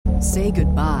Say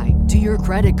goodbye to your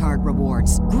credit card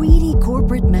rewards. Greedy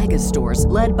corporate mega stores,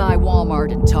 led by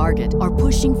Walmart and Target, are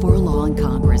pushing for a law in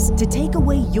Congress to take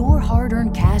away your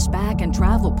hard-earned cash back and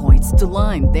travel points to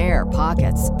line their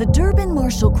pockets. The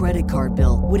Durbin-Marshall credit card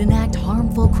bill would enact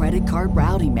harmful credit card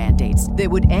routing mandates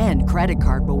that would end credit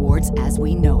card rewards as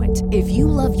we know it. If you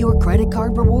love your credit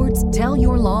card rewards, tell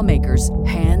your lawmakers,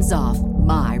 hands off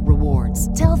my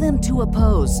rewards. Tell them to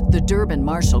oppose the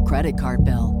Durbin-Marshall credit card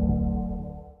bill.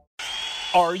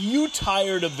 Are you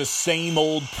tired of the same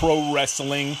old pro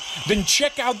wrestling? Then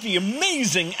check out the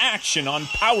amazing action on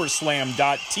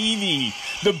Powerslam.tv,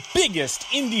 the biggest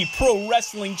indie pro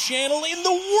wrestling channel in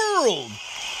the world.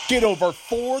 Get over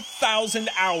 4,000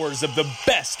 hours of the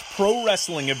best pro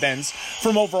wrestling events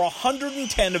from over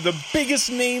 110 of the biggest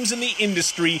names in the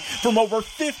industry from over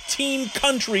 15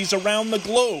 countries around the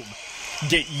globe.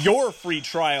 Get your free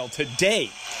trial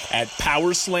today at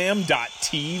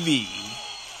Powerslam.tv.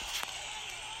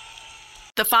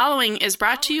 The following is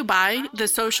brought to you by the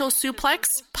Social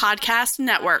Suplex Podcast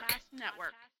Network.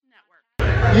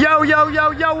 Yo, yo,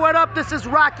 yo, yo, what up? This is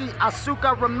Rocky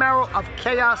Asuka Romero of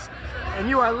Chaos, and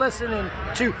you are listening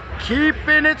to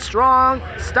Keeping It Strong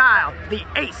Style, the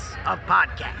ace of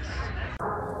podcasts.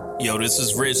 Yo, this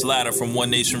is Rich Latta from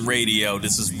One Nation Radio.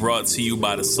 This is brought to you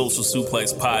by the Social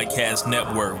Suplex Podcast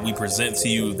Network. We present to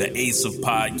you the Ace of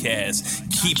Podcasts,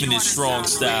 Keeping It Strong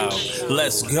Style.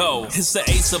 Let's go. It's the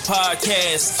Ace of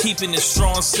Podcasts, Keeping It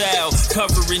Strong Style.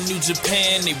 Covering New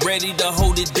Japan, they ready to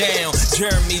hold it down.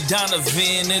 Jeremy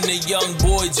Donovan and the young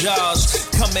boy Josh.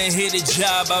 Come and hit a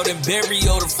job out in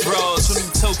Barrio the Frogs. From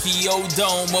the Tokyo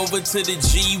Dome over to the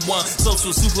G1.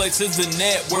 Social Suplex is the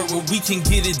network where we can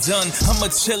get it done.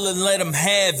 I'ma chill and let them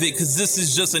have it, cause this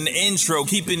is just an intro.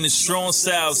 Keeping the strong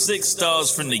style, 6 stars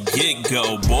from the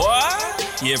get-go, boy.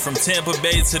 Yeah, from Tampa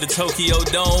Bay to the Tokyo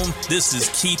Dome, this is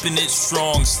Keeping It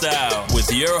Strong Style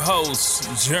with your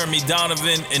hosts, Jeremy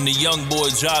Donovan and the young boy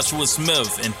Joshua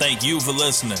Smith. And thank you for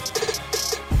listening.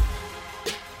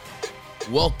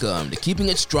 Welcome to Keeping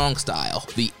It Strong Style,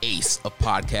 the ace of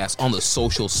podcasts on the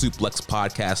Social Suplex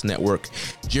Podcast Network.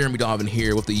 Jeremy Donovan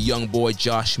here with the young boy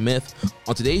Josh Smith.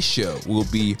 On today's show, we'll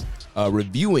be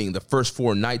reviewing the first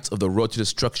 4 nights of the Road to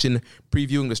Destruction,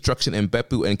 previewing Destruction in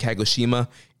Beppu and Kagoshima,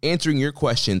 answering your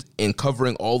questions, and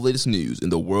covering all the latest news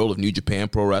in the world of New Japan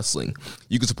Pro Wrestling.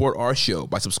 You can support our show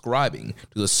by subscribing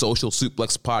to the Social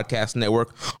Suplex Podcast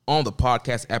Network on the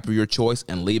podcast app of your choice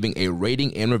and leaving a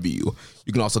rating and review.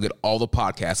 You can also get all the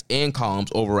podcasts and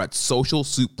columns over at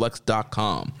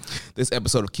socialsuplex.com. This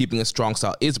episode of Keeping It Strong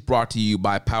Style is brought to you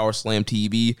by Powerslam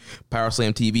TV.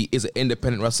 Powerslam TV is an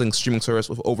independent wrestling streaming service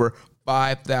with over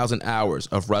 5,000 hours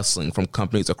of wrestling from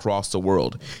companies across the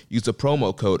world. Use the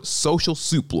promo code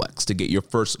SOCIALSUPLEX to get your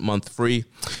first month free.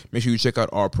 Make sure you check out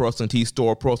our Pro Wrestling Tees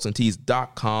store,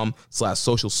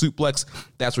 ProWrestlingTees.com/SocialSuplex.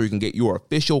 That's where you can get your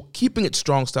official Keeping It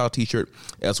Strong Style t-shirt,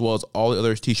 as well as all the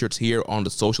other t-shirts here on the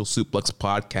Social Suplex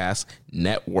Podcast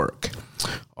Network.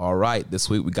 All right, this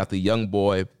week we got the young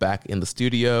boy back in the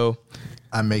studio.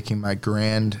 I'm making my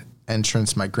grand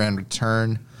entrance, my grand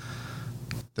return.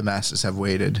 The masses have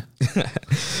waited.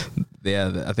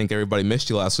 Yeah, I think everybody missed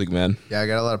you last week, man. Yeah, I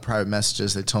got a lot of private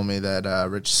messages. They told me that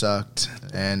Rich sucked,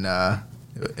 and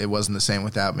it wasn't the same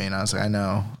without me. And I was like, I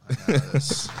know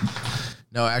this.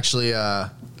 No, actually, I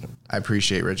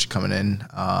appreciate Rich coming in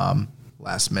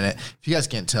last minute. If you guys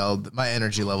can't tell, my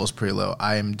energy level is pretty low.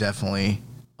 I am definitely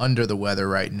under the weather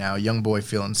right now. Young boy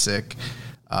feeling sick.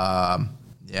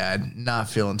 Yeah, not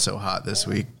feeling so hot this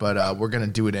week, but we're going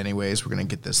to do it anyways. We're going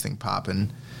to get this thing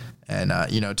popping and,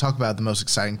 talk about the most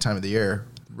exciting time of the year,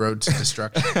 Road to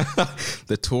Destruction.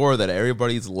 The tour that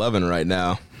everybody's loving right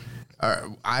now.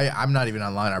 I'm not even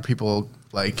online. Are people,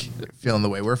 feeling the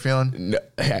way we're feeling? No,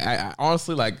 I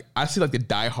honestly, I see, the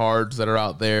diehards that are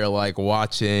out there,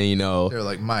 watching, They're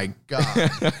like, my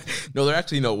God. No, they're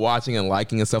actually, watching and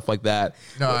liking and stuff like that.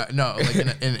 No,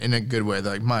 in a good way.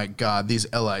 They're like, my God, these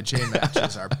LIJ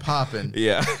matches are popping.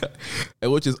 Yeah.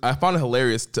 Which is, I found it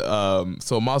hilarious.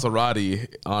 So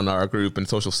Maserati on our group in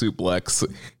Social Suplex,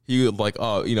 he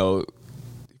was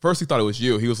first he thought it was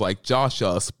you. He was like, Josh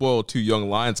spoiled 2 Young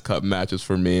Lions Cup matches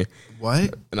for me.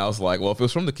 What? And I was like, well, if it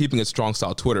was from the Keeping It Strong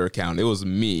Style Twitter account, it was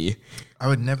me. I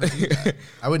would never do that.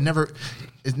 I would never.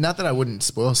 It's not that I wouldn't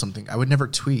spoil something. I would never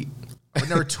tweet. I would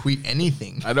never tweet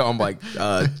anything. I know. I'm like,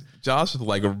 Josh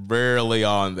was rarely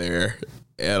on there.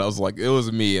 And I was like, it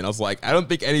was me. And I was like, I don't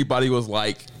think anybody was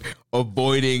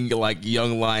avoiding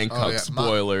Young Lion Cup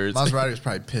spoilers. Maserati was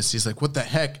probably pissed. He's like, what the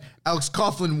heck? Alex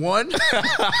Coughlin won?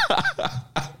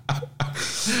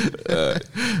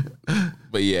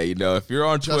 But yeah, if you're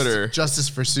on Twitter, justice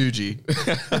for Suji.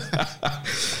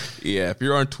 Yeah, if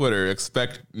you're on Twitter,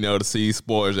 expect to see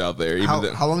spoilers out there.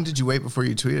 How long did you wait before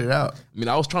you tweeted it out? I mean,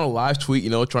 I was trying to live tweet,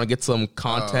 trying to get some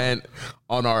content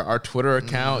on our Twitter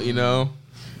account,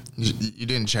 You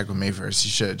didn't check with me first.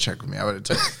 You should have checked with me. I would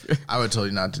have told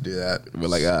you not to do that. But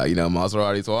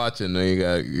Maserati's watching.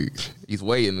 He's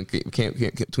waiting.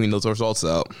 Can't tweet those results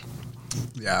out.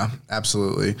 Yeah,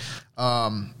 absolutely.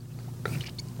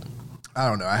 I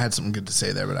don't know. I had something good to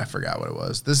say there, but I forgot what it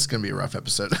was. This is going to be a rough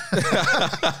episode.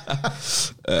 I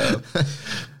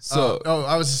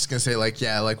was just going to say,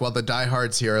 while the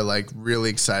diehards here are, really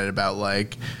excited about,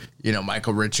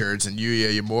 Michael Richards and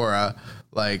Yuya Uemura,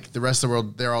 the rest of the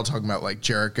world, they're all talking about,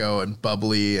 Jericho and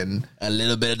Bubbly and... A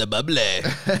little bit of the bubbly.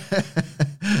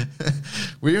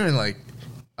 We even,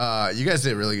 you guys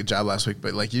did a really good job last week,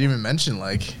 but, you didn't even mention,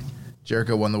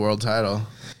 Jericho won the world title.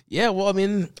 Yeah, well, I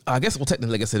mean, I guess,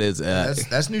 technically, I guess it is.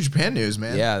 That's New Japan news,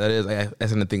 man. Yeah, that is. I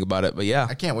didn't think about it, but yeah.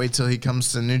 I can't wait till he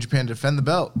comes to New Japan to defend the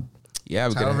belt. Yeah,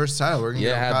 we're title versus title. We're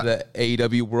gonna have the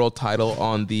AEW World Title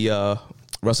on the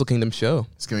Wrestle Kingdom show.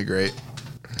 It's gonna be great.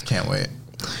 Can't wait.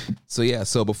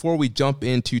 So before we jump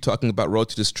into talking about Road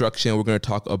to Destruction, we're going to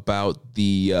talk about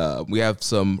we have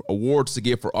some awards to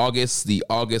give for August, the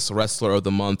August Wrestler of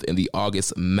the Month and the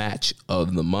August Match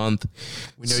of the Month.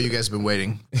 We know you guys have been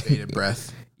waiting, bated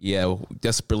breath. Yeah,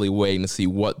 desperately waiting to see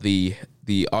what the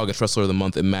August Wrestler of the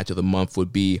Month and Match of the Month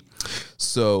would be.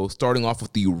 So starting off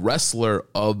with the Wrestler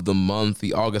of the Month,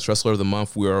 the August Wrestler of the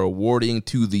Month, we are awarding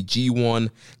to the G1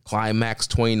 Climax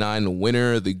 29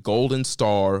 winner, the Golden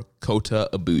Star, Kota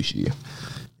Ibushi.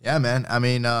 Yeah, man. I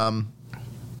mean,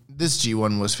 this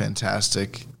G1 was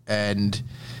fantastic, and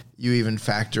you even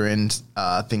factor in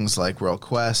things like World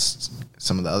Quest,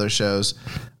 some of the other shows.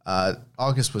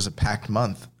 August was a packed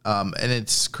month, and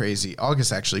it's crazy.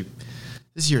 August actually...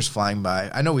 This year's flying by.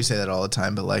 I know we say that all the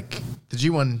time, but the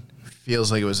G1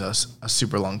 feels like it was a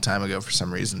super long time ago for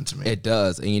some reason to me. It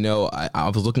does. And, I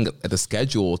was looking at the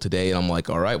schedule today, and I'm like,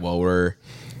 all right, well, we're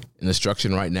in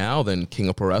Destruction right now. Then King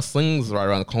of Pro Wrestling is right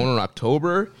around the corner in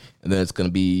October. And then it's going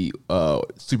to be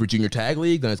Super Junior Tag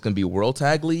League. Then it's going to be World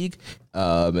Tag League.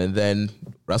 And then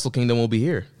Wrestle Kingdom will be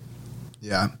here.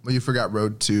 Yeah, well, you forgot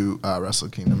Road to Wrestle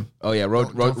Kingdom. Oh yeah,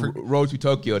 Road to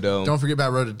Tokyo Dome. Don't forget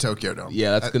about Road to Tokyo Dome.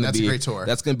 Yeah, that's a great tour.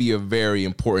 That's going to be a very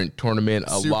important tournament.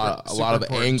 A lot of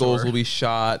angles will be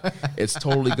shot. It's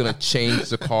totally going to change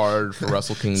the card for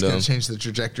Wrestle Kingdom. It's going to change the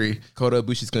trajectory. Kota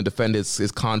Ibushi's going to defend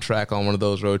his contract on one of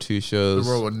those Road 2 shows.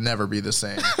 The world would never be the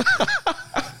same.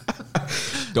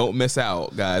 Don't miss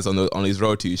out, guys, on these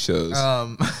Road 2 shows.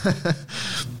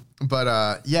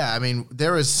 But, yeah, I mean,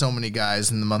 there was so many guys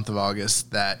in the month of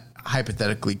August that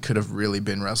hypothetically could have really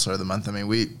been Wrestler of the Month. I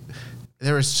mean,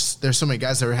 there's so many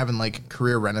guys that were having,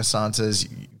 career renaissances.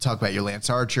 You talk about your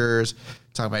Lance Archers,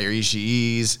 talk about your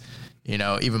Ishiis,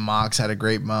 even Mox had a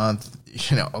great month.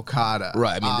 Okada,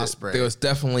 right? I mean, Ospreay. there was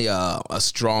definitely a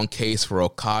strong case for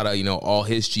Okada. All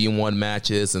his G1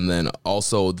 matches, and then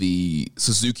also the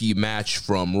Suzuki match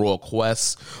from Royal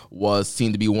Quest was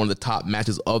seen to be one of the top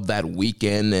matches of that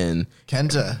weekend. And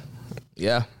Kenta,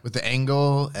 yeah, with the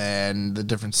angle and the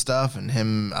different stuff, and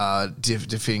him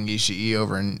defeating Ishii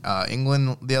over in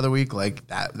England the other week,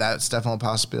 that's definitely a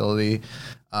possibility.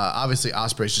 Obviously,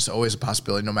 Ospreay is just always a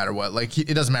possibility, no matter what.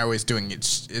 It doesn't matter what he's doing.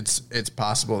 It's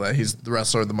possible that he's the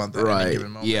Wrestler of the Month at any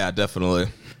given moment. Yeah, definitely.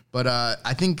 But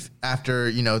I think after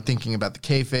thinking about the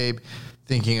kayfabe,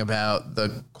 thinking about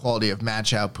the quality of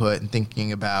match output, and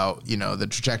thinking about the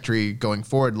trajectory going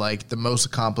forward, the most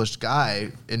accomplished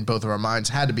guy in both of our minds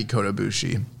had to be Kota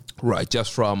Ibushi. Right,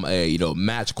 just from a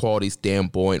match quality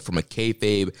standpoint, from a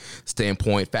kayfabe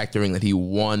standpoint, factoring that he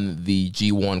won the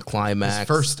G1 Climax, his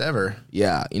first ever.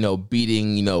 Yeah,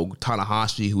 beating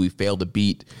Tanahashi, who he failed to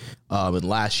beat in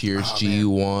last year's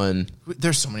G1. Man.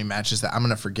 There's so many matches that I'm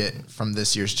gonna forget from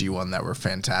this year's G1 that were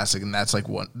fantastic, and that's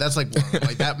one.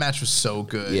 That match was so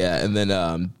good. Yeah, and then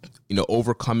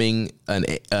overcoming an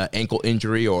ankle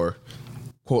injury or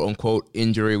quote unquote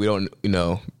injury. We don't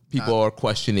People are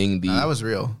questioning that was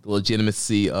real. The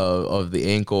legitimacy of the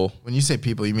ankle. When you say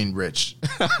people, you mean Rich.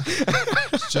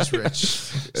 Just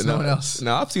Rich. No one else.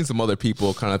 No, I've seen some other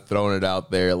people kind of throwing it out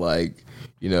there,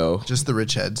 just the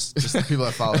rich heads, just the people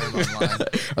that follow him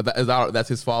online. That's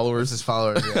his followers. That's his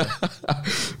followers. Yeah.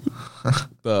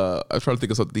 I'm trying to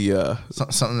think of something.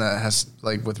 Something that has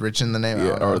with Rich in the name.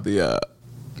 Yeah, or the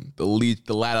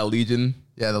Lada Legion.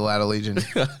 Yeah, the Lada Legion.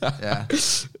 Yeah.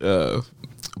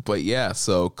 But yeah,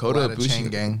 so Kota Ibushi, chain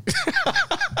gang,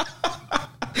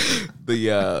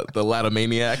 the Lada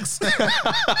Maniacs.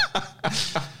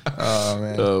 Oh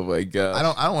man! Oh my god! I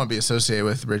don't want to be associated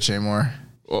with Rich anymore.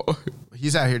 Oh.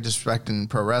 He's out here disrespecting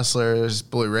pro wrestlers.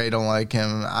 Bully Ray don't like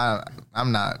him.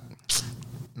 I'm not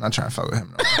I'm not trying to fuck with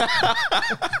him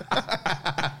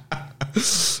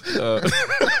no more.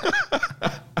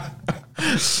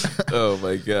 Oh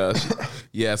my gosh.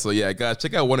 Yeah, so yeah, guys,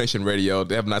 check out One Nation Radio.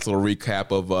 They have a nice little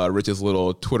recap of Rich's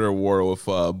little Twitter war with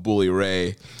Bully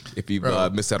Ray. If you've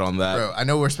missed out on that. Bro, I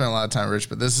know we're spending a lot of time, Rich,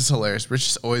 but this is hilarious. Rich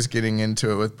is always getting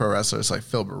into it with pro wrestlers like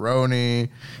Phil Baroni.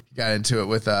 He got into it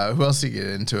with, who else did he get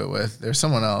into it with? There's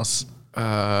someone else.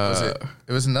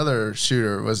 It was another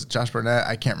shooter. Was it Josh Burnett?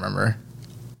 I can't remember.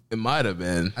 It might have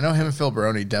been. I know him and Phil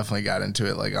Baroni definitely got into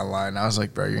it like online. I was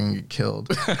like, bro, you're going to get killed.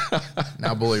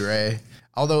 Now Bully Ray.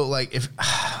 Although, like, if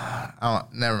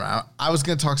never mind. I was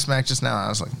gonna talk smack just now. And I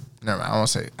was like, never mind. I won't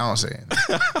say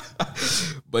anything.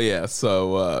 But yeah,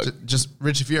 so just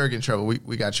Rich, if you ever get in trouble,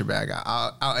 we got your back.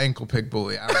 I'll ankle pick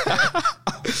Bully. I don't care.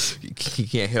 He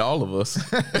can't hit all of us.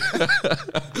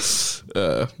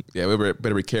 Yeah, we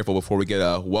better be careful before we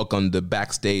get welcomed to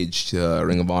backstage to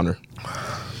Ring of Honor.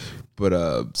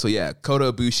 But so yeah,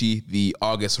 Kota Ibushi, the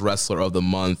August Wrestler of the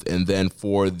Month, and then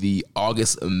for the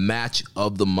August Match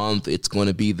of the Month, it's going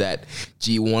to be that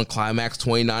G1 Climax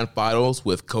 29 Finals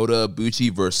with Kota Ibushi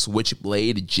versus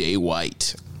Switchblade Jay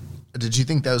White. Did you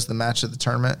think that was the match of the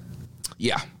tournament?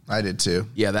 Yeah, I did too.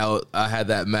 Yeah, I had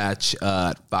that match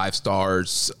 5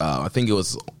 stars. I think it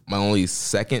was my only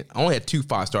second. I only had 2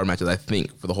 5-star matches, I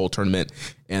think, for the whole tournament,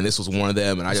 and this was one of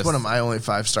them. And it's one of my only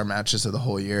 5-star matches of the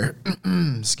whole year.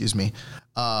 Excuse me.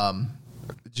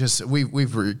 We've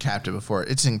recapped it before.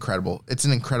 It's incredible. It's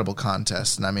an incredible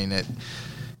contest, and I mean it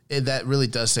that really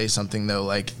does say something though.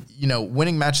 Like, you know,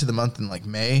 winning match of the month in like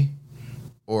May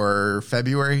or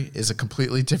February is a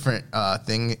completely different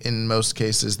thing in most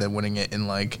cases than winning it in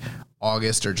like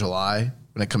August or July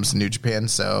when it comes to New Japan.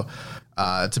 So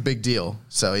it's a big deal.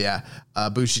 So yeah,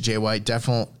 Ibushi Jay White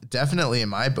definitely in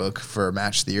my book for a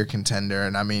match of the year contender.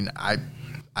 And I mean, I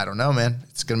don't know, man.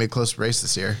 It's gonna be a close race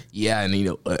this year. Yeah, and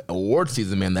you know, award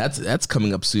season, man. That's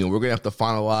coming up soon. We're gonna have to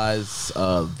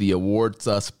finalize the awards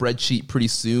spreadsheet pretty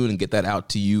soon and get that out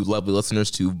to you, lovely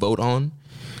listeners, to vote on.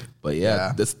 But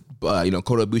yeah. This.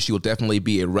 Kota Ibushi will definitely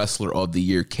be a Wrestler of the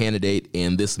Year candidate,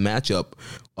 and this matchup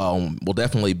will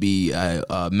definitely be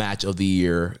a Match of the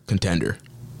Year contender.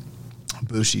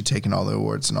 Ibushi taking all the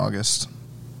awards in August.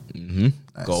 Mm-hmm.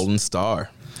 Nice. Golden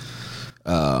Star.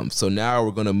 So now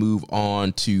we're going to move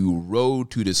on to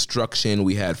Road to Destruction.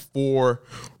 We had 4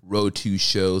 Road to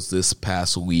shows this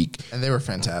past week. And they were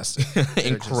fantastic.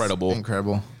 Incredible.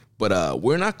 Incredible. But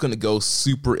we're not going to go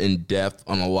super in-depth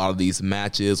on a lot of these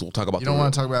matches. We'll talk about... You don't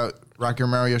want to talk about Rocky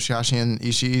Romero, Yoshihashi, and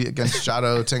Ishii against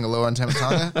Jado, Tangaloa, and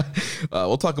Tamatanga?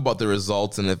 We'll talk about the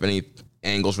results and if any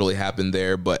angles really happened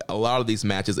there. But a lot of these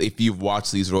matches, if you've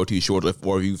watched these Road to shows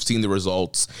or if you've seen the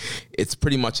results, it's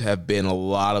pretty much have been a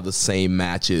lot of the same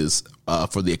matches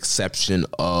for the exception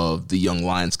of the Young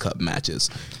Lions Cup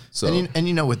matches. So, and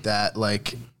you know, with that,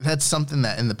 like, that's something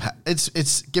that in the past,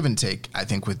 it's give and take, I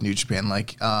think, with New Japan.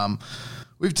 Like,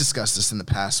 we've discussed this in the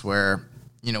past where,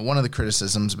 you know, one of the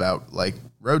criticisms about, like,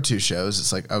 Road to shows,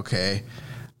 it's like, okay,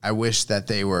 I wish that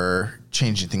they were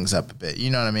changing things up a bit. You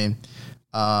know what I mean?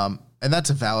 And that's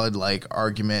a valid, like,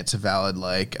 argument. It's a valid,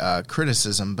 like,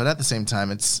 criticism. But at the same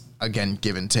time, it's, again,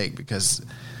 give and take because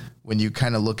when you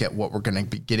kind of look at what we're going to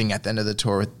be getting at the end of the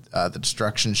tour with the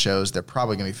Destruction shows, they're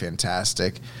probably going to be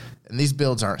fantastic. And these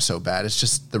builds aren't so bad. It's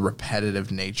just the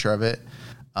repetitive nature of it.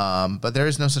 But there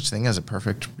is no such thing as a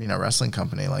perfect, wrestling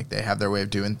company. Like, they have their way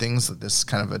of doing things. This is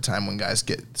kind of a time when guys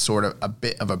get sort of a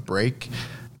bit of a break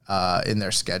in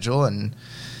their schedule. And,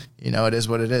 it is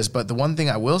what it is. But the one thing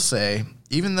I will say,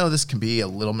 even though this can be a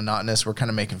little monotonous, we're kind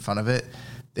of making fun of it.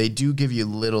 They do give you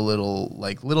little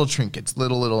trinkets,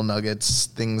 little nuggets,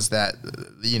 things that,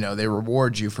 they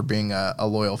reward you for being a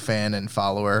loyal fan and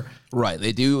follower. Right.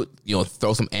 They do,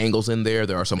 throw some angles in there.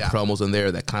 There are some promos in there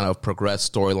that kind of progress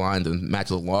storylines and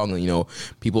matches along. And,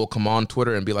 people will come on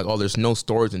Twitter and be like, oh, there's no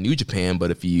stories in New Japan.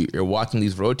 But if you're watching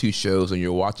these Road to shows and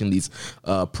you're watching these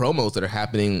promos that are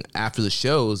happening after the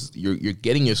shows, you're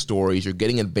getting your stories. You're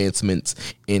getting advancements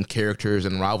in characters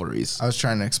and rivalries. I was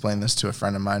trying to explain this to a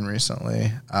friend of mine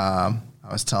recently. I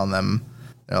was telling them,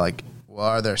 they're like, well,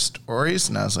 are there stories?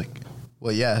 And I was like,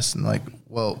 well, yes. And like,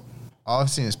 well, all I've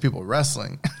seen is people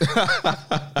wrestling. And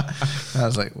I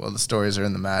was like, well, the stories are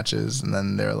in the matches. And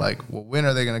then they're like, well, when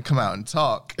are they going to come out and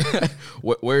talk?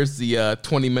 Where's the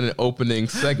 20-minute opening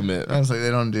segment? I was like,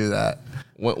 they don't do that.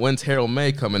 When's Harold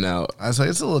May coming out? I was like,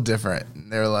 it's a little different.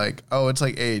 And they're like, oh, it's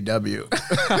like AEW.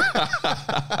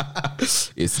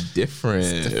 It's different.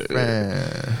 It's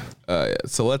different.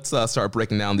 So let's start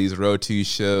breaking down these Road to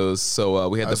shows. So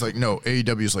we had I was like, no,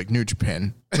 AEW is like New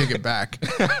Japan. Take it back.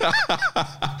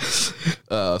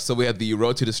 So we had the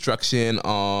Road to Destruction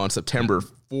on September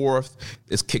 4th.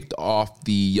 This kicked off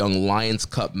the Young Lions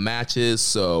Cup matches.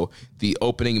 So the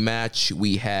opening match,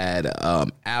 we had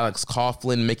Alex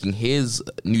Coughlin making his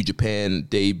New Japan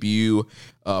debut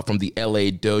from the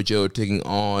LA Dojo, taking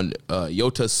on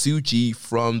Yota Tsuji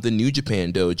from the New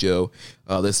Japan Dojo.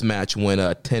 This match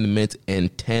went 10 minutes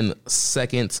and 10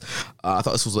 seconds. I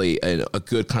thought this was a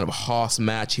good kind of hoss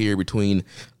match here between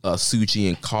Tsuji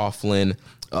and Coughlin.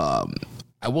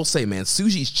 I will say, man,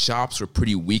 Tsuji's chops were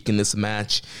pretty weak in this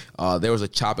match. There was a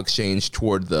chop exchange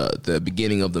toward the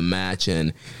beginning of the match,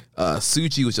 and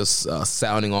Tsuji was just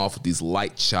sounding off with these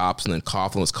light chops, and then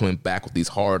Coughlin was coming back with these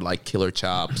hard, like, killer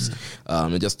chops,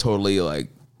 and just totally, like,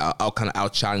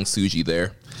 outshining Tsuji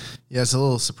there. Yeah, it's a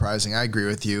little surprising. I agree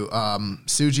with you.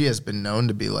 Tsuji has been known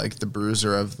to be like the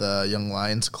bruiser of the Young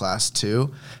Lions class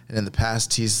too, and in the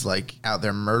past he's like out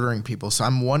there murdering people. So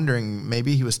I'm wondering,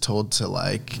 maybe he was told to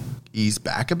like ease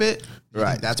back a bit.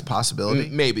 Right, that's a possibility.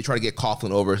 Maybe try to get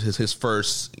Coughlin over his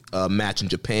first match in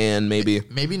Japan. Maybe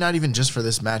not even just for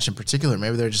this match in particular.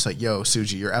 Maybe they're just like, "Yo,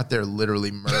 Tsuji, you're out there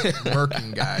literally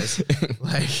murking guys.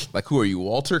 Like who are you,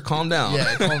 Walter? Calm down.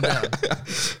 Yeah, calm down.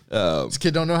 This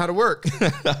kid don't know how to work."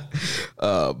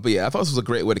 But yeah, I thought this was a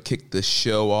great way to kick the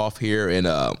show off here. And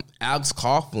Alex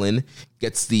Coughlin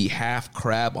gets the half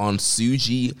crab on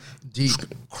Tsuji, deep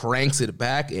cranks it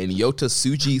back, and Yota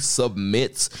Tsuji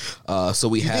submits. So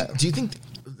we have. Do you think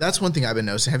that's one thing I've been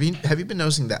noticing? Have you been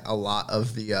noticing that a lot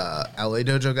of the LA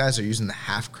Dojo guys are using the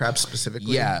half crab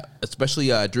specifically? Yeah, especially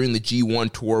during the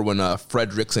G1 tour when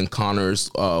Fredericks and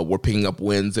Connors were picking up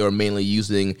wins. They were mainly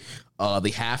using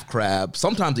the half crab.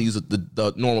 Sometimes they use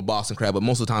the normal Boston crab, but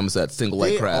most of the time it's that single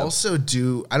leg crab. They also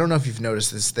do, I don't know if you've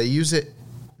noticed this, they use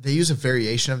a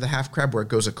variation of the half crab where it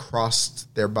goes across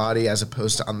their body as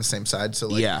opposed to on the same side. So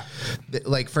like, yeah.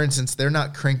 Like for instance, they're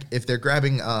not if they're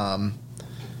grabbing,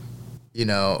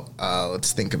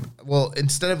 let's think of,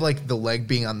 instead of like the leg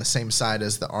being on the same side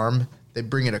as the arm, they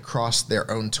bring it across their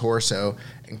own torso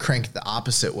and crank it the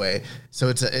opposite way. So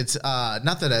it's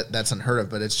not that that's unheard of,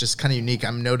 but it's just kind of unique.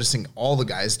 I'm noticing all the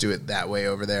guys do it that way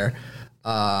over there.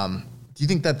 Do you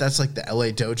think that that's like the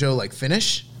LA Dojo like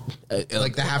finish?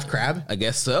 Like the half crab? I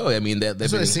guess so. I mean,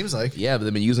 that's what it seems like. Yeah, but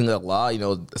they've been using it a lot. You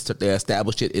know, they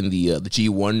established it in the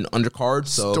G1 undercard.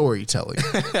 So storytelling.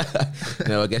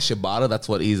 I guess Shibata, that's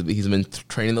what he's been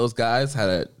training those guys, how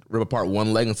to rip apart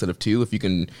one leg instead of two. If you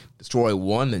can destroy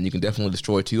one, then you can definitely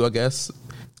destroy two, I guess.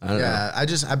 I don't know.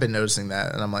 I've been noticing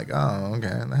that, and I'm like, oh,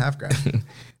 okay, the half crab.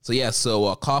 So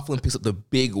Coughlin picks up the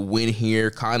big win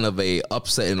here, kind of a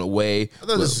upset in a way. I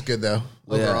thought this was good though.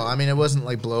 Overall, I mean, it wasn't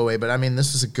like blow away, but I mean,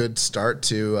 this was a good start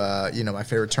to my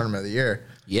favorite tournament of the year.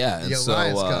 Yeah, and so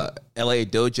LA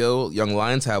Dojo Young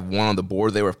Lions have one on the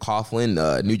board there with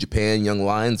Coughlin. New Japan Young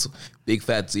Lions, Big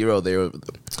Fat Zero there.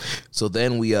 So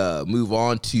then we move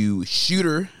on to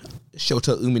Shota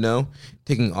Umino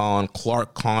taking on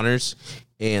Clark Connors.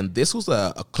 And this was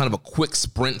a kind of a quick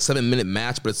sprint, 7-minute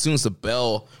match. But as soon as the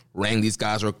bell rang, these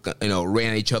guys were,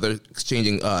 ran at each other,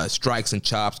 exchanging strikes and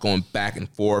chops, going back and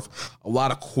forth. A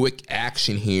lot of quick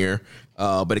action here.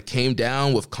 But it came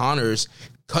down with Connors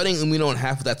cutting Umino in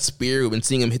half with that spear. We've been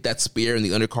seeing him hit that spear in the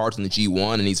undercards in the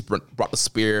G1, and he's brought the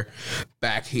spear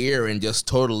back here and just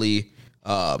totally,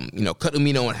 cut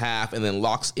Umino in half, and then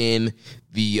locks in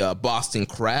the Boston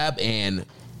Crab, and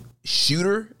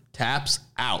Shooter taps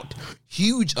out.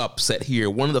 Huge upset here.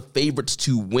 One of the favorites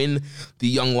to win the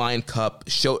Young Lion Cup.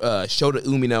 Shota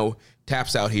Umino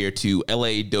taps out here to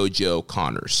LA Dojo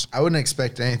Connors. I wouldn't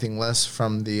expect anything less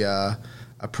from the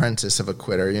apprentice of a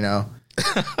quitter, You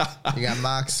got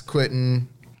Mox quitting,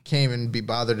 can't even be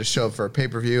bothered to show up for a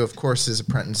pay-per-view. Of course his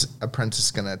apprentice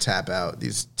is going to tap out.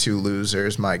 These two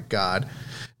losers, my God.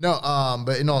 No,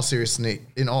 but in all seriousness,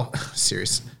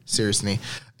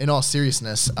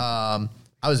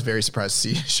 I was very surprised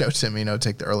to see Shota Umino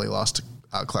take the early loss to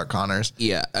Clark Connors.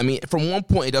 Yeah, I mean, from one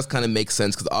point, it does kind of make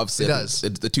sense because obviously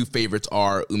the two favorites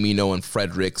are Umino and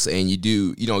Fredericks, and you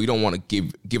don't want to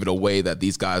give it away that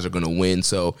these guys are going to win,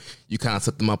 so you kind of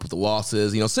set them up with the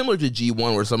losses. Similar to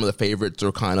G1 where some of the favorites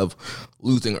are kind of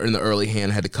losing in the early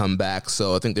hand, had to come back.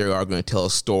 So I think they are going to tell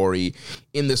a story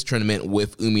in this tournament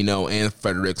with Umino and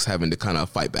Fredericks having to kind of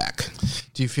fight back.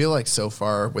 Do you feel like so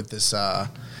far with this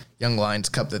Young Lions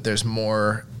Cup that there's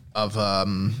more of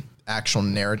actual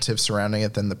narrative surrounding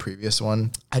it than the previous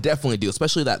one? I definitely do,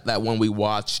 especially that one we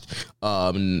watched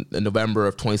in November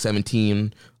of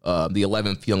 2017, the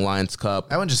 11th Young Lions Cup.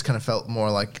 That one just kind of felt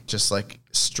more like just like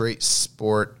straight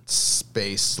sport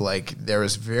space. Like there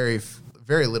was very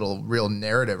very little real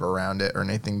narrative around it or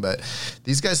anything. But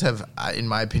these guys have, in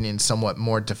my opinion, somewhat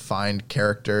more defined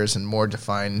characters and more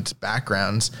defined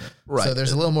backgrounds. Right. So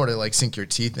there's a little more to like sink your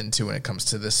teeth into when it comes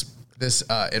to this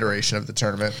iteration of the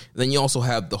tournament. Then you also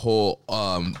have the whole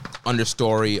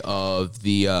understory of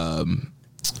the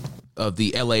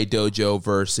LA dojo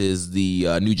versus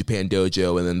the New Japan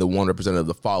dojo, and then the one representative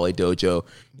of the Fale dojo,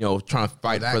 trying to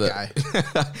fight for guy.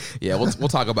 Yeah, we'll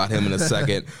talk about him in a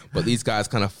second. But these guys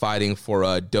kind of fighting for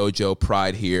dojo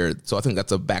pride here. So I think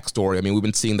that's a backstory. I mean, we've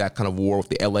been seeing that kind of war with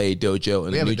the LA dojo.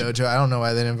 And we have a dojo. I don't know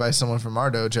why they didn't invite someone from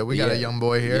our dojo. We got a young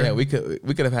boy here. Yeah, we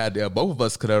could have had both of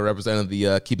us could have represented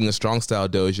the Keeping It Strong style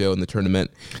dojo in the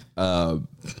tournament.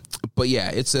 But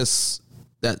yeah, it's just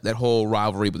that whole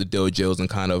rivalry with the dojos and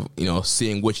kind of,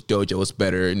 seeing which dojo is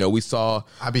better. We saw...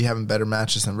 I'd be having better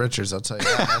matches than Richards, I'll tell you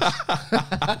that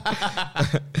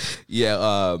much. Yeah,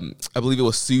 I believe it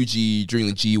was Tsuji during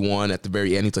the G1 at the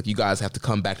very end. He's like, you guys have to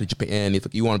come back to Japan. He's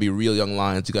like, you want to be real young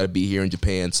lions, you got to be here in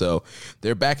Japan. So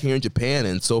they're back here in Japan,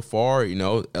 and so far,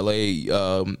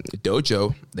 LA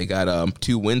dojo, they got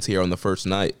 2 wins here on the first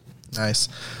night. Nice.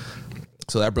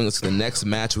 So that brings us to the next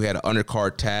match. We had an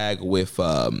undercard tag with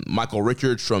Michael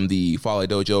Richards from the Fale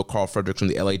Dojo, Carl Fredericks from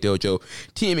the LA Dojo,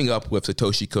 teaming up with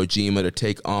Satoshi Kojima to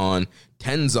take on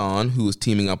Tenzan, who is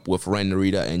teaming up with Ren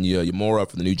Narita and Yuya Uemura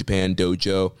from the New Japan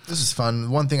Dojo. This is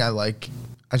fun. One thing I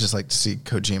just like to see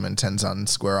Kojima and Tenzan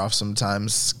square off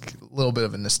sometimes. A little bit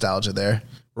of a nostalgia there.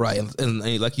 Right.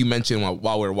 And like you mentioned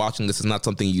while we were watching, this is not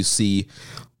something you see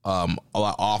a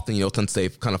lot often, since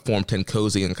they've kind of formed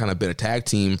Tenkozy and kind of been a tag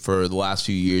team for the last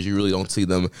few years. You really don't see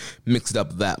them mix it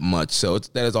up that much. So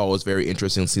that is always very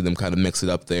interesting to see them kind of mix it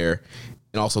up there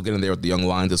and also get in there with the young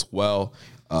lions as well.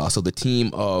 So the team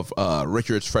of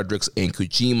Richards, Fredericks, and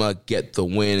Kojima get the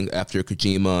win after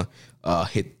Kojima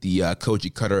hit the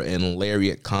Koji Cutter and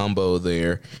Lariat combo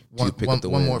there to pick up the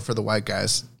win. One more for the white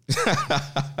guys.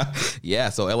 Yeah,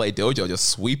 so LA Dojo just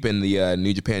sweeping the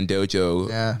New Japan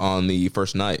Dojo on the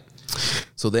first night.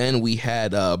 So then we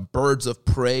had Birds of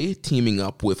Prey teaming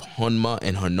up with Honma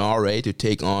and Hanare to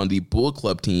take on the Bullet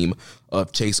Club team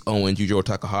of Chase Owens, Yujiro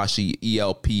Takahashi,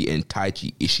 ELP, and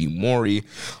Taiji Ishimori.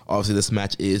 Obviously, this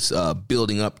match is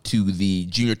building up to the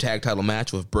junior tag title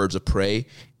match with Birds of Prey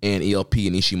and ELP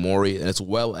and Ishimori, and as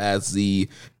well as the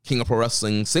King of Pro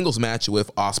Wrestling singles match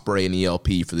with Ospreay and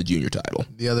ELP for the junior title.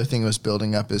 The other thing it was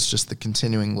building up is just the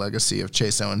continuing legacy of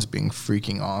Chase Owens being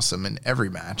freaking awesome in every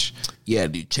match. Yeah,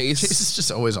 dude, Chase is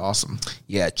just always awesome.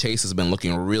 Yeah, Chase has been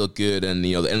looking real good, and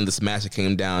the end of this match, it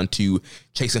came down to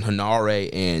Chase and Hanare,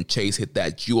 and Chase hit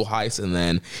that jewel heist and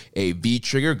then a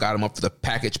V-trigger, got him up for the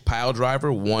package pile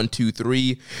driver, 1, 2,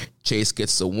 3. Chase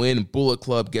gets the win, Bullet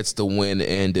Club gets the win,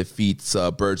 and defeats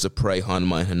Birds of Prey,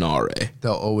 Honma, and Hanare.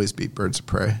 They'll always beat Birds of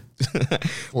Prey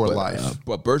for life.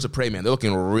 But Birds of Prey, man, they're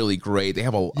looking really great. They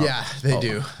have a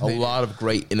lot of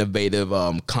great innovative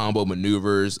combo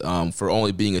maneuvers for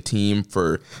only being a team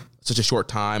for such a short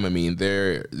time. I mean,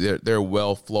 they're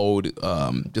well flowed,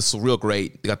 just real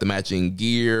great. They got the matching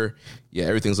gear. Yeah,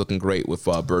 everything's looking great with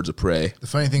Birds of Prey. The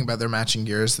funny thing about their matching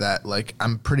gear is that,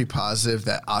 I'm pretty positive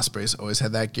that Ospreay's always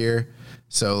had that gear.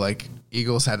 So,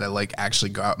 Eagles had to,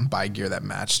 actually go out and buy gear that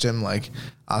matched him.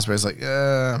 Ospreay's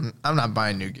I'm not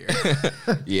buying new gear.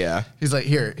 Yeah. He's like,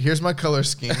 here's my color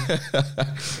scheme.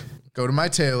 Go to my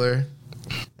tailor.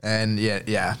 And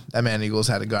yeah, that man Eagles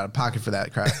had to go out of pocket for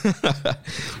that crap.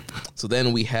 So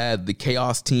then we had the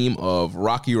Chaos team of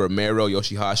Rocky Romero,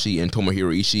 Yoshihashi, and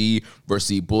Tomohiro Ishii versus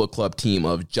the Bullet Club team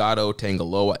of Jado,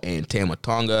 Tangaloa, and Tama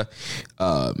Tonga.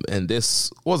 And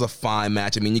this was a fine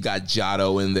match. I mean, you got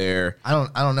Jado in there. I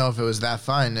don't know if it was that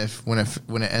fine when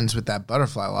it ends with that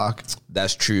butterfly lock.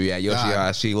 That's true. Yeah,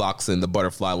 Yoshihashi locks in the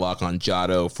butterfly lock on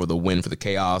Jado for the win for the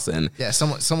Chaos. And yeah,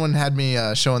 someone had me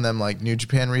showing them New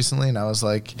Japan recently, and I was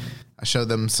like, I showed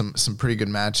them some pretty good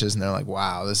matches, and they're like,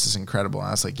 wow, this is incredible. And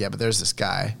I was like, yeah, but there's this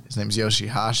guy. His name's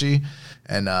Yoshihashi,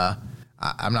 and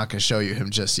I'm not going to show you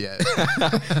him just yet.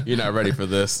 You're not ready for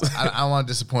this. I don't want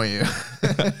to disappoint you.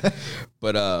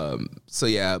 But, so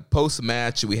yeah,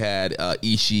 post-match, we had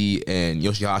Ishii and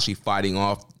Yoshihashi fighting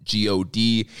off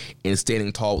GOD and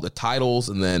standing tall with the titles,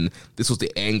 and then this was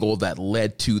the angle that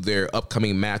led to their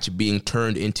upcoming match being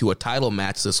turned into a title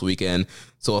match this weekend.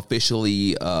 So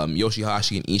officially,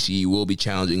 Yoshihashi and Ishii will be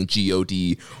challenging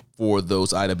GOD for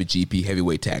those IWGP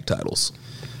heavyweight tag titles.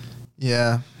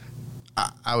 Yeah.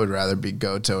 I would rather be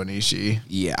Goto and Ishii.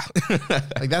 Yeah.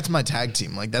 That's my tag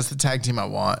team. That's the tag team I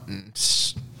want. And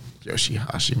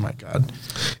Yoshihashi, my God.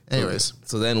 Anyways.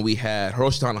 So then we had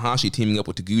Hiroshi Tanahashi teaming up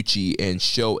with Taguchi and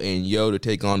Sho and Yo to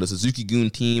take on the Suzuki-gun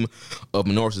team of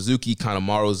Minoru Suzuki,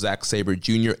 Kanemaru, Zack Sabre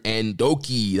Jr., and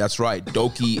Doki. That's right.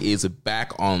 Doki is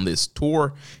back on this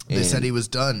tour. They said he was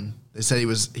done. They said he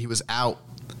was out.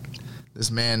 This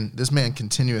man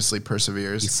continuously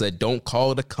perseveres. He said, "Don't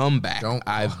call it a comeback.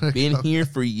 I've been here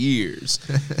for years."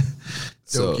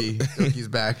 Doki's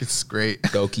back. It's great.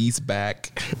 Doki's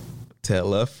back.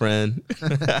 Tell a friend.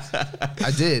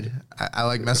 I did. I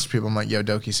like message people. I'm like, "Yo,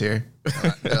 Doki's here."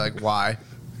 They're like, "Why?"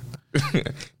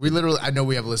 I know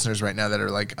we have listeners right now that are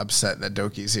like upset that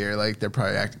Doki's here. Like they're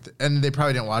probably and they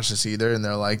probably didn't watch this either, and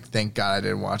they're like, "Thank God I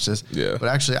didn't watch this." Yeah. But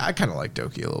actually, I kind of like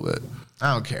Doki a little bit.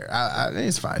 I don't care.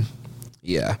 It's fine.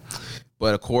 Yeah.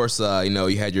 But of course,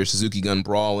 you had your Suzuki-gun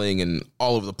brawling and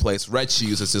all over the place. Red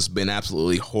Shoes has just been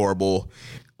absolutely horrible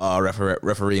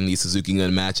refereeing these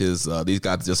Suzuki-gun matches. These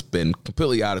guys have just been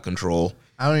completely out of control.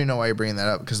 I don't even know why you're bringing that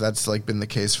up because that's like been the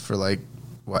case for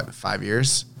 5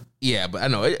 years? Yeah, but I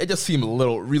know it just seemed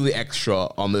really extra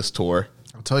on this tour.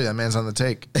 I'll tell you, that man's on the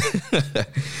take.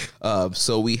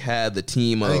 So we had the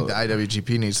team. I think the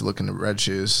IWGP needs to look into Red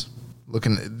Shoes.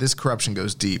 This corruption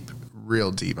goes deep.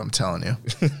 Real deep, I'm telling you.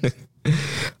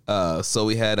 So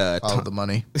we had all the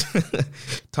money.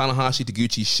 Tanahashi,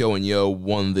 Taguchi, Sho, and Yo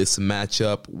won this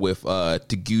matchup with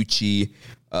Taguchi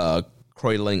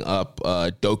cradling up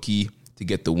Doki to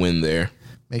get the win there.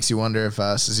 Makes you wonder if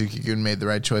Suzuki-gun made the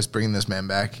right choice bringing this man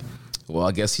back. Well,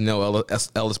 I guess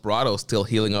El Desperado is still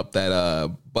healing up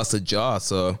that busted jaw.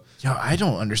 So I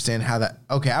don't understand how that.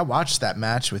 Okay, I watched that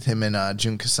match with him and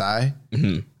Jun Kasai.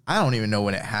 Mm-hmm. I don't even know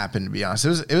when it happened, to be honest.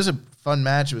 It was a fun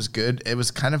match. It was good. It was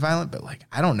kind of violent, but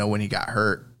I don't know when he got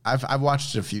hurt. I've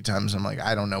watched it a few times. And I'm like,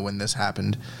 I don't know when this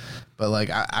happened, but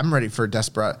I'm ready for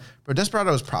Desperado. But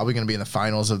Desperado is probably going to be in the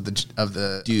finals of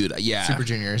the Super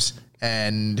Juniors,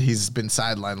 and he's been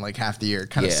sidelined half the year. It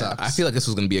kind of sucks. I feel like this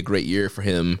was going to be a great year for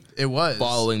him. It was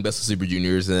following Best of Super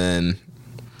Juniors, and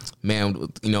man,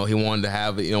 he wanted to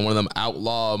have one of them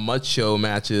outlaw mud show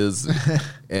matches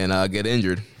and get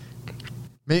injured.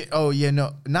 I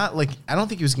don't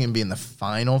think he was going to be in the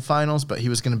finals, but he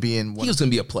was going to be in. He was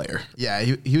going to be a player. Yeah,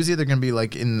 he was either going to be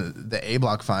in the A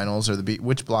block finals or the B,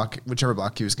 whichever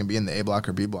block he was going to be in, the A block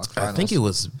or B block finals. I think it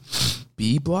was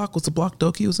B block. Was the block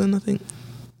Doki was in? I think.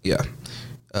 Yeah.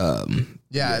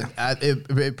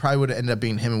 It probably would have ended up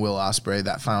being him and Will Ospreay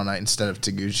that final night instead of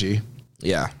Taguchi.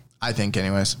 Yeah, I think,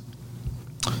 anyways.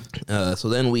 So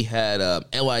then we had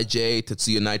LIJ,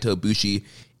 Tetsuya Naito, Ibushi,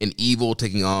 and Evil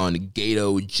taking on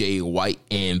Gato, Jay White,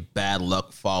 and Bad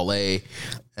Luck Fale.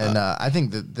 And I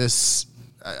think that this,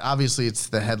 obviously it's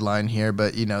the headline here,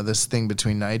 but this thing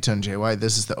between Naito and Jay White,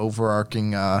 this is the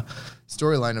overarching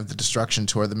storyline of the Destruction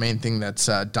Tour, the main thing that's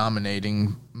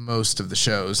dominating most of the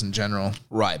shows in general.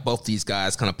 Right, both these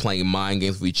guys kind of playing mind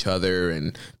games with each other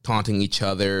and taunting each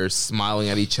other, smiling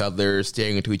at each other,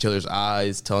 staring into each other's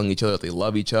eyes, telling each other that they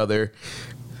love each other.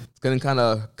 It's getting kind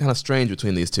of strange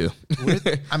between these two.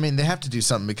 They have to do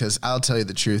something because I'll tell you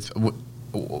the truth.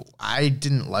 I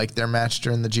didn't like their match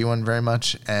during the G1 very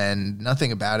much, and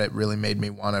nothing about it really made me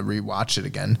want to rewatch it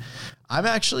again.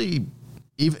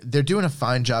 They're doing a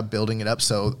fine job building it up,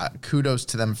 so kudos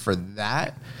to them for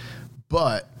that.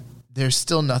 But there's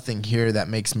still nothing here that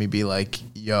makes me be like,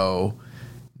 yo,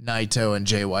 Naito and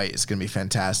Jay White is going to be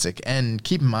fantastic. And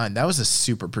keep in mind, that was a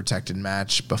super protected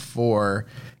match before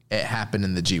it happened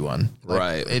in the G1.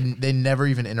 Right. They never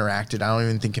even interacted. I don't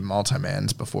even think in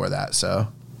multi-mans before that, so.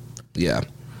 Yeah.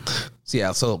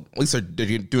 So at least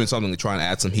they're doing something to try and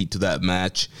add some heat to that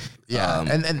match. Yeah,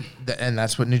 and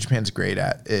that's what New Japan's great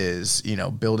at is,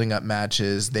 building up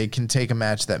matches. They can take a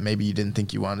match that maybe you didn't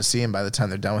think you wanted to see, and by the time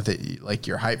they're done with it,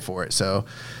 you're hyped for it. So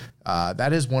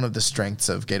that is one of the strengths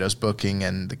of Gato's booking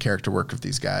and the character work of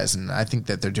these guys, and I think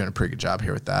that they're doing a pretty good job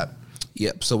here with that.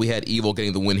 Yep, so we had Evil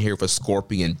getting the win here for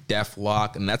Scorpion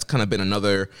Deathlock, and that's kind of been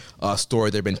another story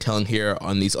they've been telling here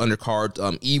on these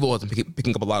undercards. Evil has been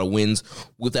picking up a lot of wins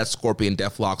with that Scorpion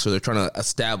Deathlock, so they're trying to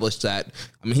establish that.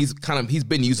 He's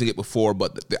been using it before,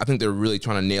 but I think they're really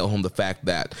trying to nail home the fact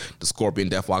that the Scorpion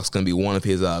Deathlock is going to be one of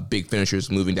his big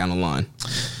finishers moving down the line.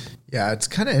 Yeah, it's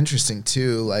kind of interesting,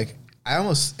 too. I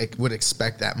almost would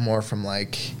expect that more from,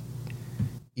 Ishii,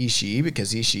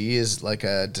 because Ishii is,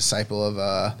 a disciple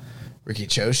of Riki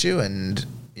Choshu, and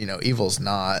Evil's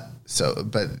not. So,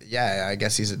 but yeah, I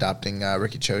guess he's adopting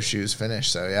Riki Choshu's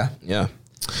finish. So yeah.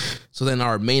 So then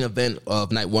our main event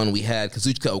of night one, we had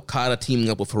Kazuchika Okada teaming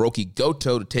up with Hiroki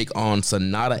Goto to take on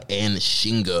Sanada and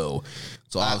Shingo.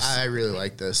 So I really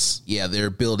like this. Yeah, they're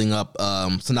building up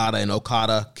Sonata and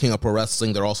Okada, King of Pro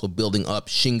Wrestling. They're also building up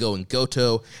Shingo and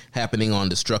Goto, happening on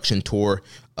Destruction Tour.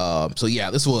 So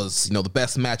yeah, this was, the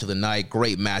best match of the night.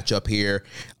 Great matchup here.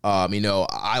 I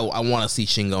want to see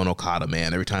Shingo and Okada,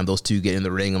 man. Every time those two get in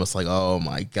the ring, I'm just like, oh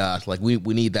my gosh, like we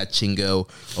need that Shingo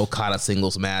Okada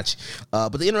singles match.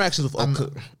 But the interactions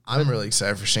with I'm really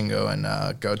excited for Shingo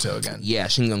and Goto again. Yeah,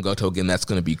 Shingo and Goto again. That's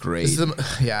going to be great.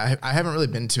 I haven't really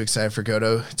been too excited for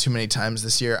Goto too many times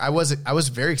this year. I was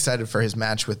very excited for his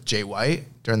match with Jay White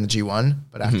during the G1,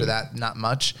 but after that, not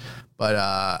much. But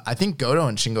I think Goto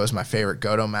and Shingo is my favorite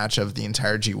Goto match of the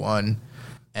entire G1,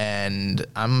 and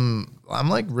I'm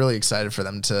like really excited for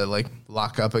them to like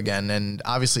lock up again. And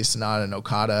obviously Sonata and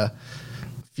Okada,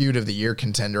 feud of the year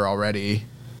contender already.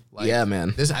 Like, yeah,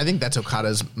 man. I think that's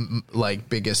Okada's like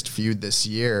biggest feud this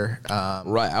year.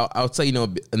 Right. I would say, in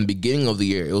the beginning of the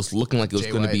year, it was looking like it was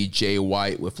going to be Jay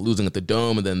White with losing at the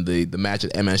Dome and then the match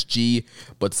at MSG.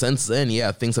 But since then,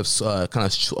 yeah, things have kind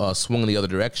of swung in the other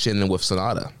direction with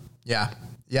Sonata. Yeah.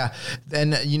 Yeah.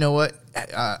 Then you know what?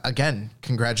 Again,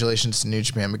 congratulations to New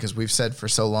Japan, because we've said for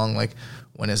so long, like,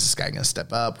 when is this guy going to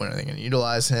step up? When are they going to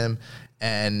utilize him?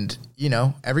 And,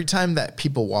 every time that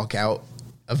people walk out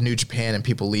of New Japan and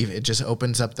people leave, it just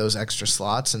opens up those extra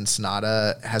slots, and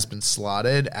Sonata has been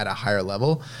slotted at a higher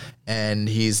level and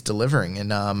he's delivering.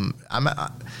 And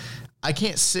I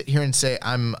can't sit here and say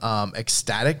I'm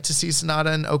ecstatic to see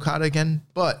Sonata and Okada again,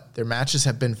 but their matches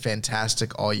have been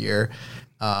fantastic all year.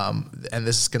 And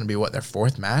this is going to be their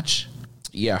fourth match?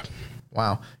 Yeah.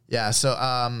 Wow. Yeah. So,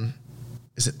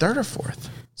 is it third or fourth?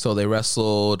 So they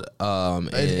wrestled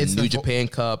in New Japan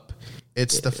Cup.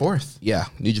 It's the fourth. Yeah.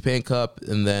 New Japan Cup,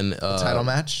 and then title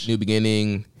match. New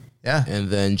Beginning. Yeah. And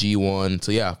then G1.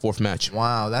 So yeah, fourth match.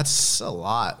 Wow. That's a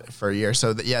lot for a year.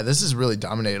 So this has really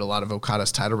dominated a lot of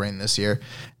Okada's title reign this year.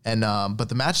 And, but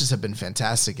the matches have been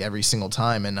fantastic every single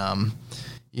time. And,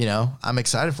 I'm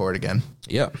excited for it again.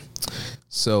 Yeah.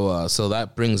 So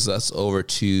that brings us over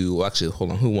to, actually,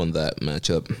 hold on, who won that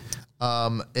matchup?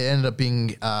 It ended up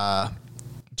being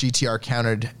GTR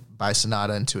countered by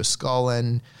Sonata into a skull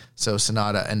end, so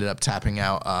Sonata ended up tapping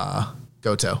out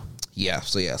Goto. Yeah,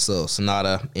 so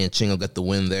Sonata and Shingo got the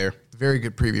win there. Very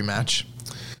good preview match.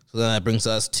 So then that brings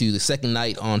us to the second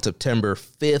night on September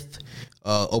 5th.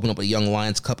 Open up a Young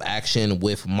Lions Cup action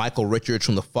with Michael Richards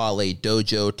from the Fale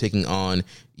Dojo taking on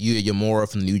Yuya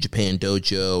Uemura from the New Japan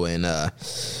Dojo. And,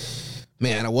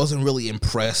 man, I wasn't really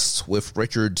impressed with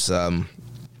Richards.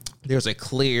 There's a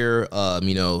clear,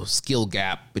 skill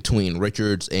gap between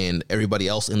Richards and everybody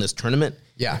else in this tournament.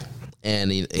 Yeah.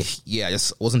 And, I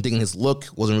just wasn't digging his look,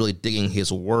 wasn't really digging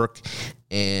his work.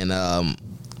 And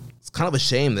it's kind of a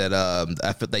shame that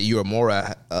that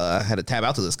Uemura had to tap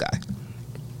out to this guy.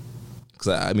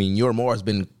 Because, Uemura has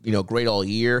been, great all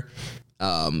year.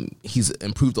 He's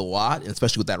improved a lot,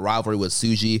 especially with that rivalry with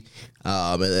Tsuji.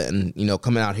 And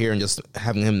coming out here and just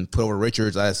having him put over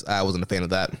Richards, I wasn't a fan of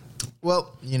that.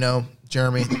 Well,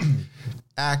 Jeremy,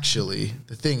 actually,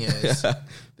 the thing is,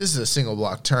 this is a single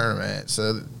block tournament.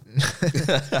 So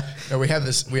we have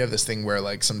this thing where,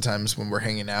 like, sometimes when we're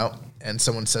hanging out and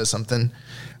someone says something,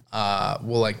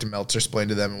 we'll like to Meltzer explain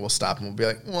to them, and we'll stop and we'll be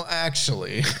like, well,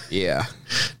 actually. Yeah.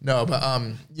 No, but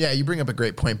you bring up a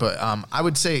great point. But I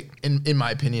would say, in my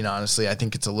opinion, honestly, I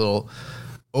think it's a little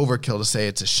overkill to say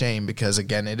it's a shame, because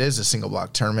again, it is a single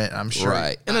block tournament. I'm sure.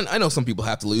 Right. And I know some people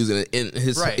have to lose it.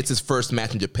 It's his first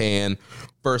match in Japan.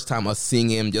 First time I was seeing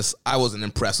him, I wasn't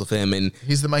impressed with him. And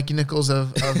he's the Mikey Nichols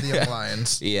of the Young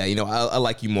Lions. Yeah, I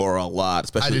like Uemura a lot,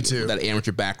 especially I do too. That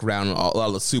amateur background, a lot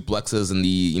of the suplexes and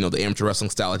the the amateur wrestling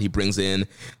style that he brings in.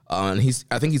 And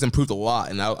I think he's improved a lot,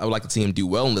 and I would like to see him do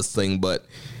well in this thing, but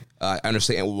I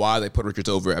understand why they put Richards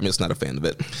over. I'm just not a fan of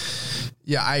it.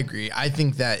 Yeah, I agree. I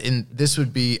think that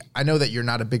I know that you're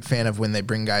not a big fan of when they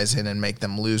bring guys in and make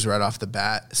them lose right off the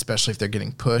bat, especially if they're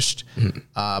getting pushed. Mm-hmm.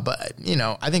 But,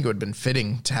 I think it would have been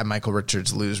fitting to have Michael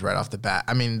Richards lose right off the bat.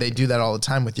 I mean, they do that all the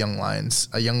time with young lions.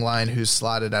 A young lion who's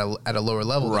slotted at a lower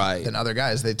level than other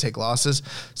guys, they take losses.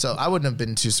 So I wouldn't have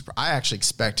been too surprised. I actually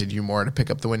expected Uemura to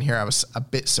pick up the win here. I was a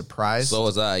bit surprised. So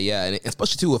was I, yeah. And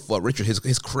especially, too, with Richard,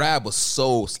 his crab was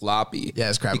so sloppy. Yeah,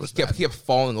 his crab was bad. He kept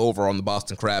falling over on the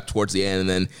Boston Crab towards the end, and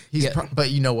then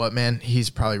but you know what, man? He's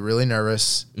probably really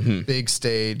nervous. Mm-hmm. Big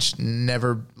stage,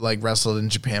 never wrestled in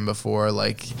Japan before.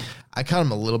 I cut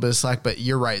him a little bit of slack, but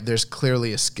you're right. There's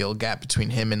clearly a skill gap between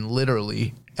him and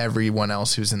literally everyone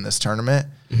else who's in this tournament.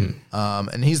 Mm-hmm.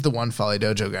 And he's the one Fale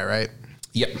Dojo guy, right?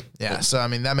 Yep. Yeah. So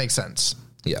that makes sense.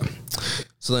 Yeah.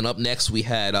 So then up next, we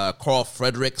had Carl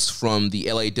Fredericks from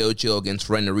the LA Dojo against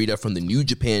Ren Narita from the New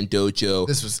Japan Dojo.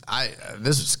 This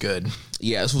was good.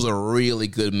 Yeah, this was a really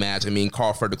good match. I mean,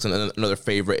 Carl Fredericks, another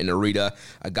favorite, and Narita,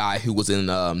 a guy who was in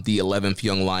the 11th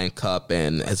Young Lion Cup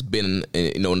and has been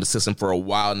in the system for a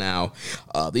while now.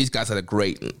 These guys had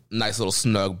a nice little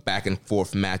snug back and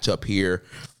forth matchup here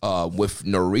with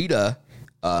Narita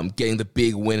getting the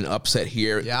big win and upset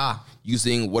here. Yeah.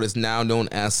 Using what is now known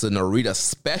as the Narita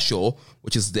Special,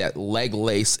 which is that leg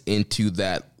lace into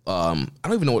that, I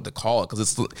don't even know what to call it,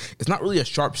 because it's not really a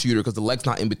sharpshooter because the leg's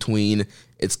not in between.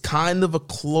 It's kind of a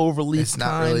clover leaf. It's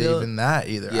not really even that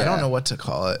either. Yeah. I don't know what to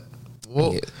call it.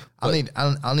 Well, yeah,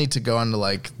 I'll need to go on to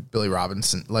like Billy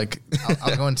Robinson. Like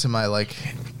I'll go into my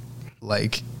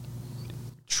like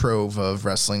trove of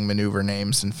wrestling maneuver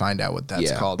names and find out what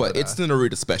that's called. But it's the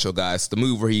Narita Special, guys. The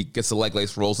move where he gets the leg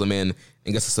lace, rolls him in,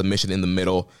 and gets a submission in the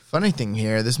middle. Funny thing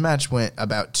here, this match went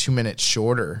about 2 minutes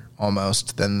shorter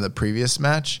almost than the previous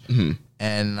match,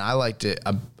 and I liked it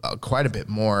quite a bit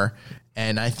more.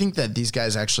 And I think that these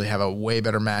guys actually have a way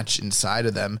better match inside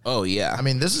of them. Oh, yeah. I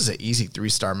mean, this is an easy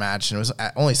 3-star match, and it was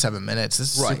at only 7 minutes.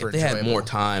 This is super if they enjoyable. had more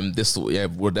time, this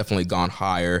would definitely gone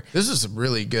higher. This is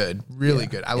really good. Really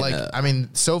good. I mean,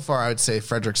 so far, I would say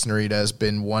Fredericks Narita has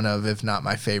been one of, if not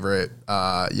my favorite,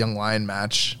 Young Lion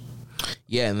match.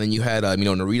 Yeah, and then you had,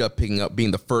 Narita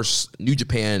being the first New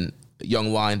Japan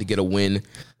Young Lion to get a win.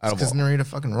 Because Narita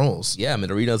fucking rolls. Yeah, I mean,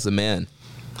 Narita's the man.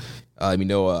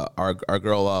 Our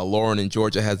girl Lauren in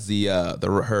Georgia has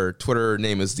her Twitter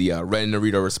name is the Ren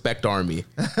Narita Respect Army.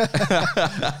 And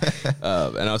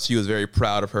I know she was very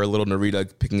proud of her little Narita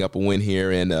picking up a win here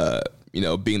and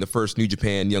being the first New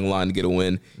Japan Young Lion to get a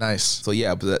win. Nice. So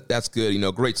yeah, but that's good.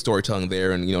 Great storytelling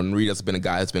there, and Narita's been a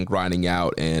guy that's been grinding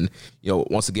out, and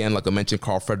once again, like I mentioned,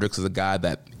 Carl Fredericks is a guy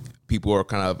that people are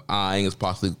kind of eyeing as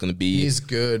possibly going to be. He's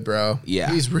good, bro.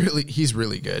 Yeah, he's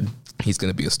really good. He's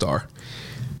going to be a star.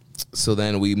 So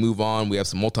then we move on. We have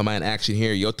some multi-man action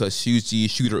here. Yota Tsuji,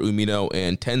 Shooter Umino,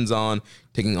 and Tenzan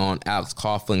taking on Alex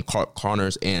Coughlin, Clark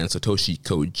Connors, and Satoshi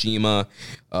Kojima.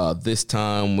 This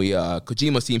time,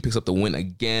 Kojima's team picks up the win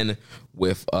again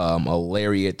with a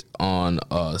lariat on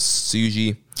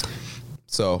Tsuji.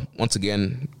 So once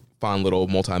again, fun little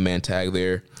multi-man tag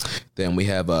there. Then we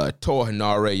have Toa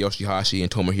Henare, Yoshihashi,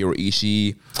 and Tomohiro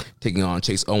Ishii taking on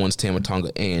Chase Owens, Tama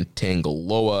Tonga, and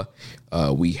Tangaloa.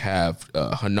 We have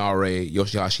Henare,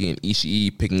 Yoshihashi, and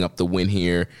Ishii picking up the win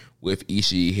here, with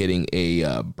Ishii hitting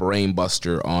a brain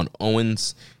buster on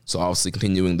Owens. So obviously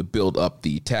continuing to build up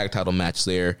the tag title match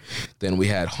there. Then we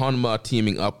had Honma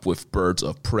teaming up with Birds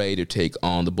of Prey to take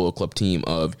on the Bullet Club team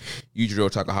of Yujiro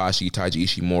Takahashi, Taiji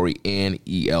Ishimori, and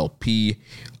ELP.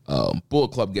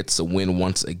 Bullet Club gets a win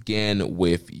once again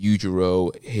with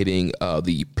Yujiro hitting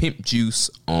the Pimp Juice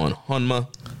on Honma.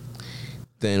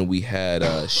 Then we had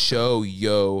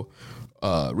Ryosuke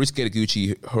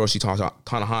Taguchi, Hiroshi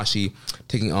Tanahashi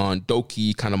taking on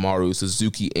Doki, Kanemaru,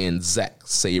 Suzuki, and Zack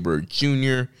Sabre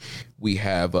Jr. We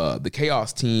have the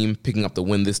Chaos team picking up the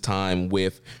win this time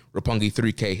with Roppongi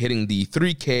 3K hitting the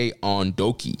 3K on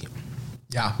Doki.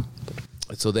 Yeah.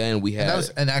 So then we had...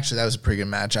 And actually, that was a pretty good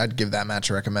match. I'd give that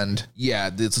match a recommend. Yeah,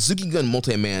 the Suzuki Gun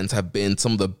multi-mans have been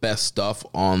some of the best stuff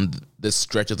on this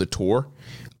stretch of the tour.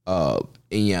 And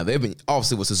yeah, they've been...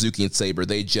 Obviously, with Suzuki and Sabre,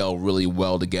 they gel really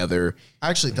well together. I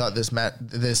actually thought this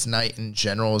night in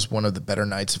general was one of the better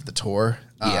nights of the tour.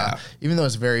 Yeah. Even though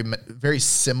it's very, very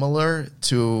similar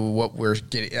to what we're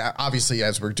getting... Obviously,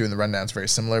 as we're doing the rundown, it's very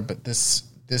similar, but this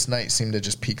night seemed to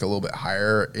just peak a little bit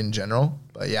higher in general.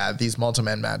 But yeah, these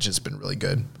multi-man matches have been really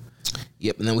good.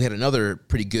 Yep, and then we had another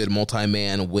pretty good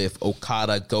multi-man with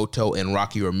Okada, Goto, and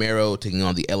Rocky Romero taking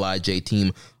on the LIJ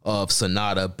team of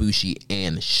Sanada, Bushi,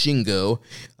 and Shingo.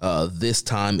 This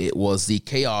time it was the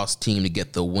Chaos team to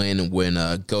get the win when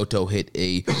Goto hit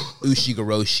a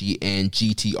Ushigoroshi and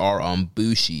GTR on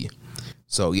Bushi.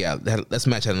 So yeah, this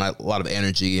match had a lot of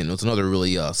energy, and it was another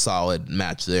really solid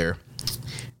match there.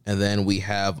 And then we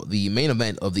have the main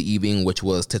event of the evening, which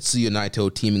was Tetsuya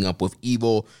Naito teaming up with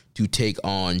Evil to take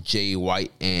on Jay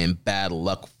White and Bad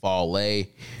Luck Fale.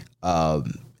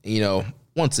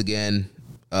 Once again,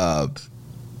 it's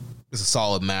a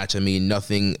solid match. I mean,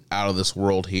 nothing out of this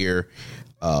world here.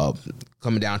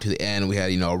 Coming down to the end, we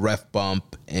had, a ref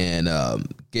bump, and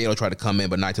Gato tried to come in,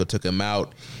 but Naito took him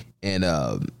out. And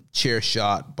chair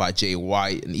shot by Jay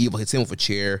White, and Evil hits him with a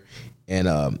chair. And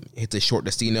hits a short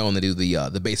Destino, and they do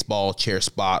the baseball chair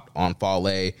spot on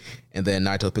Fale. And then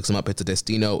Naito picks him up, hits a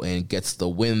Destino, and gets the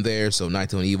win there. So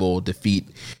Naito and Evil defeat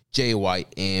Jay White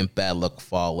and Bad Luck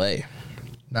Fale.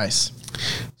 Nice.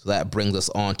 So that brings us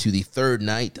on to the third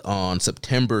night on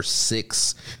September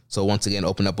 6th. So once again,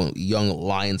 open up on Young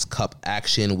Lions Cup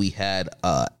action. We had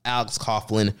Alex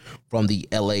Coughlin from the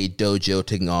LA Dojo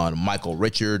taking on Michael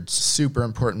Richards. Super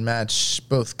important match.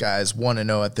 Both guys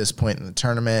 1-0 at this point in the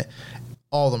tournament.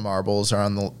 All the marbles are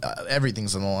on the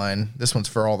everything's on the line. This one's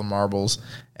for all the marbles.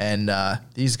 And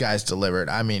these guys delivered.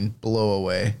 I mean, blow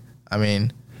away. I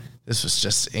mean, this was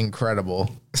just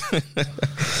incredible.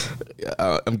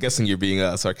 I'm guessing you're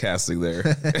being sarcastic there.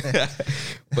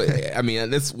 But, I mean,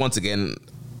 this, once again,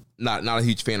 not a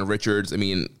huge fan of Richards. I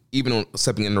mean, even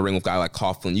stepping in the ring with a guy like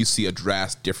Coughlin, you see a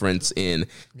drastic difference in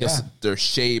just their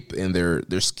shape and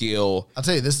their skill. I'll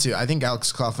tell you this, too. I think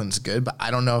Alex Coughlin's good, but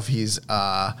I don't know if he's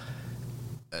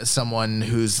someone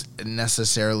who's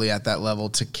necessarily at that level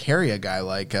to carry a guy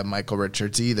like Michael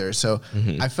Richards either. So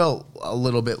I felt a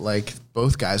little bit like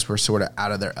both guys were sort of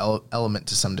out of their element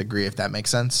to some degree, if that makes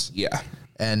sense. Yeah.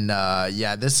 And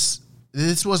this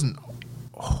wasn't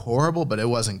horrible, but it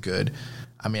wasn't good.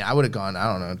 I mean, I would have gone, I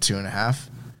don't know, 2.5.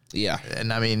 Yeah.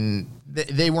 And I mean,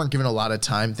 they weren't given a lot of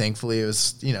time. Thankfully, it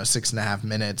was, 6.5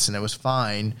 minutes, and it was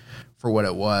fine for what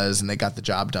it was, and they got the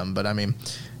job done. But I mean,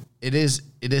 it is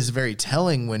very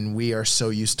telling when we are so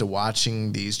used to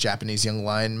watching these Japanese Young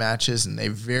Lion matches, and they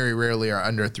very rarely are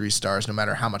under 3 stars, no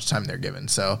matter how much time they're given.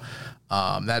 So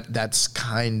that's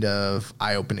kind of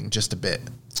eye-opening just a bit.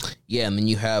 Yeah, and then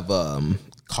you have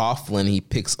Coughlin. He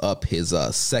picks up his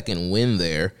second win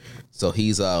there, so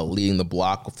he's leading the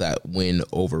block with that win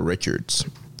over Richards.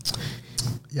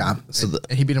 Yeah, so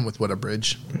he beat him with what, a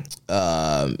bridge?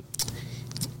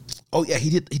 Oh yeah,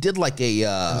 he did like a. It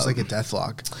was like a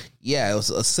deathlock. Yeah, it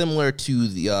was similar to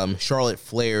the Charlotte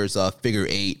Flair's figure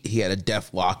 8. He had a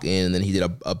deathlock in, and then he did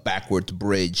a backwards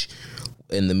bridge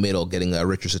in the middle, getting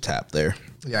Richards a tap there.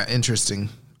 Yeah, interesting.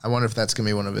 I wonder if that's gonna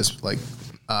be one of his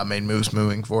main moves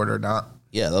moving forward or not.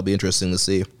 Yeah, that'll be interesting to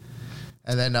see.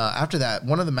 And then after that,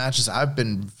 one of the matches I've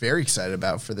been very excited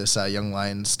about for this Young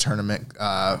Lions tournament,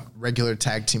 regular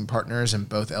tag team partners and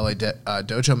both LA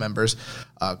Dojo members,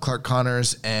 Clark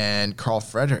Connors and Carl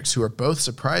Fredericks, who are both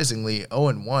surprisingly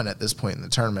 0-1 at this point in the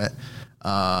tournament.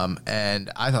 And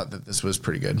I thought that this was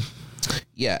pretty good.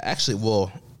 Yeah, actually,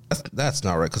 well, that's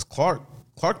not right, because Clark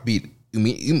beat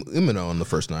Umino in the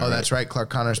first night. Oh, that's right. Clark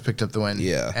Connors picked up the win.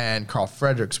 Yeah. And Carl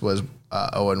Fredericks was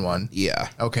 0-1. Yeah.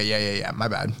 Okay, yeah. My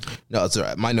bad. No, it's all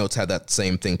right. My notes had that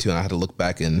same thing, too, and I had to look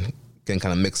back and get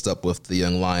kind of mixed up with the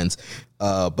Young Lions.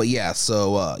 But, yeah,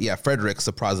 so, Fredericks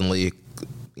surprisingly,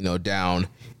 down.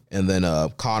 And then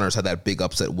Connors had that big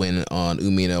upset win on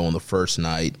Umino on the first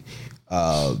night.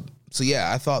 So,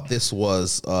 yeah, I thought this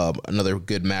was another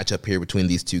good matchup here between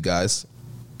these two guys.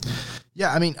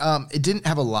 Yeah, I mean, it didn't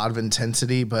have a lot of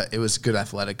intensity, but it was a good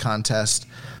athletic contest.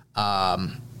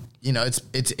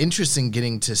 It's interesting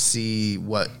getting to see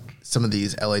what some of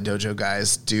these LA Dojo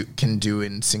guys can do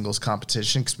in singles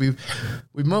competition, because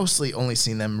we've mostly only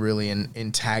seen them really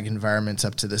in tag environments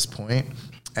up to this point,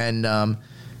 and a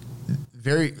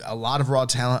lot of raw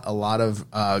talent, a lot of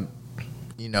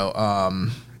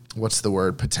what's the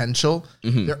word, potential.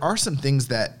 Mm-hmm. There are some things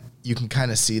that you can kind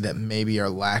of see that maybe are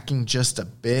lacking just a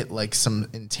bit, like some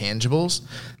intangibles,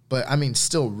 but I mean,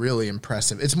 still really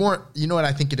impressive. It's more, what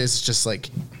I think it is, just like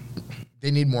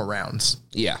they need more rounds.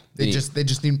 Yeah. They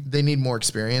need more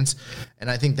experience.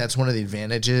 And I think that's one of the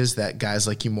advantages that guys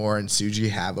like Yumura and Tsuji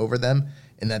have over them,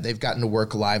 in that they've gotten to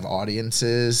work live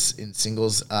audiences in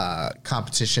singles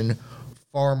competition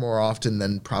far more often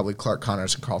than probably Clark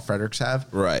Connors and Carl Fredericks have.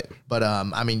 Right. But,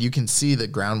 I mean, you can see the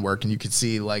groundwork, and you can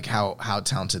see, how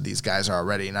talented these guys are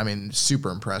already. And, I mean, super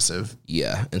impressive.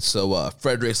 Yeah, and so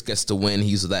Fredericks gets to win. He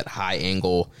uses that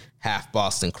high-angle half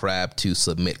Boston Crab to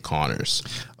submit Connors.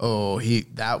 Oh,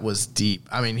 that was deep.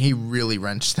 I mean, he really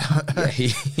wrenched that. Yeah,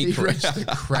 he wrenched the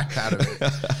crap out of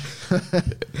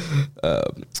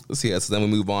it. So then we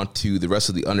move on to the rest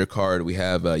of the undercard. We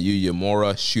have Yuya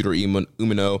Mora, Shooter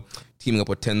Umino, teaming up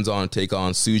with Tenzan to take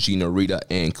on Tsuji, Narita,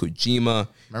 and Kojima.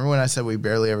 Remember when I said we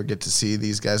barely ever get to see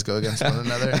these guys go against one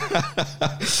another?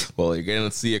 Well, you're going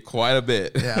to see it quite a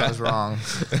bit. Yeah, I was wrong.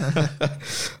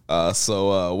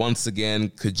 So once again,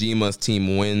 Kojima's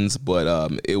team wins,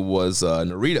 but it was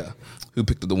Narita who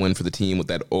picked up the win for the team with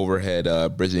that overhead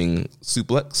bridging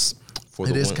suplex.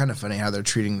 It is kind of funny how they're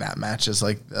treating that match as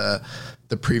like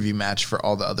the preview match for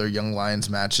all the other Young Lions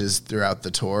matches throughout the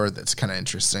tour. That's kind of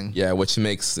interesting. Yeah, which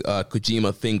makes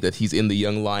Kojima think that he's in the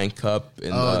Young Lion Cup.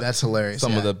 And, that's hilarious.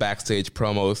 Some of the backstage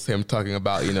promos, him talking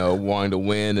about wanting to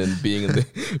win and being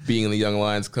in the Young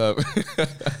Lions Cup.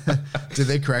 Did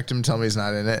they correct him and tell me he's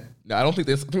not in it? No, I think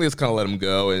they just kind of let him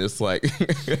go, and it's like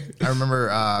I remember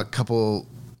a couple,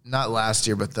 not last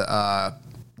year, but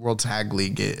World Tag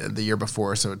League the year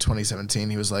before, so in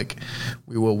 2017, he was like,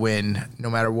 we will win.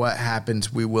 No matter what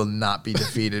happens, we will not be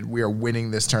defeated. We are winning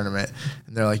this tournament.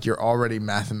 And they're like, you're already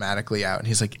mathematically out. And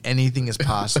he's like, anything is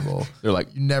possible. They're like,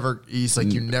 you never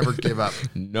give up.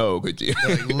 No, could you?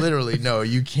 Like, literally, no,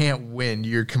 you can't win.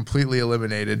 You're completely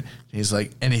eliminated. And he's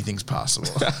like, anything's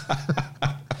possible.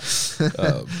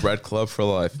 Bread Club for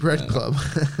life. Bread Club.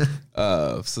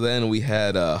 So then we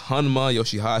had Hanma,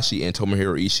 Yoshihashi, and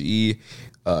Tomohiro Ishii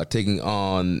taking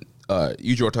on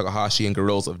Yujiro Takahashi and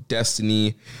Guerrillas of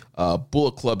Destiny.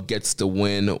 Bullet Club gets the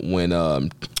win when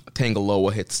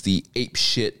Tangaloa hits the ape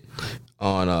shit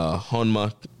on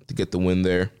Hanma to get the win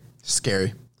there.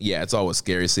 Scary. Yeah, it's always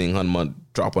scary seeing Hanma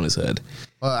drop on his head.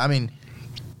 Well, I mean,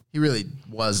 he really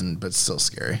wasn't, but still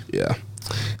scary. Yeah.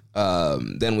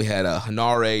 Then we had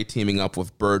Hanare teaming up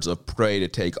with Birds of Prey to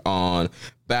take on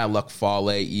Bad Luck Fale,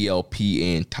 ELP,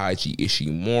 and Taiji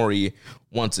Ishimori.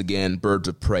 Once again, Birds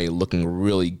of Prey looking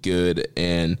really good,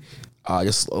 and I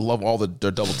love all the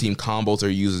double team combos they're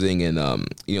using, and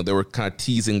they were kind of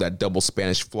teasing that double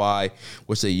Spanish Fly,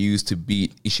 which they used to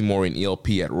beat Ishimori and ELP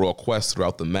at Royal Quest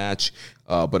throughout the match.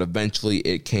 But eventually,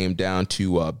 it came down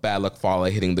to Bad Luck Fale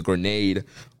hitting the grenade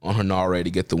on Hanare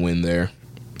to get the win there.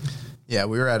 Yeah,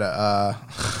 we were at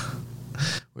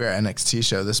NXT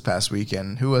show this past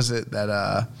weekend. Who was it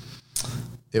that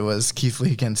it was Keith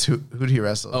Lee against who did he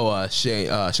wrestle? Oh,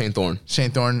 Shane Thorne.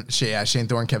 Shane Thorne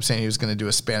kept saying he was going to do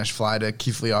a Spanish Fly to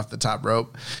Keith Lee off the top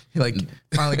rope. He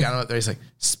finally got him up there. He's like,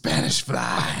 Spanish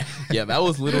Fly. Yeah, that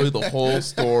was literally the whole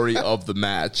story of the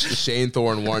match. Shane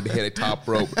Thorne wanted to hit a top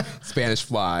rope Spanish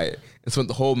Fly and spent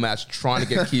the whole match trying to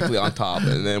get Keith Lee on top.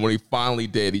 And then when he finally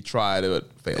did, he tried it,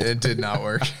 failed. It did not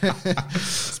work.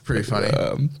 It's pretty funny.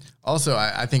 Also,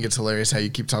 I think it's hilarious how you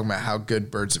keep talking about how good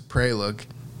Birds of Prey look.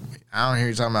 I don't hear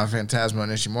you talking about Phantasmo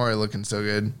and Ishimori looking so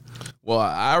good. Well,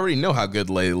 I already know how good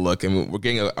they look, and we're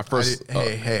getting a first...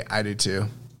 I do too.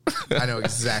 I know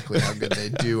exactly how good they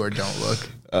do or don't look.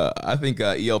 I think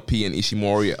ELP and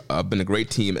Ishimori have been a great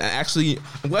team. And actually,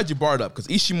 I'm glad you brought it up because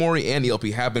Ishimori and ELP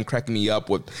have been cracking me up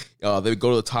with they go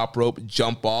to the top rope,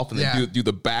 jump off, and then do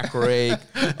the back rake.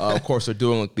 Of course, they're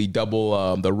doing like the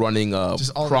double, the running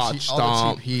crotch stomp.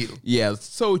 All the cheap heat. Yeah,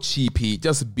 so cheap heat,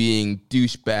 just being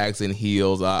douchebags and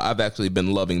heels. I've actually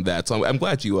been loving that. So I'm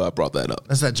glad you brought that up.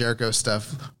 That's that Jericho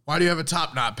stuff. Why do you have a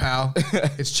top knot, pal?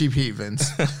 It's cheap heat, Vince.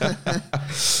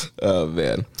 Oh,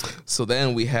 man. So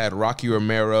then we had Rocky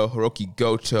Romero, Hiroki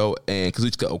Goto, and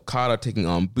Kazuchika Okada taking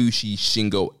on Bushi,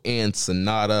 Shingo, and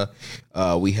Sonata.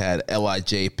 We had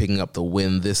LIJ picking up the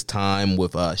win this time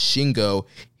with Shingo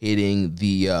hitting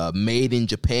the Made in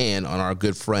Japan on our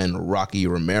good friend Rocky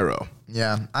Romero.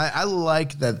 Yeah, I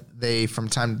like that they, from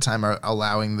time to time, are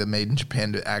allowing the Made in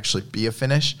Japan to actually be a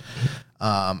finish.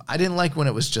 I didn't like when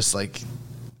it was just like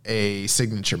a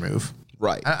signature move.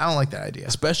 Right. I don't like that idea.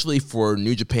 Especially for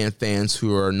New Japan fans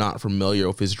who are not familiar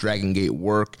with his Dragon Gate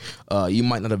work. You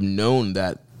might not have known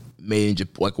that Made in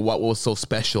Japan, like what was so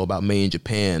special about Made in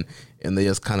Japan, and they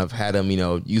just kind of had him,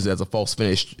 use it as a false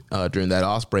finish during that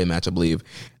Ospreay match, I believe.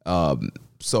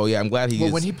 So yeah, I'm glad he.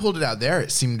 Well, when he pulled it out there,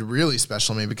 it seemed really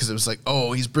special to me because it was like,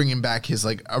 oh, he's bringing back his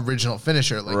like original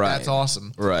finisher. Like that's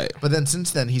awesome. Right. But then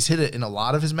since then, he's hit it in a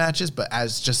lot of his matches, but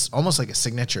as just almost like a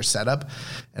signature setup.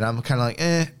 And I'm kind of like,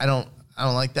 I don't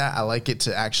like that. I like it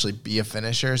to actually be a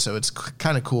finisher, so it's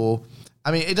kind of cool.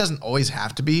 I mean, it doesn't always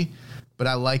have to be, but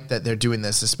I like that they're doing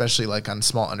this, especially like on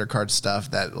small undercard stuff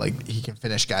that like he can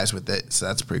finish guys with it. So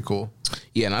that's pretty cool.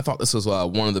 Yeah, and I thought this was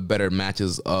one of the better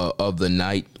matches of the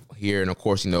night here. And of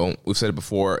course, we've said it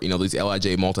before, these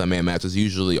LIJ multi-man matches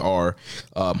usually are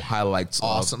highlights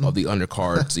of the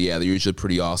undercards. Yeah, they're usually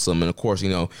pretty awesome. And of course, you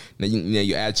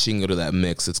add Shingo to that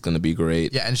mix, it's going to be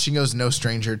great. Yeah, and Shingo's no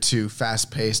stranger to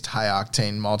fast-paced,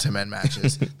 high-octane multi-man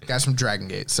matches. The guy's from Dragon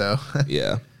Gate, so.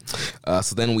 Yeah.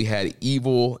 So then we had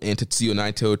Evil and Tetsuya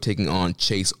Naito taking on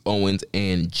Chase Owens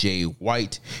and Jay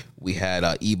White. We had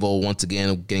Evil once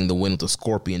again getting the win with the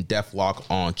Scorpion Deathlock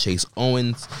on Chase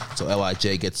Owens. So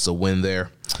LIJ gets the win there.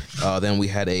 Then we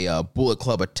had a Bullet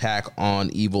Club attack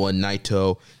on Evil and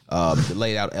Naito.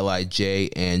 Laid out LIJ,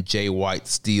 and Jay White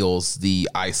steals the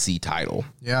IC title.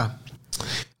 Yeah.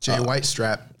 Jay White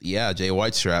strap. Yeah, Jay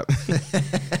White strap.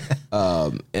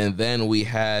 And then we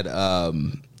had...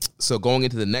 So going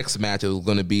into the next match, it was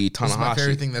going to be Tanahashi. This is my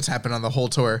favorite thing that's happened on the whole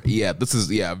tour. Yeah, this is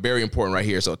very important right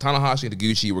here. So Tanahashi and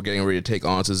Taguchi were getting ready to take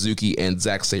on Suzuki and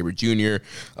Zack Sabre Jr.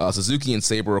 Suzuki and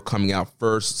Sabre are coming out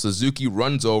first. Suzuki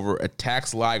runs over,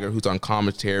 attacks Liger, who's on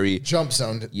commentary. Jump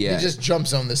zoned. Yeah. He just jump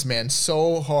zoned this man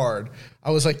so hard. I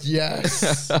was like,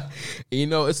 yes. You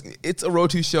know, it's a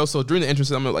Road 2 show, so during the entrance,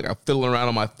 I'm fiddling around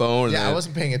on my phone. Yeah, I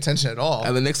wasn't paying attention at all.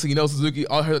 And the next thing you know, Suzuki,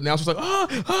 all her announcers was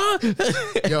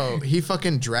like, Yo, he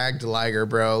fucking dragged Liger,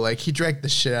 bro. Like, he dragged the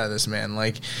shit out of this man.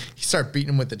 Like, he started beating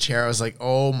him with the chair. I was like,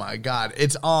 oh my God,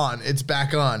 it's on. It's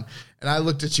back on. And I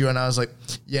looked at you and I was like,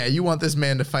 yeah, you want this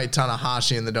man to fight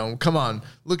Tanahashi in the Dome. Come on,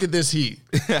 look at this heat.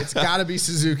 It's got to be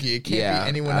Suzuki. It can't be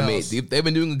anyone else. Mean, they've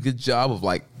been doing a good job of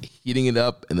like heating it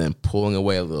up and then pulling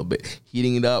away a little bit.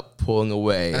 Heating it up, pulling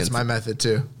away. That's my method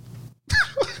too.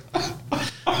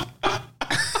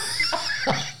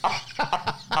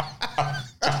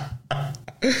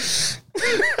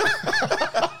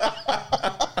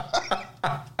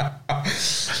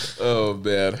 Oh,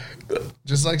 man.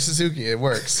 Just like Suzuki, it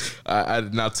works. I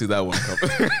did not see that one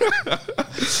coming.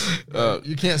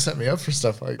 You can't set me up for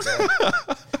stuff like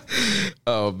that.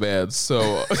 Oh, man.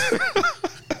 So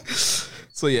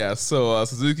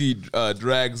Suzuki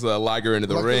drags Liger into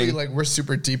the Luckily, ring. like, we're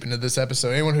super deep into this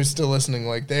episode. Anyone who's still listening,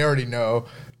 like, they already know,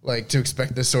 like, to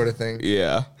expect this sort of thing.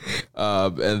 Yeah.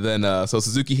 And then so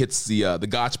Suzuki hits the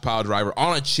Gotch pile driver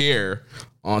on a chair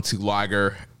onto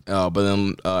Liger. But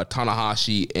then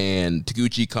Tanahashi and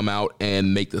Taguchi come out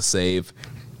and make the save.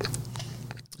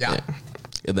 Yeah.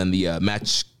 And then the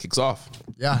match kicks off.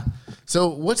 Yeah. So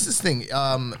what's this thing?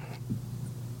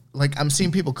 Like, I'm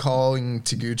seeing people calling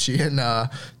Taguchi and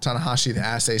Tanahashi the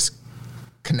Ass Ace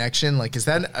Connection. Like, is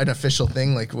that an official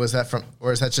thing? Like, was that from,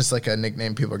 or is that just like a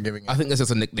nickname people are giving it? I think that's just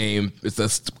a nickname. It's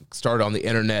just started on the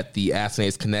internet, the Ass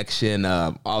Ace Connection.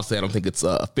 Obviously, I don't think it's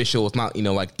official. It's not,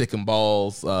 like Dick and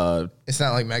Balls. It's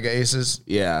not like Mega Aces.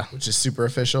 Yeah. Which is super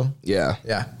official. Yeah.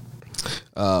 Yeah.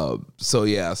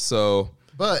 So.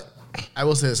 But I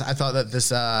will say this: I thought that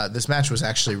this match was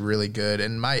actually really good,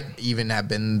 and might even have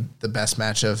been the best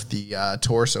match of the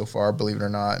tour so far. Believe it or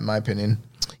not, in my opinion.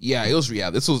 Yeah,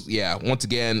 this was once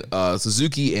again,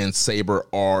 Suzuki and Sabre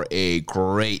are a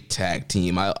great tag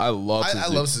team. I love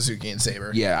Suzuki and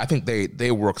Sabre. Yeah, I think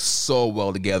they work so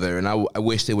well together, and I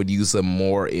wish they would use them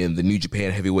more in the New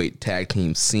Japan heavyweight tag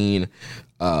team scene.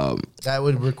 That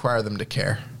would require them to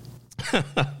care.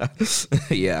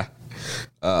 Yeah.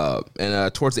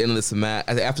 And towards the end of this match,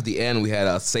 after the end, we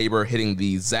had Sabre hitting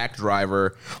the Zack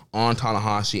driver on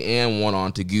Tanahashi and one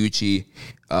on Taguchi,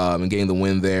 and getting the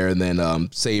win there. And then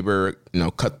Sabre,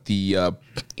 cut the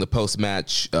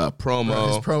post-match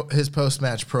promo. His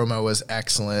post-match promo was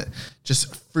excellent.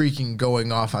 Just freaking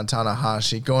going off on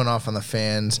Tanahashi, going off on the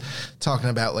fans, talking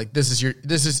about like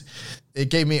it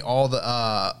gave me all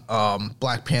the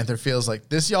Black Panther feels, like,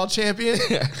 this y'all champion.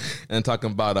 And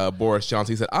talking about Boris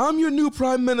Johnson, he said, "I'm your new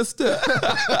prime minister."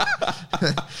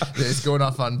 He's going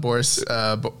off on Boris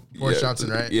Johnson,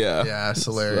 right? Yeah. Yeah, it's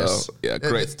hilarious. So, yeah,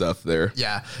 great stuff there.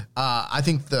 Yeah. I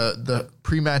think the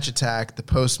pre-match attack, the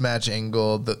post-match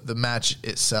angle, the match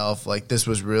itself, like, this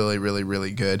was really, really,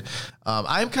 really good.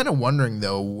 I'm kind of wondering,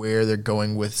 though, where they're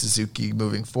going with Suzuki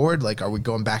moving forward. Like, are we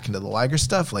going back into the Liger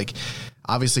stuff? Like,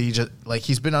 obviously,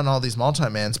 he's been on all these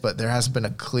multi-mans, but there hasn't been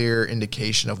a clear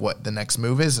indication of what the next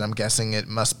move is, and I'm guessing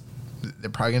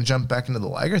they're probably going to jump back into the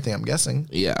Liger thing, I'm guessing.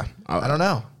 Yeah. I don't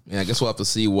know. Yeah, I guess we'll have to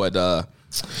see what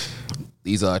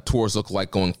these tours look like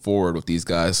going forward with these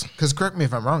guys. Because correct me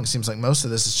if I'm wrong, it seems like most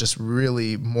of this is just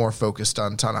really more focused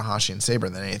on Tanahashi and Sabre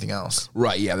than anything else.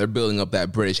 Right, yeah, they're building up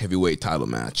that British heavyweight title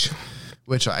match.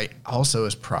 Which I also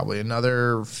is probably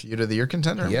another feud of the year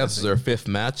contender. Yeah, this is their 5th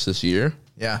match this year.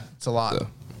 Yeah, it's a lot. So,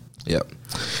 yep.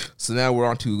 So now we're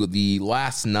on to the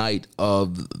last night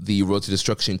of the Road to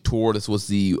Destruction tour. This was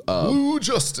the Blue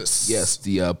Justice. Yes,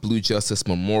 the Blue Justice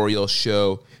Memorial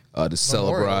Show to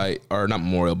celebrate, or not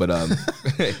memorial, but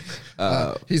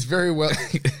he's very well.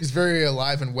 He's very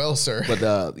alive and well, sir. But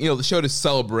the show to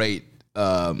celebrate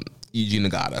Yuji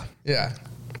Nagata. Yeah.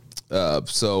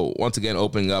 So once again,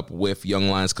 opening up with Young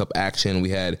Lions Cup action, we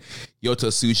had Yota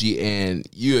Tsuji and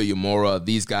Yuya Uemura.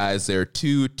 These guys, they're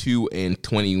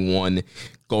 2-21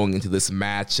 going into this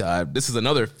match. This is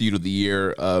another feud of the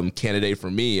year candidate for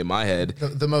me in my head.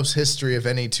 The most history of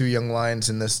any two Young Lions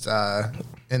in this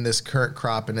current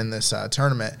crop and in this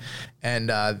tournament, and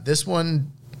this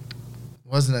one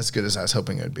wasn't as good as I was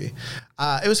hoping it would be.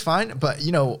 It was fine, but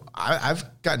I've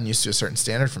gotten used to a certain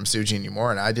standard from Tsuji and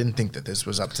Uemura, and I didn't think that this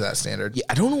was up to that standard. Yeah,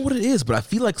 I don't know what it is, but I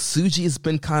feel like Tsuji has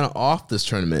been kind of off this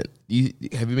tournament.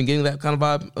 Have you been getting that kind of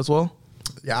vibe as well?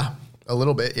 Yeah, a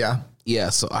little bit, yeah. Yeah,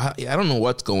 so I don't know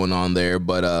what's going on there,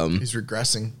 but he's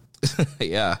regressing.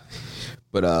 Yeah.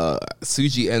 But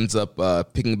Tsuji ends up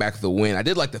picking back the win. I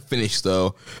did like the finish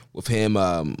though with him.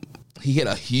 He hit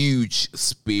a huge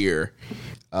spear,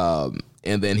 and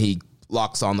then he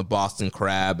locks on the Boston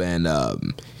Crab and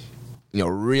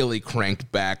really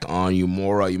cranked back on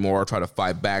Uemura. Uemura tried to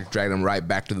fight back, dragged him right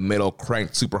back to the middle,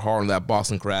 cranked super hard on that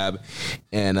Boston Crab,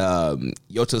 and Yota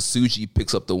Tsuji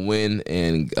picks up the win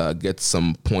and gets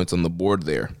some points on the board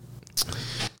there.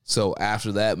 So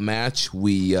after that match,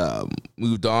 we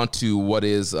moved on to what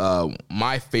is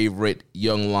my favorite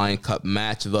Young Lion Cup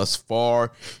match thus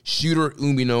far, Shooter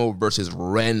Umino versus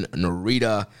Ren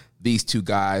Narita. These two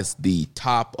guys, the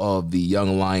top of the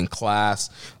Young Lion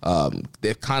class,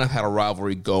 they've kind of had a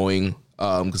rivalry going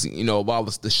because, a lot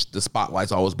of the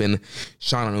spotlight's always been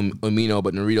shine on Umino,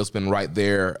 but Narito's been right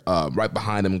there, right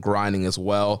behind him, grinding as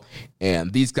well.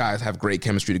 And these guys have great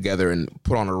chemistry together and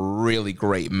put on a really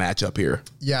great matchup here.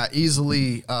 Yeah,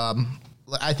 easily.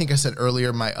 I think I said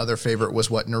earlier my other favorite was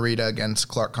Narita against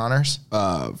Clark Connors?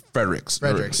 Fredericks.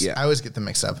 Yeah. I always get them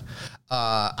mixed up.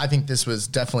 I think this was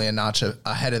definitely a notch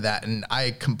ahead of that, and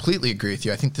I completely agree with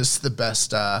you. I think this is the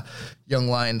best Young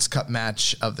Lions Cup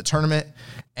match of the tournament,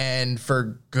 and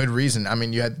for good reason. I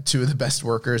mean, you had two of the best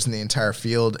workers in the entire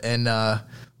field, and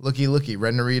looky,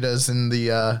 Ren Narita's in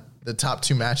the top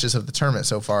two matches of the tournament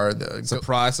so far.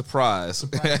 Surprise.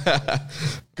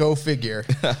 Go figure.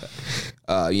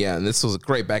 And this was a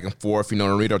great back and forth.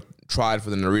 Narita tried for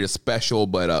the Narita special,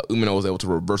 but Umino was able to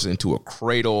reverse it into a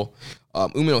cradle.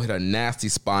 Umino hit a nasty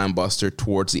spine buster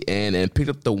towards the end and picked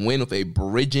up the win with a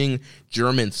bridging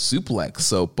German suplex.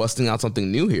 So busting out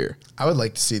something new here. I would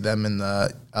like to see them in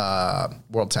the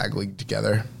World Tag League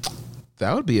together.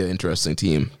 That would be an interesting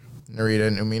team. Narita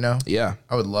and Umino? Yeah.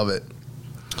 I would love it.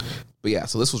 But yeah,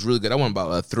 so this was really good. I went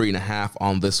about a 3.5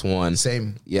 on this one.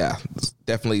 Same. Yeah,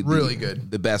 definitely really good.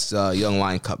 The best Young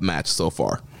Lion Cup match so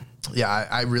far. Yeah,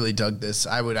 I really dug this.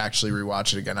 I would actually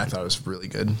rewatch it again. I thought it was really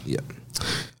good. Yeah.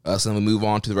 So then we move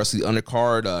on to the rest of the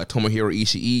undercard. Tomohiro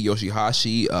Ishii,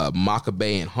 Yoshihashi,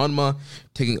 Makabe, and Honma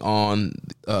taking on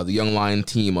the Young Lion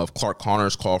team of Clark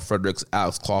Connors, Carl Fredericks,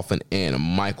 Alex Coughlin, and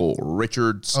Michael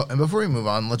Richards. Oh, and before we move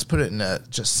on, let's put it in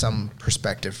just some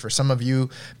perspective. For some of you,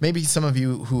 maybe some of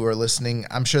you who are listening,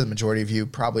 I'm sure the majority of you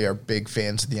probably are big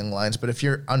fans of the Young Lions, but if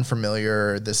you're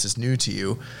unfamiliar, this is new to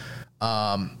you,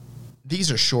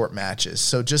 these are short matches.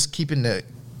 So just keep that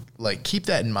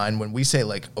in mind when we say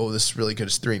oh, this is really good,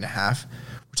 it's 3.5.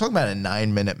 We're talking about a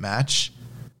 9-minute match,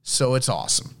 so it's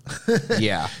awesome.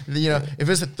 Yeah. If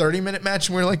it's a 30-minute match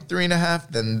and we're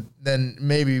 3.5, then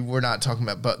maybe we're not talking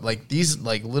about. But these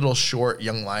little short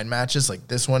Young Lion matches,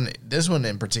 this one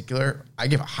in particular, I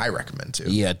give a high recommend to.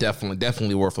 Yeah,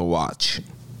 definitely worth a watch.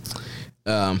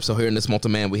 So here in this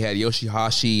multi-man, we had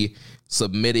Yoshihashi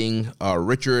submitting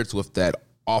Richards with that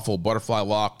awful butterfly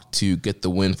lock to get the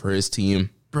win for his team.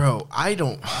 Bro, I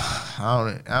don't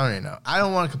even know. I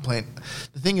don't want to complain.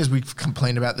 The thing is, we've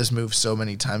complained about this move so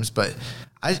many times, but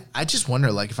I just wonder,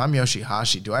 if I'm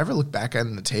Yoshihashi, do I ever look back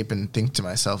on the tape and think to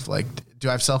myself, do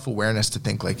I have self-awareness to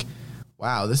think,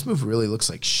 wow, this move really looks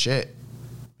like shit.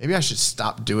 Maybe I should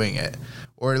stop doing it.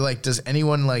 Or, does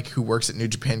anyone, who works at New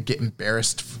Japan get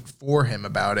embarrassed for him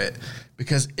about it?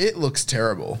 Because it looks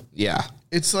terrible. Yeah.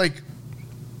 It's,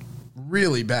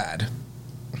 really bad.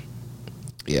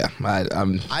 Yeah, I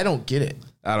don't get it.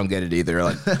 I don't get it either.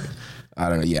 I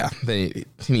don't know. Yeah, he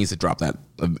needs to drop that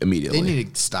immediately. They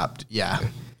need to stop. Yeah,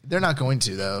 they're not going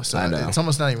to though. So I know. It's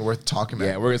almost not even worth talking about.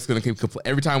 Yeah, we're just gonna keep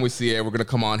every time we see it, we're gonna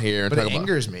come on here. And but talk it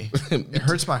angers me. It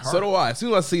hurts my heart. So do I. As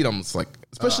soon as I see it, I'm just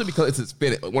especially because it's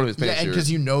his one of his finishers. Yeah, and because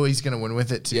he's gonna win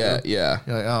with it too. Yeah. You're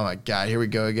oh my god, here we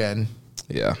go again.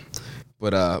 Yeah.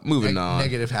 But moving on.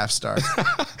 Negative half star.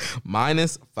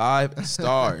 -5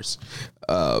 stars.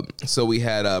 So we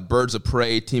had Birds of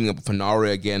Prey teaming up with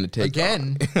Fenari again to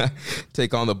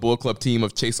take on the Bullet Club team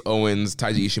of Chase Owens,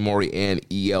 Taiji Ishimori, and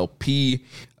ELP.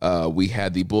 We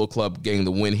had the Bullet Club getting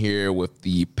the win here with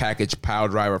the package power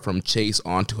driver from Chase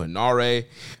onto Henare.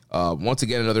 Once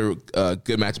again, another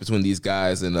good match between these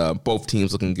guys, and both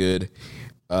teams looking good.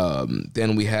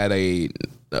 Then we had a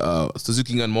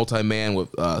Suzuki Gun multi-man with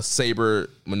Sabre,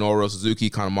 Minoru Suzuki,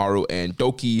 Kanemaru, and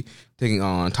Doki taking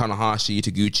on Tanahashi,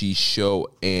 Taguchi, Sho,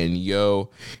 and Yo.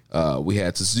 We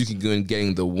had Suzuki Gun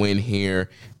getting the win here.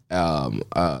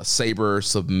 Sabre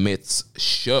submits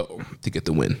Sho to get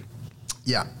the win.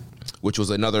 Yeah. Which was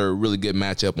another really good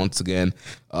matchup. Once again,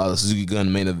 the Suzuki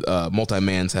Gun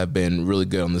multi-mans have been really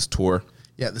good on this tour.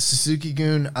 Yeah, the Suzuki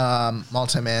Gun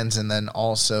multi-mans, and then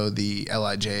also the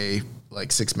LIJ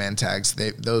 6-man tags.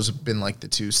 Those have been the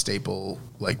two staple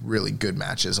really good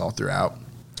matches all throughout.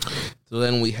 So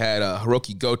then we had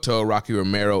Hiroki Goto, Rocky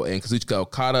Romero, and Kazuchika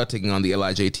Okada taking on the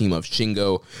LIJ team of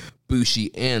Shingo, Bushi,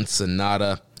 and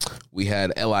Sonata. We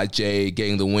had LIJ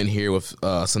getting the win here with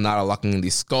Sonata locking the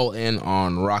skull in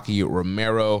on Rocky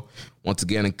Romero. Once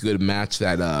again, a good match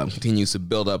that continues to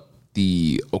build up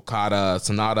the Okada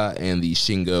Sonata and the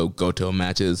Shingo Goto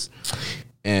matches.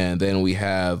 And then we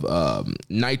have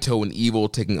Naito and Evil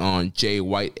taking on Jay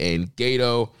White and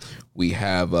Gato. We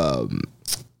have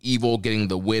Evil getting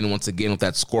the win once again with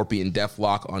that Scorpion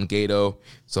Deathlock on Gato.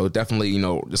 So definitely,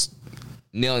 just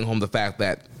nailing home the fact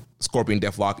that Scorpion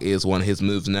Deathlock is one of his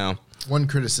moves now. One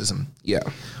criticism. Yeah.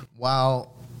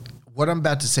 While what I'm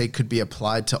about to say could be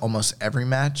applied to almost every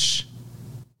match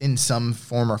in some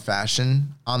form or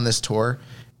fashion on this tour,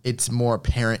 it's more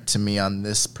apparent to me on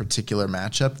this particular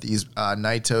matchup. These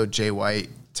Naito, Jay White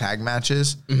tag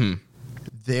matches,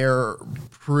 they're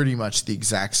pretty much the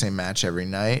exact same match every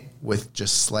night with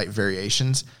just slight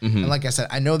variations. And like I said,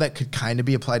 I know that could kind of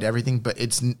be applied to everything, but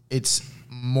it's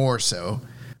more so.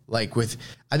 Like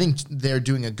I think they're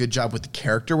doing a good job with the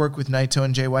character work with Naito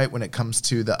and Jay White when it comes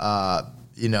to the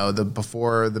the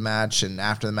before the match and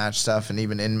after the match stuff, and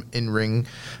even in ring.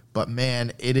 But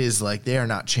man, it is like they are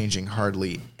not changing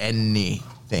hardly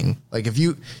anything. Like if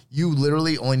you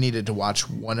literally only needed to watch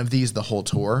one of these the whole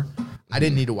tour, I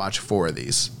didn't need to watch 4 of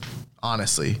these,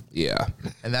 honestly. Yeah,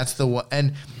 and that's the one.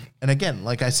 And again,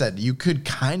 like I said, you could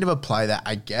kind of apply that,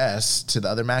 I guess, to the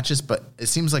other matches, but it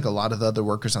seems like a lot of the other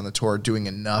workers on the tour are doing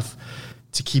enough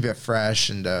to keep it fresh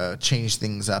and change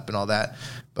things up and all that.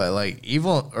 But like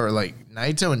Evil, or like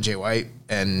Naito and Jay White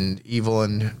and Evil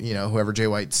and, whoever Jay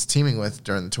White's teaming with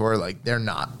during the tour, like they're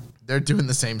not. They're doing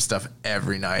the same stuff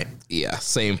every night. Yeah,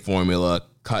 same formula,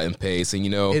 cut and paste. And,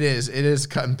 It is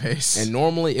cut and paste. And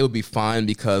normally it would be fine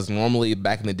because normally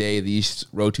back in the day, these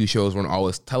Road 2 shows weren't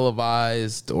always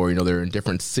televised, or, they're in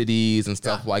different cities and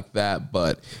stuff like that.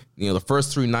 But, the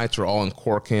first 3 nights were all in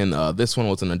Corkin. This one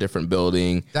was in a different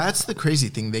building. That's the crazy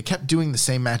thing. They kept doing the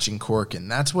same match in Corkin.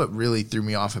 That's what really threw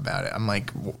me off about it. I'm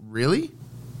like, really?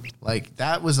 Like,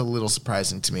 that was a little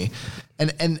surprising to me.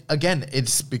 And again,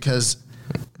 it's because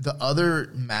the other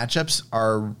matchups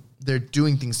they're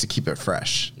doing things to keep it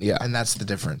fresh. Yeah. And that's the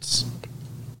difference.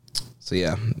 So,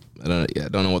 yeah, I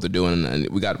don't know what they're doing. And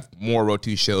we got more Road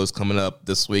 2 shows coming up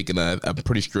this week, and I'm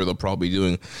pretty sure they'll probably be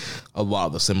doing a lot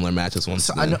of the similar matches once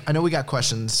again. I know we got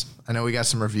questions. I know we got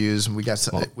some reviews, and we got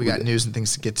news and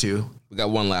things to get to. We got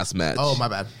one last match. Oh, my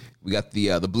bad. We got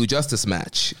the Blue Justice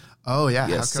match. Oh, yeah.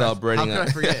 Yeah, how could I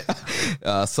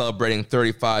forget? Celebrating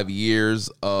 35 years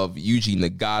of Yuji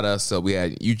Nagata. So we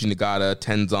had Yuji Nagata,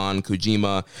 Tenzan,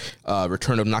 Kojima,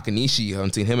 return of Nakanishi,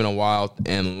 haven't seen him in a while,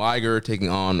 and Liger taking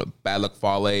on Bad Luck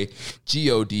Fale,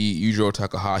 G.O.D., Yujiro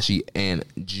Takahashi, and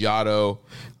Jado.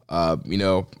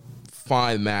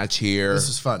 Fine match here. This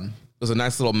is fun. It was a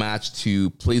nice little match to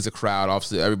please the crowd.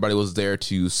 Obviously, everybody was there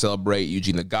to celebrate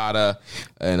Yuji Nagata,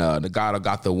 and Nagata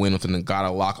got the win with the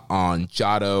Nagata lock on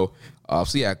Jado.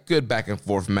 So, yeah, good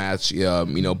back-and-forth match.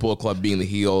 Bullet Club being the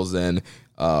heels, and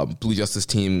Blue Justice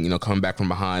team, coming back from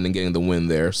behind and getting the win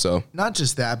there. So not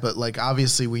just that, but, like,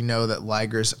 obviously we know that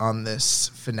Liger's on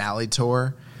this finale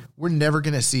tour. We're never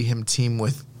going to see him team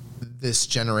with this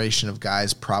generation of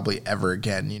guys probably ever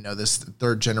again, this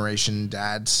 3rd generation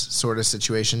dads sort of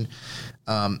situation.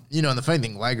 And the funny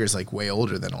thing, Liger's like way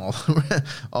older than all.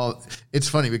 It's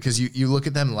funny because you look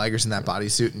at them, Liger's in that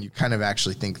bodysuit, and you kind of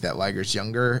actually think that Liger's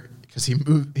younger because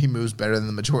he moves better than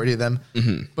the majority of them,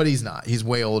 but he's not. He's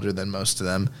way older than most of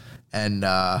them. And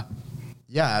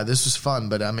this was fun,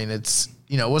 but I mean, it's,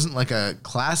 it wasn't like a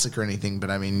classic or anything, but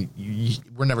I mean,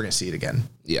 we're never going to see it again.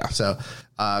 Yeah. So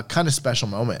kind of special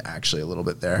moment, actually, a little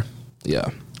bit there. Yeah.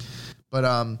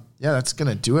 But, that's going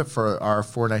to do it for our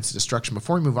 4 Nights of Destruction.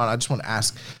 Before we move on, I just want to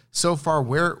ask, so far,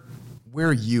 where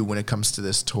are you when it comes to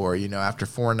this tour? After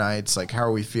 4 nights, like, how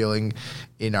are we feeling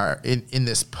in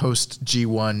this post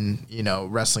G1,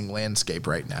 wrestling landscape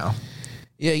right now?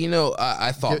 Yeah,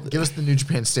 I thought... Give us the New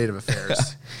Japan state of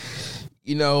affairs.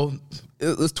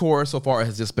 This tour so far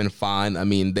has just been fine. I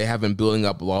mean, they have been building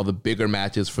up a lot of the bigger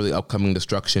matches for the upcoming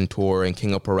Destruction Tour and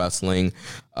King of Pro Wrestling.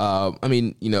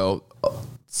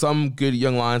 Some good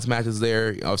Young Lions matches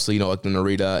there. Obviously, like the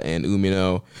Narita and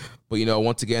Umino. But,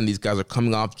 once again, these guys are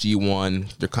coming off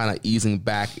G1. They're kind of easing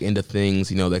back into things.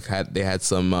 They had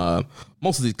some,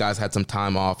 most of these guys had some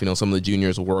time off. Some of the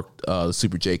juniors worked the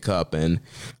Super J Cup, and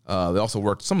they also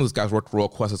worked, some of those guys worked Royal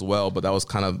Quest as well, but that was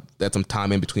they had some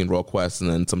time in between Royal Quest and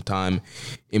then some time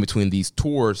in between these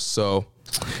tours. So,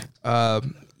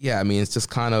 it's just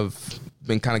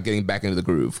been getting back into the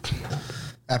groove.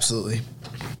 Absolutely.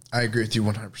 I agree with you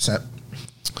 100%.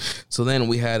 So then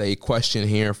we had a question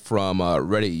here from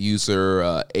Reddit user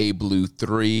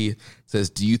ablue3. Says,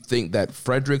 do you think that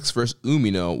Fredericks versus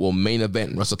Umino will main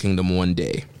event Wrestle Kingdom one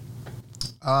day?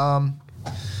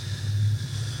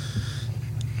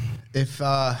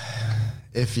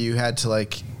 If you had to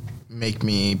make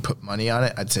me put money on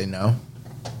it, I'd say no.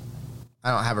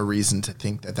 have a reason to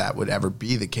think that would ever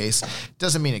be the case.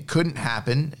 Doesn't mean it couldn't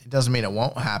happen. It doesn't mean it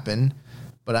won't happen.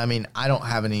 But I mean, I don't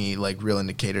have any like real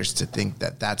indicators to think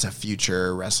that that's a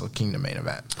future Wrestle Kingdom main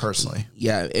event personally.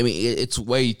 Yeah, I mean, it's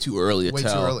way too early to tell. Way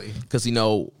too early. Because, you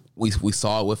know, we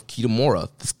saw it with Kitamura.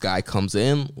 This guy comes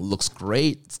in, looks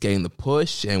great, it's getting the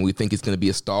push, and we think he's going to be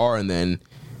a star, and then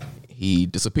he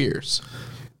disappears.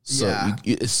 So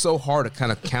it's so hard to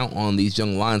kind of count on these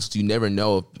young lions because you never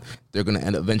know if they're going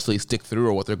to eventually stick through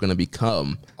or what they're going to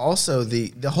become. Also,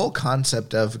 the whole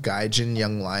concept of Gaijin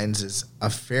young lions is a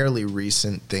fairly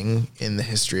recent thing in the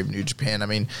history of New Japan. I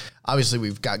mean, obviously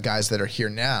we've got guys that are here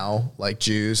now, like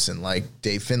Juice and like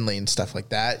Dave Finlay and stuff like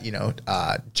that, you know,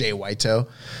 Jay Whiteo.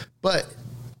 But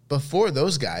before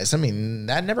those guys, I mean,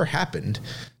 that never happened.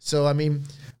 So, I mean,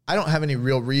 I don't have any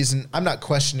real reason. I'm not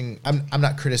questioning, I'm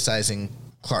not criticizing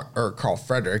Carl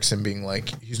Fredericks and being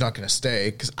like, he's not going to stay,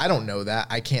 because I don't know that.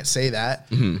 I can't say that.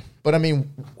 Mm-hmm. But I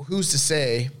mean, who's to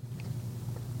say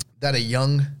that a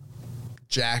young,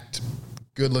 jacked,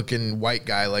 good-looking white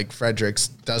guy like Fredericks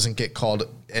doesn't get called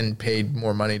and paid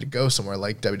more money to go somewhere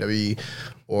like WWE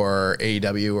or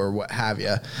AEW or what have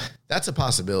you? That's a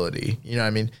possibility. You know what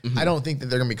I mean? Mm-hmm. I don't think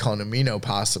that they're going to be calling Umino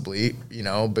possibly, you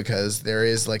know, because there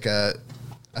is like a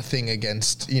thing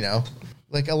against, you know,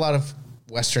 like a lot of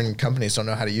Western companies don't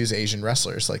know how to use Asian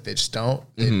wrestlers. Like they just don't.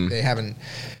 They haven't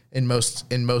in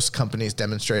most companies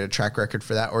demonstrated a track record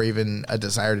for that or even a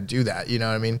desire to do that. You know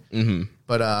what I mean? Mm-hmm.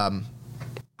 But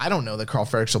I don't know that Carl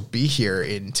Fredericks will be here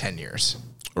in 10 years.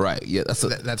 Right. Yeah,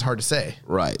 that's hard to say.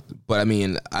 Right. But I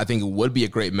mean, I think it would be a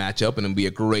great matchup and it'd be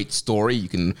a great story. You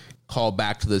can call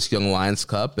back to this Young Lions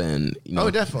Cup and, you know.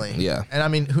 Oh, definitely. Yeah. And I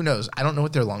mean, who knows? I don't know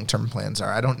what their long-term plans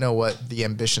are. I don't know what the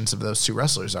ambitions of those two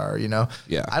wrestlers are, you know?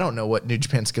 Yeah. I don't know what New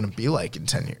Japan's going to be like in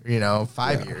 10 years, you know,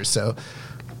 5 years. So,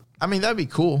 I mean, that'd be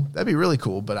cool. That'd be really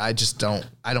cool, but I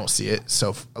don't see it.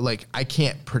 So, like, I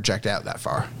can't project out that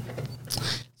far.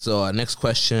 So, next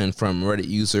question from Reddit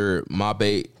user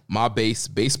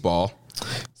MyBase Baseball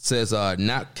says,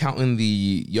 not counting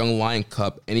the Young Lion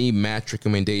Cup, any match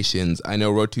recommendations? I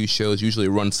know Road 2 shows usually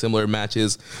run similar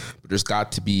matches, but there's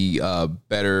got to be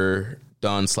better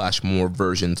done / more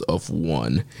versions of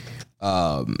one.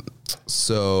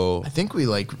 So I think we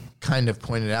like kind of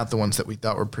pointed out the ones that we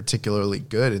thought were particularly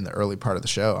good in the early part of the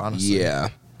show, honestly. Yeah.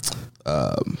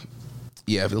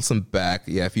 Yeah, if you listen back,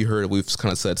 if you heard, we've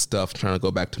kind of said stuff, trying to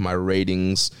go back to my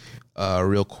ratings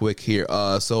real quick here.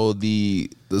 So the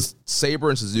Sabre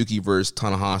and Suzuki versus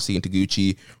Tanahashi and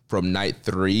Taguchi from night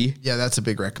 3. Yeah, that's a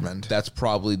big recommend. That's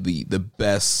probably the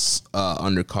best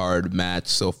undercard match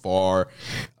so far.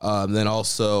 Then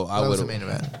also, I would. That was the main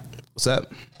event. What's that?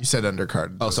 You said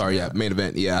undercard. Oh, sorry, main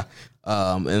event, yeah.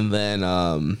 And then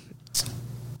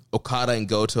Okada and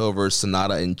Goto versus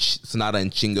Sonata and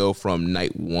Shingo from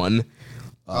night 1.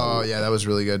 Oh, yeah, that was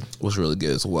really good. Was really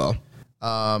good as well.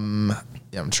 Yeah,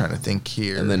 I'm trying to think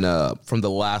here. And then from the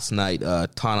last night,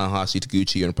 Tanahashi,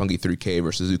 Taguchi, and Roppongi 3K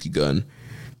versus Suzuki Gun,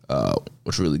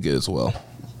 was really good as well.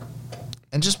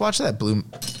 And just watch the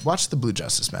Blue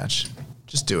Justice match.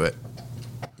 Just do it.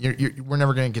 We're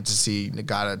never going to get to see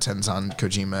Nagata, Tenzan,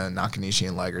 Kojima, Nakanishi,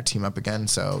 and Liger team up again,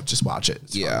 so just watch it.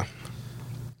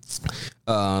 It's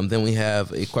fun. Then we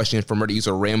have a question from Reddit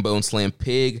user Rambone Slam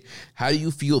Pig. How do you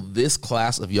feel this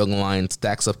class of Young Lions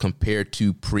stacks up compared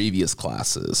to previous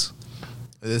classes?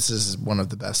 This is one of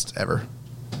the best ever.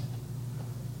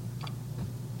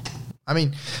 I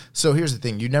mean, so here's the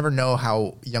thing. You never know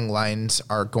how Young Lions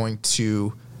are going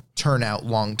to turn out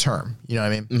long term. You know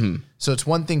what I mean? Mm-hmm. So it's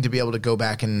one thing to be able to go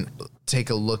back and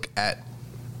take a look at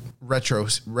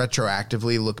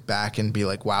retroactively look back and be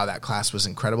like, wow, that class was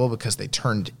incredible because they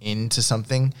turned into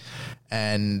something,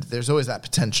 and there's always that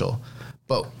potential.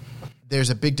 But there's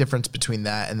a big difference between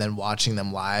that and then watching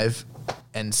them live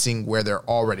and seeing where they're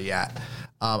already at.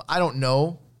 I don't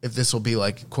know if this will be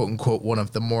like, quote unquote, one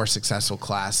of the more successful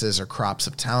classes or crops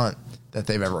of talent that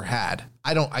they've ever had.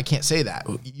 I can't say that.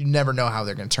 You never know how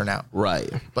they're going to turn out.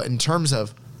 Right. But in terms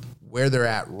of where they're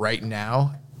at right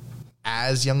now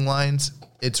as Young Lions,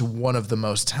 it's one of the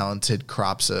most talented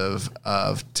crops of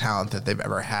talent that they've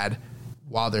ever had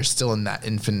while they're still in that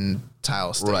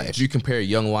infantile stage. Right. If you compare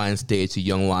Young Lions stage to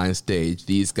Young Lions stage,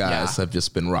 these guys have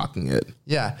just been rocking it.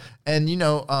 Yeah. And, you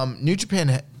know, New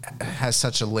Japan has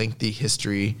such a lengthy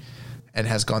history and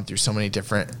has gone through so many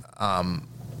different,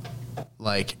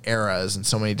 eras and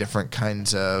so many different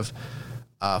kinds of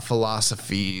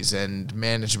philosophies and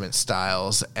management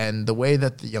styles. And the way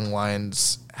that the Young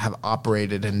Lions have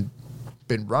operated and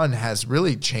been run has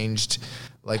really changed.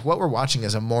 Like, what we're watching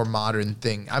is a more modern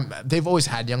thing. They've always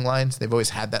had Young Lions. They've always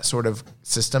had that sort of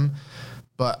system.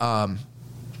 But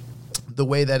the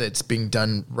way that it's being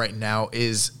done right now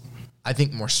is, I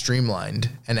think, more streamlined,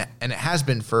 and it has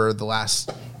been for the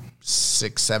last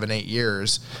 6, 7, 8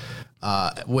 years,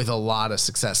 with a lot of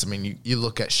success. I mean, you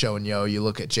look at Sho and Yo, you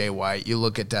look at Jay White, you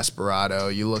look at Desperado,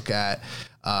 you look at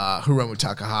Hiromu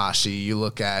Takahashi, you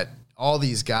look at all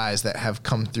these guys that have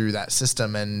come through that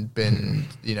system and been,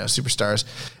 superstars.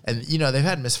 And, they've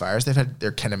had misfires. They've had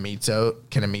their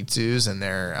Kenomitsus and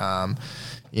their,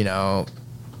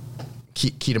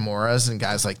 Kitamuras and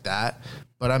guys like that.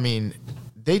 But, I mean,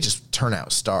 they just turn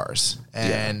out stars.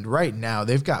 And right now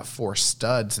they've got 4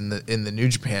 studs in the New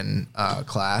Japan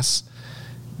class.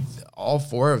 All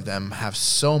 4 of them have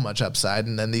so much upside.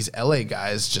 And then these LA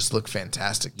guys just look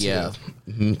fantastic too. Yeah.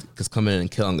 Because coming in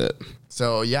and killing it.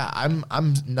 So, yeah,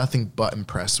 I'm nothing but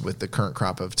impressed with the current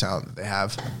crop of talent that they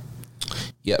have.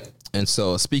 Yep. And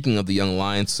so, speaking of the Young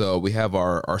Lions, so we have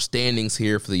our standings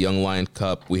here for the Young Lion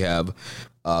Cup. We have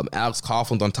Alex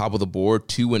Coughlin on top of the board,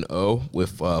 2-0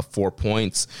 with 4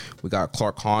 points. We got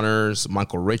Clark Connors,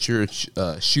 Michael Richards,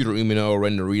 Shooter Umino,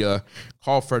 Ren Narita,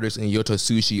 Carl Fredericks, and Yota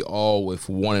Tsuji all with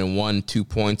 1-1, 2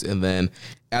 points. And then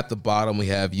at the bottom, we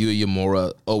have Yuya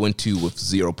Uemura, 0-2 with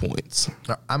 0 points.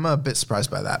 I'm a bit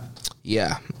surprised by that.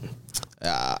 Yeah.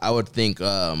 I would think,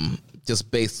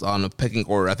 just based on the pecking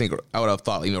order, I think I would have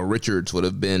thought, Richards would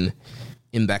have been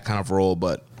in that kind of role,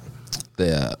 but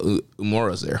the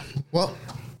Uemura's there. Well,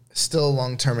 still a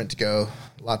long tournament to go.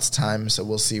 Lots of time, so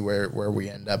we'll see where we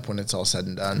end up when it's all said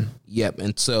and done. Yep,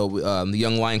 and so the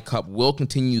Young Lion Cup will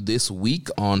continue this week.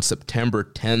 On September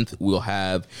 10th, we'll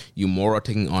have Uemura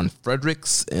taking on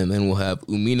Fredericks, and then we'll have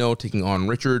Umino taking on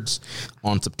Richards.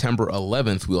 On September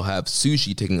 11th, we'll have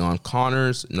Tsuji taking on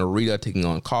Connors, Narita taking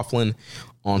on Coughlin.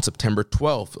 On September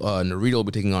 12th, Narita will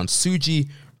be taking on Tsuji,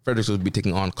 Fredericks will be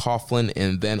taking on Coughlin,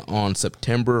 and then on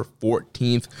September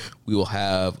 14th, we will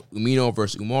have Umino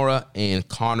versus Uemura and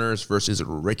Connors versus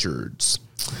Richards.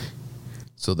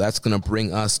 So that's going to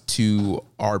bring us to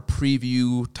our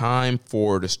preview time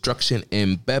for Destruction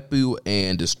in Beppu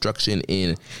and Destruction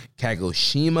in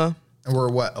Kagoshima. And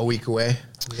we're, a week away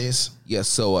from these? Yes,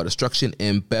 so Destruction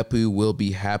in Beppu will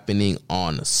be happening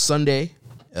on Sunday.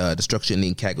 Destruction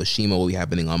in Kagoshima will be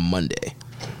happening on Monday.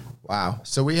 Wow.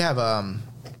 So we have a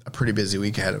pretty busy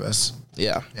week ahead of us.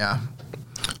 Yeah. Yeah.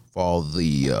 For all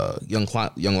the Young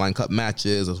Lion Cup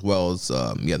matches, as well as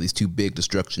these 2 big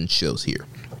Destruction shows here.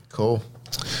 Cool.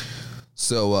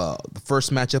 So the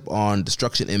first matchup on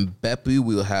Destruction in Beppu,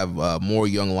 we will have more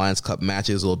Young Lions Cup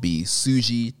matches. It will be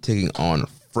Tsuji taking on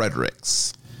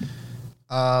Fredericks.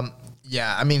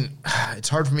 Yeah, I mean, it's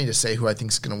hard for me to say who I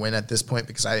think is going to win at this point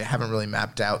because I haven't really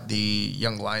mapped out the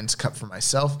Young Lions Cup for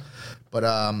myself. But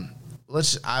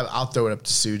I'll throw it up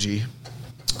to Tsuji.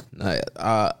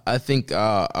 I think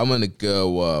I'm going to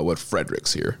go with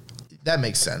Fredericks here. That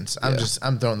makes sense.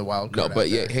 I'm throwing the wild card. No, but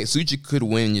yeah, hey, Tsuji could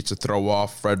win to throw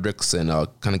off Fredericks and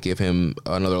kind of give him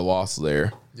another loss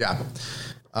there. Yeah.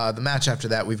 The match after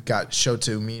that, we've got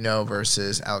Shota Umino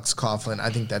versus Alex Coughlin. I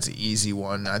think that's an easy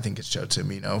one. I think it's Shota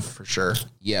Umino for sure.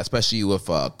 Yeah, especially with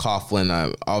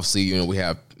Coughlin. Obviously,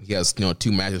 he has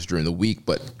 2 matches during the week,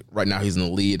 but right now he's in the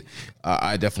lead.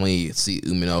 I definitely see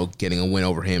Umino getting a win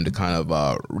over him to kind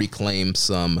of reclaim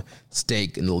some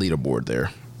stake in the leaderboard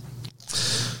there.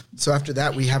 So after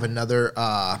that, we have another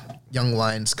Young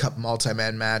Lions Cup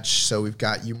multi-man match. So we've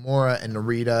got Uemura and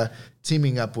Narita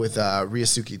teaming up with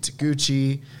Ryosuke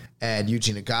Taguchi and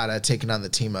Yuji Nagata taking on the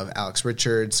team of Alex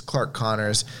Richards, Clark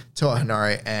Connors, Toa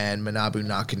Henare, and Manabu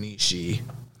Nakanishi.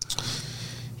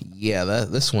 Yeah,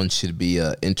 this one should be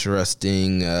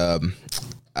interesting.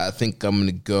 I think I'm going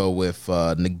to go with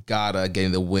Nagata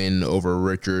getting the win over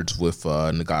Richards with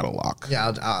Nagata lock.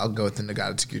 Yeah, I'll go with the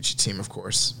Nagata Taguchi team, of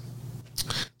course.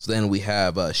 So then we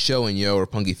have Sho and Yo,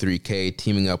 Roppongi 3K,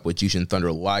 teaming up with Jushin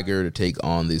Thunder Liger to take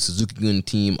on the Suzuki-gun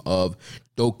team of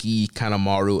Doki,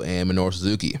 Kanemaru, and Minoru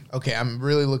Suzuki. Okay, I'm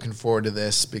really looking forward to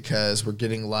this because we're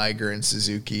getting Liger and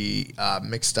Suzuki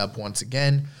mixed up once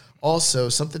again. Also,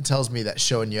 something tells me that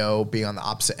Sho and Yo being on the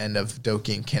opposite end of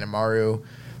Doki and Kanemaru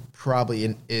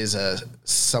probably is a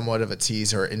somewhat of a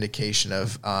tease or indication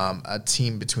of a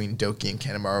team between Doki and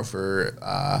Kanemaru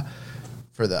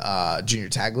for the Junior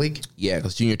Tag League. Yeah,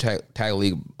 because Junior Tag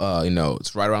League,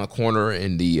 it's right around the corner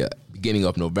in the beginning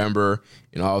of November.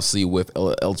 And obviously with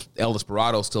El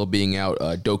Desperado still being out,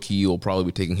 Doki will probably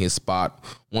be taking his spot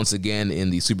once again in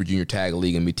the Super Junior Tag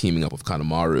League and be teaming up with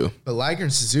Kanemaru. But Liger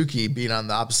and Suzuki being on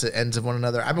the opposite ends of one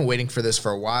another, I've been waiting for this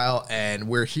for a while, and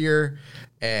we're here.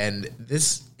 And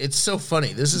it's so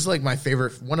funny. This is like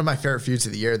one of my favorite feuds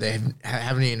of the year. They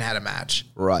haven't even had a match.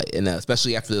 Right, and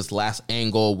especially after this last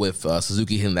angle with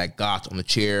Suzuki hitting that gotch on the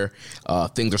chair,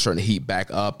 things are starting to heat back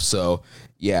up. So,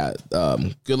 yeah,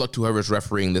 good luck to whoever's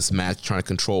refereeing this match, trying to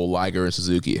control Liger and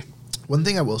Suzuki. One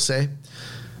thing I will say,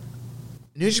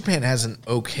 New Japan has an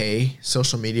okay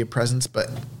social media presence, but,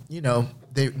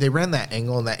 they ran that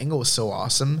angle, and that angle was so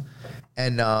awesome.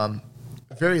 And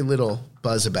very little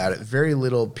buzz about it, very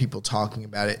little people talking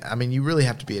about it. I mean, you really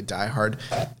have to be a diehard.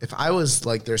 If I was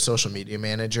like their social media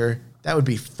manager, that would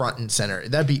be front and center.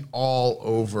 That'd be all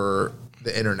over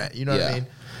the internet. You know what I mean?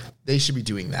 They should be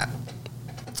doing that.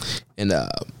 And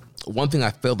one thing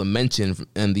I failed to mention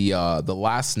in the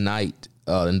last night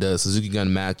in the Suzuki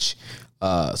Gun match,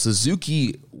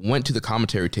 Suzuki went to the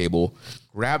commentary table,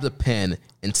 grabbed a pen,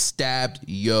 and stabbed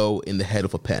Yo in the head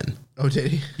with a pen. Oh,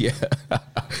 did he? Yeah.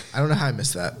 I don't know how I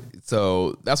missed that.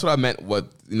 So that's what I meant.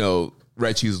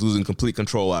 Red Shoes losing complete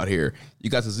control out here. You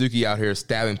got Suzuki out here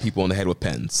stabbing people in the head with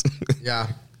pens. Yeah.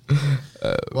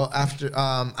 Well, after,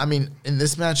 in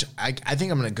this match, I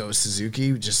think I'm going to go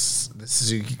Suzuki. Just the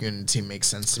Suzuki Gun team makes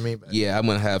sense to me. But yeah, I'm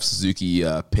going to have Suzuki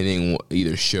pinning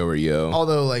either Sho or Yo.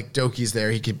 Although, like, Doki's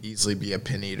there, he could easily be a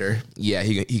pin eater. Yeah,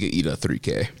 he could eat a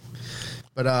 3K.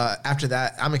 But after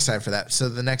that, I'm excited for that. So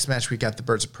the next match, we got the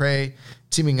Birds of Prey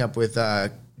teaming up with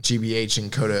GBH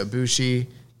and Kota Ibushi,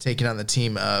 taking on the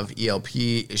team of ELP,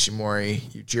 Ishimori,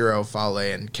 Yujiro,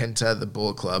 Fale, and Kenta, the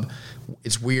Bullet Club.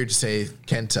 It's weird to say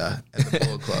Kenta and the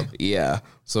Bullet Club. Yeah.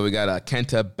 So we got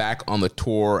Kenta back on the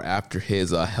tour after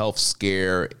his health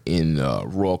scare in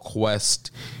Royal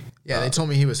Quest. Yeah, they told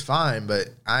me he was fine, but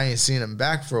I ain't seen him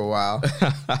back for a while.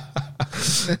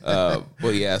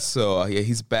 Well, yeah, so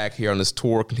he's back here on this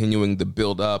tour, continuing to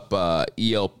build up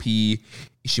ELP,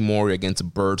 Ishimori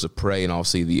against Birds of Prey, and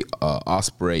obviously the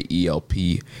Ospreay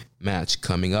ELP match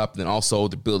coming up. And then also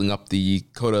they're building up the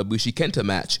Kota Ibushi Kenta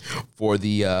match for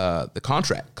the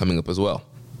contract coming up as well.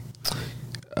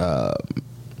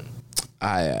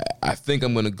 I think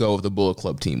I'm going to go with the Bullet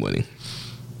Club team winning.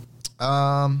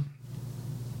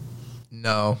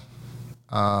 No.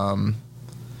 I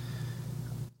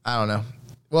don't know.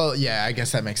 Well, yeah, I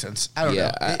guess that makes sense. I don't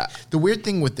know. The weird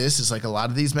thing with this is, like, a lot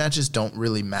of these matches don't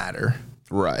really matter.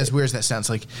 Right. As weird as that sounds,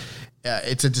 like,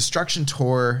 it's a Destruction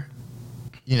tour,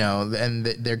 and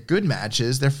they're good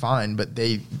matches. They're fine, but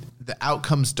the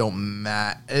outcomes don't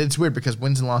matter. It's weird because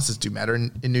wins and losses do matter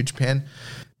in New Japan,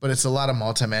 but it's a lot of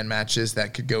multi-man matches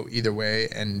that could go either way,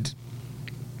 and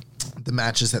the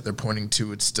matches that they're pointing to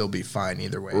would still be fine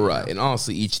either way. Right. And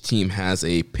honestly, each team has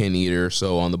a pin eater.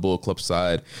 So on the Bullet Club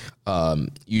side,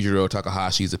 Yujiro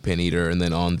Takahashi is a pin eater. And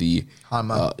then on the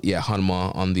Hanma.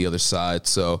 Hanma on the other side.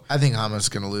 So I think Hanma's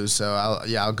going to lose. So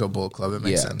I'll go Bullet Club. It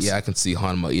makes sense. Yeah, I can see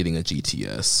Hanma eating a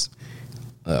GTS.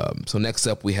 So next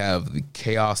up, we have the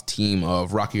Chaos team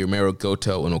of Rocky Romero,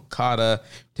 Goto, and Okada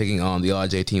taking on the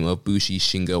LIJ team of Bushi,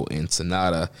 Shingo, and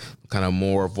Sanada. Kind of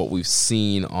more of what we've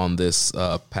seen on this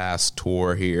past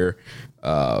tour here.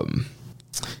 And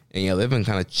they've been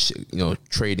kind of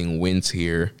trading wins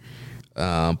here.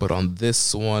 But on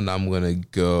this one, I'm going to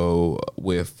go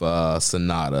with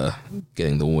Sanada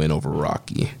getting the win over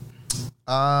Rocky.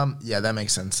 Yeah, that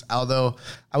makes sense. Although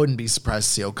I wouldn't be surprised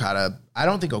to see Okada. I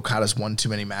don't think Okada's won too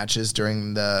many matches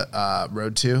during the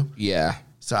Road 2. Yeah.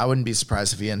 So I wouldn't be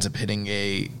surprised if he ends up hitting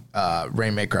a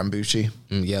Rainmaker on Bushi.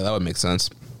 Yeah, that would make sense.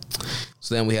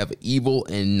 So then we have Evil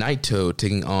and Naito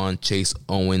taking on Chase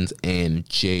Owens and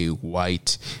Jay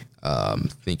White. I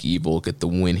think Evil will get the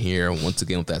win here once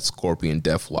again with that Scorpion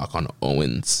Deathlock on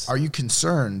Owens. Are you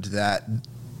concerned that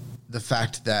the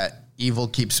fact that Evil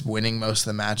keeps winning most of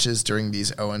the matches during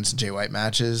these Owens and Jay White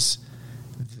matches,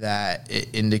 that it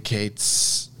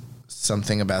indicates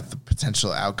something about the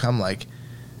potential outcome? Like,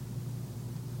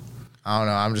 I don't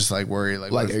know. I'm just like worried.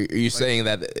 Like are you saying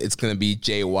that it's going to be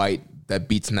Jay White that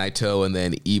beats Naito and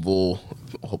then Evil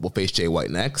will face Jay White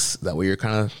next? Is that what you're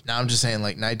kind of? No, I'm just saying,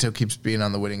 like, Naito keeps being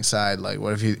on the winning side. Like,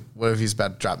 what if he's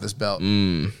about to drop this belt?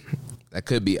 That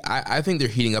could be. I think they're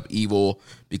heating up Evil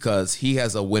because he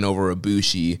has a win over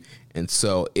Ibushi. And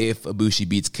so if Ibushi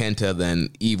beats Kenta, then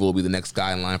Evil will be the next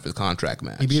guy in line for the contract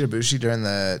match. He beat Ibushi during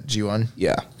the G1?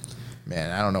 Yeah.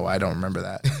 Man, I don't know why I don't remember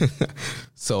that.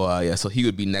 So he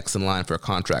would be next in line for a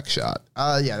contract shot.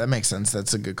 Yeah, that makes sense.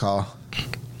 That's a good call.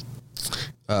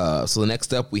 So the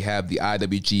next up, we have the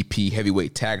IWGP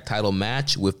Heavyweight Tag Title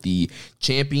match with the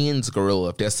champions, Gorilla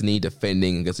of Destiny,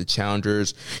 defending against the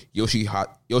challengers,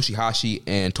 Yoshihashi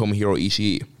and Tomohiro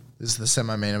Ishii. This is the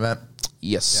semi-main event?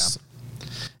 Yes.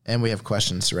 And we have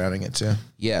questions surrounding it too.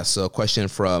 Yeah, so a question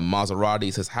from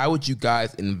Maserati says, how would you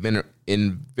guys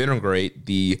reinvigorate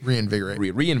the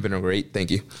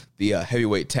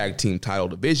heavyweight tag team title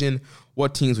division?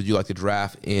 What teams would you like to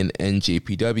draft in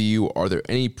NJPW? Are there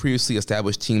any previously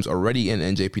established teams already in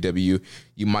NJPW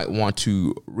you might want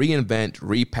to reinvent,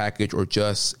 repackage, or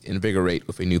just invigorate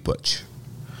with a new push?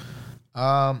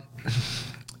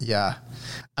 Yeah.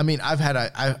 I mean,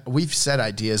 we've said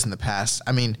ideas in the past.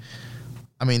 I mean,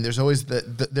 there's always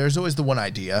the one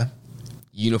idea.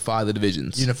 Unify the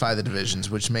divisions,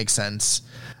 which makes sense.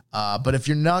 But if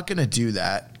you're not going to do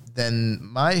that, then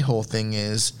my whole thing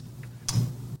is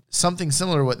something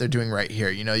similar to what they're doing right here.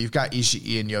 You know, you've got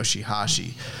Ishii and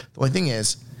Yoshihashi. The only thing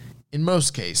is, in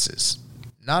most cases,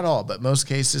 not all, but most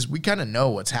cases, we kind of know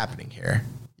what's happening here.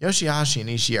 Yoshihashi and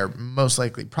Ishii are most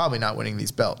likely probably not winning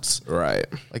these belts. Right.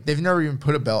 Like, they've never even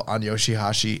put a belt on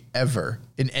Yoshihashi ever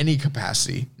in any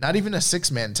capacity, not even a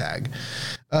 6-man tag.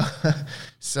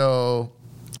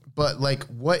 But like,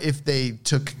 what if they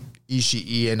took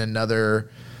Ishii and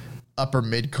another upper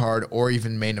mid card or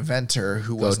even main eventer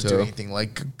who wasn't doing anything,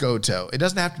 like Goto? It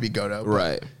doesn't have to be Goto,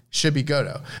 right? Should be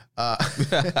Goto. But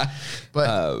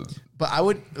I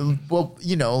would, well,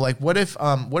 you know, like, what if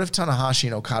Tanahashi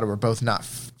and Okada were both not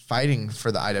fighting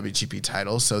for the IWGP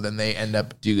title, so then they end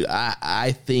up... Dude,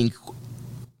 I think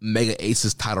Mega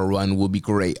Ace's title run will be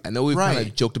great. I know we've kind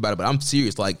of joked about it, but I'm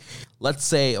serious. Like, let's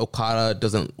say Okada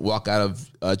doesn't walk out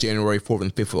of January 4th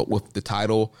and 5th with the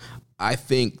title. I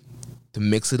think to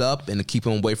mix it up and to keep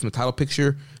him away from the title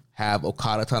picture, have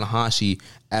Okada Tanahashi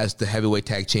as the heavyweight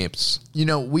tag champs. You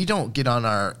know, we don't get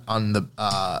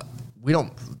we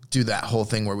don't do that whole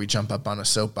thing where we jump up on a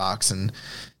soapbox and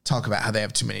talk about how they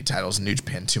have too many titles in New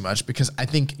Japan too much, because I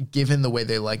think given the way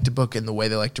they like to book and the way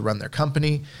they like to run their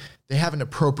company, they have an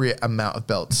appropriate amount of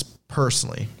belts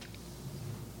personally.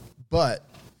 But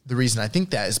the reason I think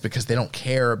that is because they don't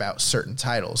care about certain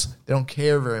titles. They don't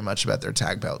care very much about their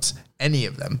tag belts, any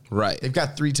of them. Right. They've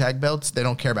got 3 tag belts. They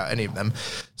don't care about any of them.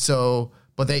 So,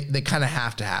 but they kind of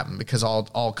have to have them because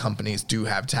all companies do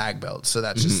have tag belts. So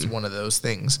that's just one of those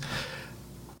things.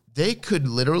 They could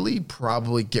literally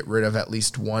probably get rid of at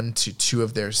least 1 to 2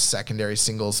 of their secondary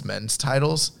singles men's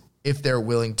titles if they're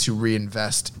willing to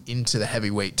reinvest into the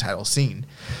heavyweight title scene,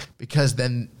 because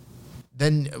then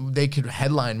they could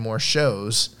headline more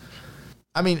shows.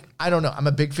 I mean, I don't know. I'm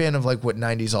a big fan of like what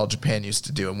 90s All Japan used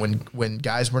to do. And when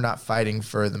guys were not fighting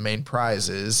for the main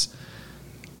prizes,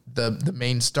 the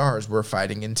main stars were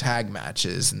fighting in tag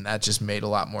matches, and that just made a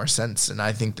lot more sense. And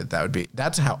I think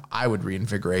that's how I would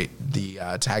reinvigorate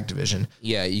the tag division.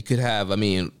 Yeah, you could have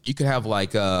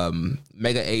like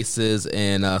Mega Aces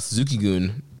and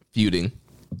Suzuki-gun feuding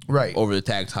right over the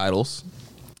tag titles.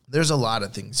 There's a lot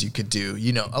of things you could do,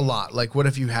 you know, a lot. Like, what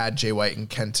if you had Jay White and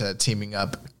Kenta teaming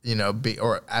up, you know,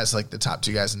 or as like the top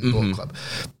 2 guys in the Bullet Club,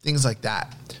 things like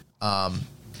that.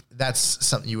 That's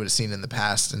something you would have seen in the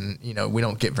past, and, you know, we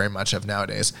don't get very much of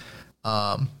nowadays.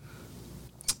 The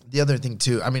other thing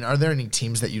too, I mean, are there any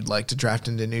teams that you'd like to draft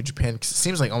into New Japan? Because it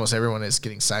seems like almost everyone is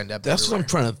getting signed up. That's everywhere. what I'm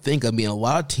trying to think. I mean, a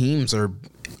lot of teams a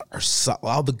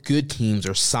lot of the good teams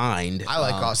are signed. I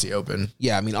like Aussie Open.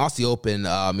 Yeah, I mean, Aussie Open,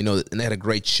 you know, and they had a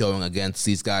great showing against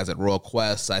these guys at Royal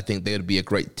Quest. I think they would be a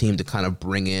great team to kind of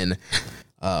bring in.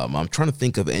 I'm trying to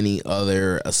think of any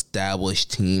other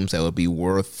established teams that would be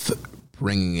worth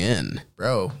bringing in.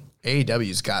 Bro,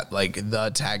 AEW's got like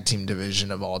the tag team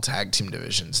division of all tag team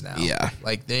divisions now. Yeah.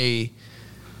 Like they,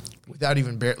 without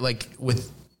even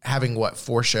with having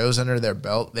 4 shows under their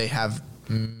belt, they have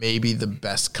maybe the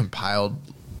best compiled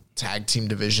tag team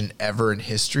division ever in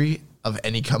history of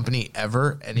any company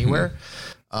ever, anywhere.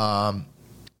 And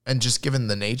just given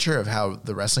the nature of how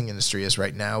the wrestling industry is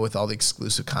right now, with all the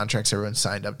exclusive contracts everyone's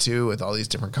signed up to with all these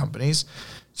different companies,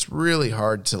 it's really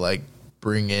hard to like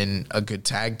bring in a good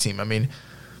tag team. I mean,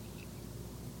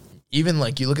 even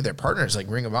like you look at their partners, like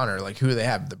Ring of Honor, like who do they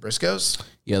have? The Briscoes?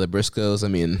 Yeah, the Briscoes. I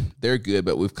mean, they're good,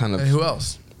 but we've kind of... And who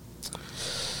else?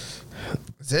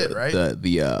 That's it, right?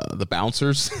 The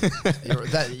Bouncers.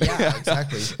 Yeah,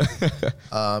 exactly.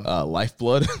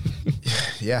 Lifeblood.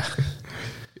 Yeah.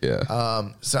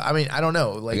 Yeah. So, I mean, I don't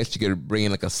know. Like, I guess you could bring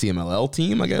in like a CMLL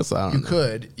team, I guess. I don't know. You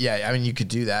could. Yeah, I mean, you could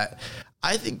do that.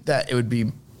 I think that it would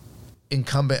be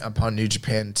incumbent upon New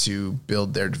Japan to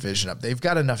build their division up. They've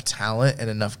got enough talent and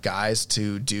enough guys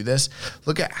to do this.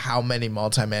 Look at how many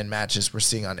multi-man matches we're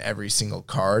seeing on every single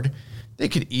card. They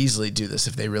could easily do this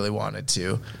if they really wanted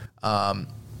to.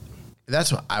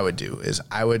 That's what I would do. Is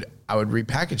I would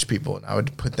repackage people, and I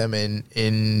would put them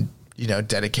in you know,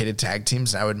 dedicated tag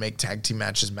teams, and I would make tag team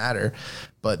matches matter.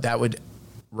 But that would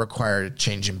require a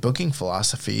change in booking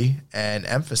philosophy and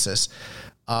emphasis.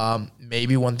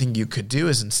 Maybe one thing you could do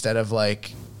is instead of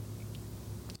like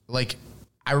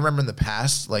I remember in the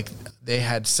past, like they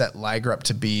had set Liger up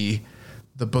to be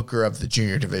the booker of the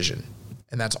junior division,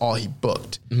 and that's all he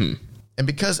booked. Mm-hmm. And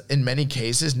because in many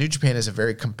cases, New Japan is a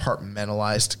very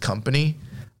compartmentalized company,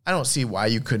 I don't see why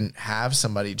you couldn't have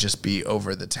somebody just be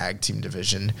over the tag team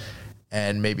division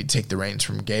and maybe take the reins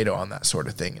from Gato on that sort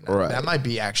of thing. And that might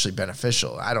be actually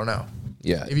beneficial. I don't know.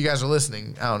 Yeah. If you guys are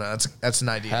listening, I don't know. That's an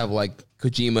idea. Have like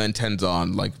Kojima and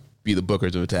Tenzan like be the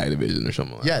bookers of a tag division or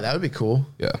something like that. Yeah, that would be cool.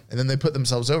 Yeah. And then they put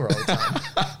themselves over all the time.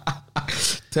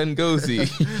 Tengozi,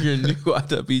 your new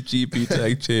IWGP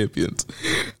Tag Champions.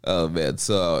 Oh, man.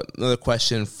 So another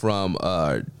question from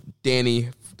Danny,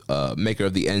 maker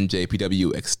of the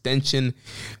NJPW extension.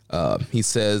 He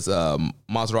says,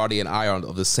 Maserati and I are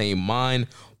of the same mind.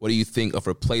 What do you think of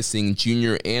replacing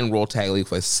Junior and World Tag League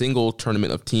with a single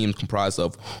tournament of teams comprised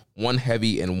of one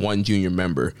heavy and one junior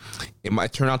member? It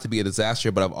might turn out to be a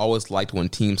disaster, but I've always liked when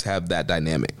teams have that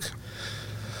dynamic.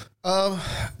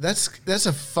 That's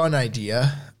a fun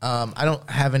idea. I don't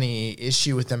have any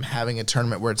issue with them having a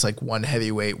tournament where it's like one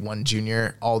heavyweight, one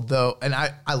junior. Although, and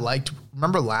I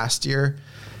remember last year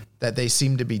that they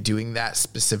seemed to be doing that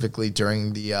specifically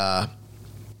during the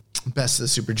Best of the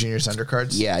Super Juniors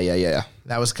undercards. Yeah.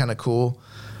 That was kind of cool.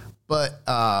 But,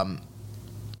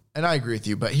 and I agree with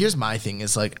you, but here's my thing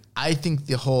is like, I think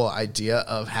the whole idea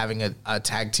of having a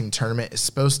tag team tournament is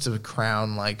supposed to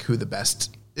crown like who the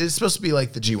best. It's supposed to be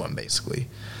like the G1 basically.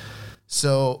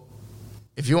 So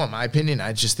if you want my opinion,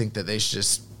 I just think that they should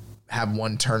just have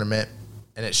one tournament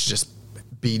and it should just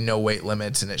be no weight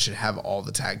limits and it should have all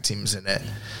the tag teams in it.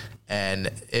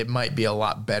 And it might be a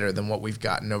lot better than what we've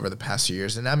gotten over the past few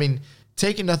years. And I mean,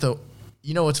 taking nothing,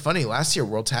 you know, what's funny, last year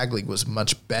World Tag League was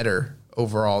much better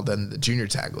overall than the Junior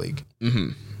Tag League,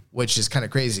 which is kind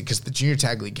of crazy because the Junior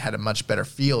Tag League had a much better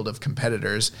field of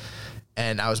competitors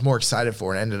and I was more excited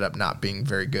for it. It ended up not being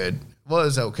very good. Well, it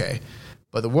was okay.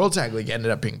 But the World Tag League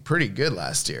ended up being pretty good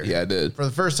last year. Yeah, it did. For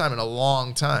the first time in a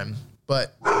long time.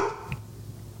 But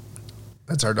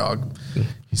that's our dog.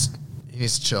 He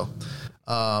needs to chill.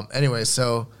 Anyway,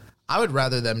 so I would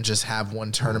rather them just have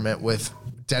one tournament with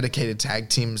dedicated tag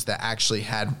teams that actually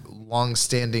had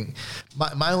long-standing.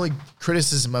 My only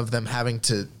criticism of them having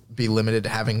to be limited to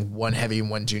having one heavy and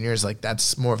one junior is like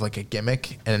that's more of like a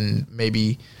gimmick, and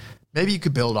maybe you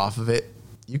could build off of it.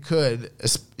 You could,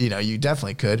 you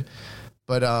definitely could,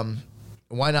 but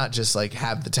why not just like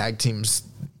have the tag teams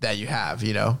that you have,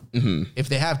 Mm-hmm. If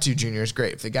they have two juniors,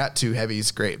 great. If they got two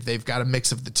heavies, great. If they've got a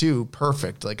mix of the two,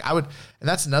 perfect. Like and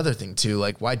that's another thing too.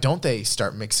 Like, why don't they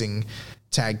start mixing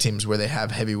tag teams where they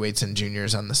have heavyweights and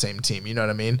juniors on the same team? You know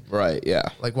what I mean? Right. Yeah.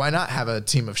 Like, why not have a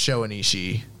team of Sho and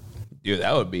Ishii? Dude,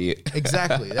 that would be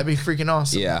exactly. That'd be freaking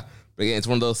awesome. Yeah. But again, it's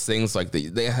one of those things like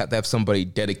they have to have somebody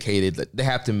dedicated. That they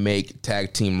have to make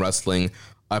tag team wrestling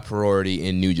a priority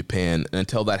in New Japan. And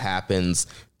until that happens,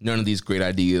 none of these great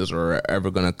ideas are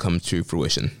ever going to come to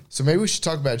fruition. So maybe we should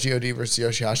talk about God versus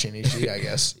Yoshihashi and Ishii, I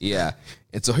guess. Yeah.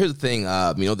 And so here's the thing.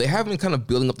 They have been kind of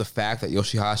building up the fact that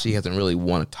Yoshihashi hasn't really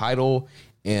won a title.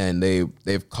 And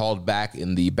they've called back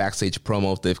in the backstage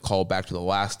promos. They've called back to the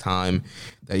last time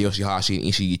that Yoshihashi and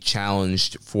Ishii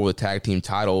challenged for the tag team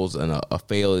titles and a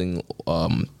failing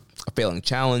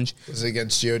challenge. Was it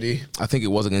against God? I think it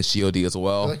was against God as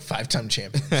well. They're like 5-time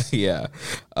champions. Yeah.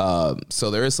 So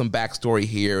there is some backstory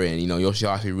here, and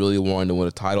Yoshihashi really wanted to win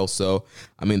a title. So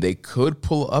I mean, they could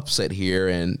pull an upset here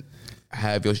and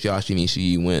have Yoshihashi and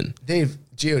Ishii win.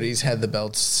 GOD's had the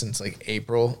belts since like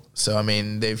April, so I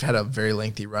mean they've had a very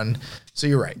lengthy run. So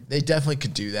you're right, they definitely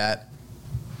could do that.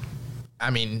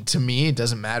 I mean, to me, it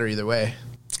doesn't matter either way.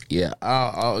 Yeah,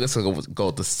 I guess I'll go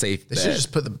with the safe bet. They should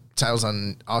just put the titles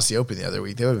on Aussie Open the other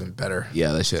week. They would have been better.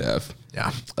 Yeah, they should have.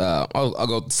 Yeah, I'll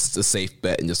go with the safe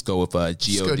bet and just go with God.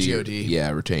 Just go God. Yeah,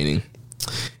 retaining.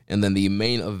 And then the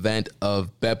main event of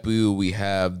Beppu, we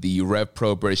have the Rev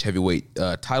Pro British Heavyweight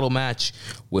title match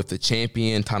with the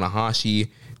champion Tanahashi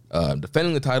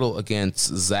defending the title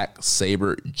against Zack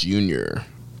Sabre Jr.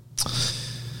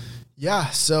 Yeah,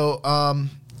 so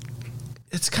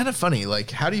it's kind of funny.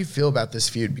 Like, how do you feel about this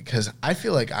feud? Because I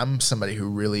feel like I'm somebody who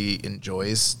really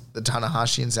enjoys the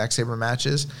Tanahashi and Zack Sabre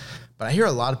matches. But I hear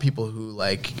a lot of people who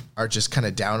like are just kind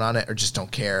of down on it or just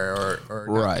don't care or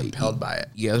not compelled by it.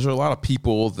 Yeah, there's a lot of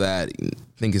people that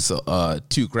think it's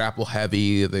too grapple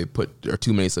heavy. They put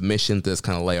too many submissions that's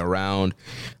kind of lay around.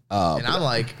 And I'm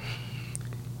like,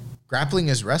 grappling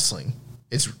is wrestling.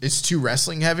 It's too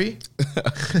wrestling heavy.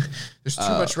 There's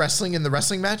too much wrestling in the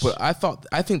wrestling match. But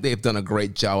I think they've done a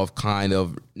great job of kind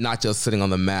of not just sitting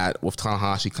on the mat with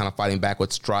Tanahashi kind of fighting back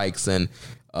with strikes and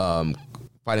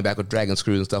fighting back with dragon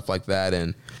screws and stuff like that.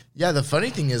 And yeah, the funny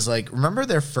thing is, like, remember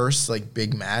their first, like,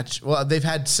 big match? Well, they've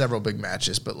had several big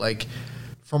matches, but, like,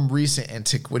 from recent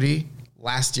antiquity,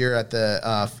 last year at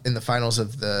the in the finals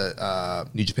of the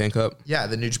New Japan Cup. Yeah,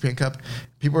 the New Japan Cup.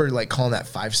 People were like calling that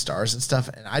 5 stars and stuff,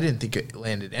 and I didn't think it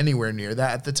landed anywhere near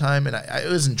that at the time. And it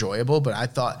was enjoyable, but I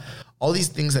thought all these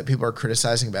things that people are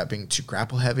criticizing about being too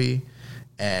grapple heavy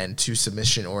and too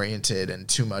submission oriented and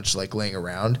too much like laying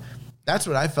around, that's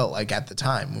what I felt like at the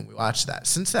time when we watched that.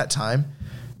 Since that time,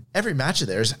 every match of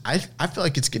theirs, I feel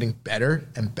like it's getting better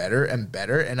and better and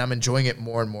better, and I'm enjoying it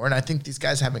more and more. And I think these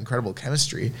guys have incredible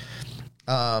chemistry.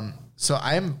 So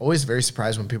I am always very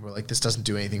surprised when people are like, this doesn't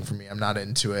do anything for me. I'm not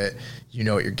into it. You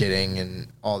know what you're getting and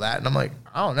all that. And I'm like,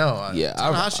 I don't know. Yeah,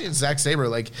 Tanahashi and Zack Sabre,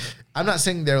 like, I'm not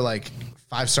saying they're like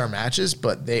 5-star matches,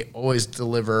 but they always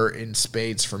deliver in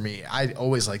spades for me. I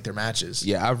always like their matches.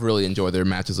 Yeah, I've really enjoyed their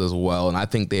matches as well, and I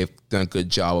think they've done a good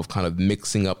job of kind of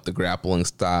mixing up the grappling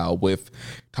style with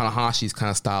Tanahashi's kind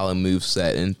of style and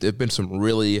moveset, and there've been some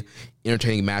really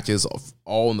entertaining matches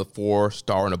all in the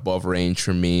 4-star and above range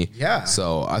for me. Yeah.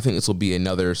 So I think this will be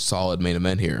another solid main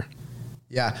event here.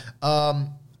 Yeah.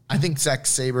 I think Zack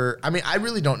Sabre, I mean, I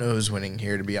really don't know who's winning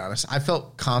here, to be honest. I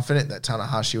felt confident that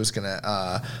Tanahashi was going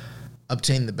to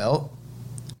obtain the belt,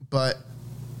 but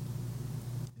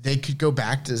they could go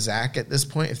back to Zack at this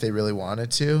point if they really wanted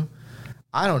to.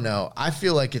 I don't know. I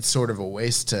feel like it's sort of a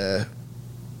waste to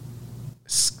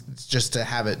just to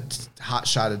have it hot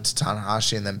shotted to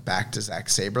Tanahashi and then back to Zack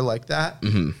Sabre like that.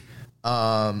 Mm-hmm.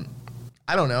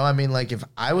 I don't know. I mean, like, if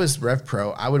I was Rev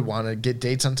Pro, I would want to get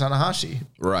dates on Tanahashi.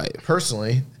 Right.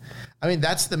 Personally. I mean,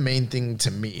 that's the main thing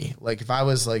to me. Like, if I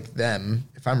was like them,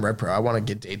 if I'm Rev Pro, I want to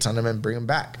get dates on him and bring him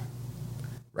back.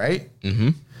 Right? Mm-hmm.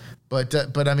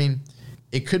 But I mean,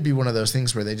 it could be one of those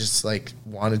things where they just like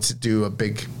wanted to do a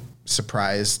big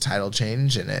surprise title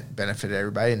change and it benefited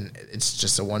everybody, and it's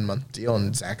just a 1-month deal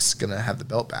and Zack's gonna have the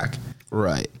belt back.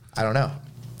 Right. I don't know.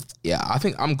 Yeah, I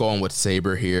think I'm going with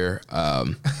Sabre here.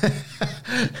 After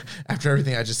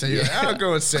everything I just said, you're like, I'll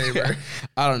go with Sabre.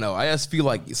 I don't know. I just feel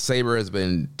like Sabre has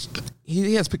been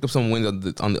he has picked up some wins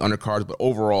on the undercards, but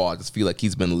overall I just feel like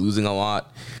he's been losing a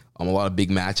lot of big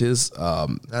matches.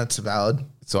 That's valid.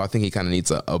 So I think he kind of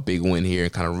needs a big win here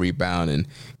and kind of rebound and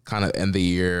kind of end the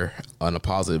year on a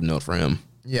positive note for him.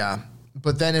 Yeah.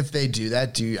 But then if they do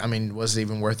that, was it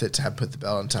even worth it to have put the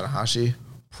belt on Tanahashi?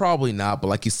 Probably not, but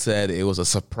like you said, it was a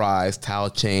surprise title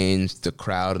change. The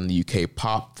crowd in the UK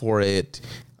popped for it.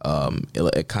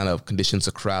 It kind of conditions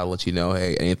the crowd, let you know,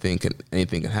 hey, anything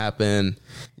can happen.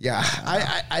 Yeah,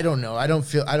 I don't know. I don't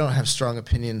have strong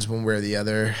opinions one way or the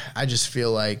other. I just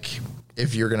feel like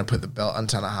if you're gonna put the belt on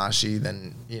Tanahashi,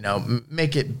 then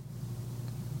make it.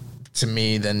 To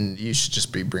me, then you should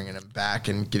just be bringing him back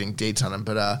and getting dates on him.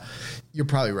 But you're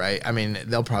probably right. I mean,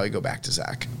 they'll probably go back to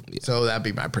Zack. Yeah. So that'd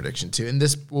be my prediction too. And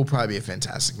this will probably be a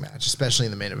fantastic match, especially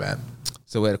in the main event.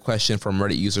 So we had a question from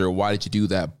Reddit user, why did you do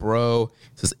that, bro?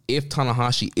 It says, if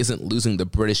Tanahashi isn't losing the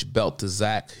British belt to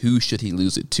Zack, who should he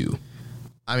lose it to?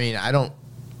 I mean, the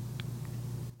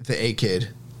A-Kid.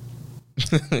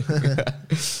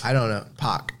 I don't know.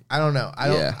 Pac. I don't know.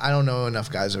 I don't know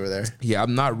enough guys over there. Yeah,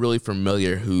 I'm not really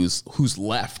familiar who's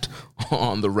left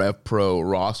on the Rev Pro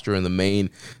roster in the main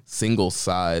singles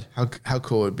side. How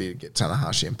cool would it be to get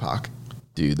Tanahashi and Pac?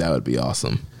 Dude, that would be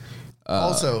awesome.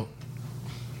 Also,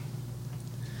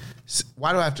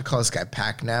 why do I have to call this guy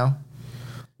Pac now?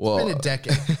 Well, it's been a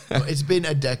decade. It's been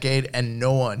a decade, and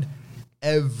no one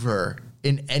ever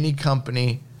in any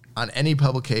company, on any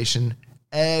publication,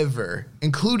 ever,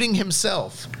 including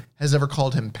himself, has ever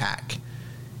called him Pac.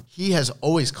 He has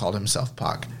always called himself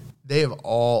Pac. They have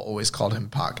all always called him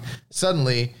Pac.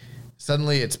 Suddenly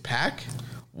it's Pac.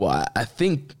 Well, I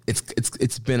think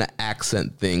it's been an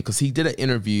accent thing because he did a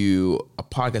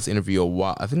podcast interview a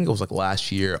while. I think it was like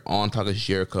last year on Talk of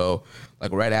Jericho,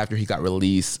 like right after he got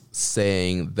released,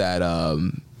 saying that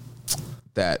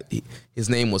his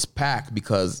name was Pac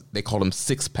because they called him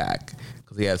Six Pack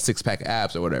because he had 6-pack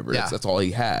abs or whatever. Yeah. That's all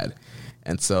he had,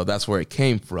 and so that's where it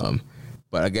came from.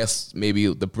 But I guess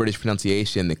maybe the British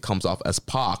pronunciation, it comes off as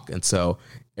Pac, and so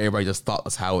everybody just thought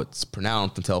that's how it's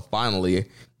pronounced until finally,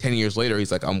 10 years later,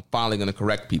 he's like, I'm finally going to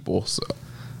correct people. So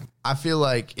I feel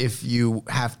like if you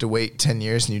have to wait 10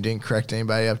 years and you didn't correct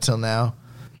anybody up till now,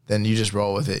 then you just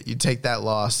roll with it. You take that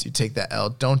loss, you take that L.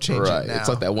 Don't change it now. It's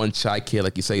like that one shy kid,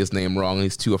 like you say his name wrong, and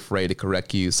he's too afraid to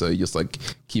correct you, so you just like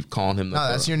keep calling him. No,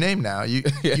 that's your name now. You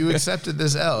accepted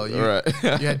this L. You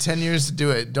had 10 years to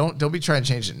do it. Don't be trying to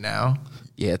change it now.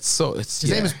 Yeah, it's His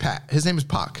name is Pat. His name is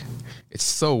Pac. It's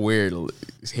so weird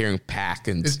hearing Pac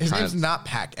and his name's not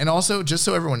Pac. And also, just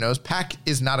so everyone knows, Pac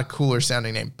is not a cooler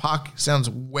sounding name. Pac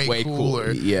sounds way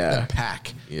cooler than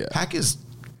Pac. Yeah. Pac is.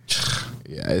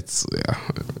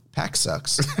 Pac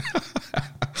sucks.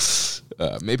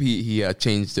 Maybe he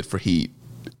changed it for Heat.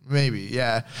 Maybe,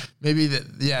 yeah. Maybe that.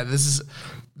 Yeah, this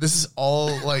is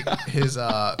all like his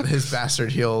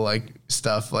bastard heel like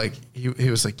stuff. Like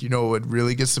he was like, you know what would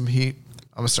really get some heat?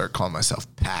 I'm gonna start calling myself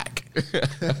Pac.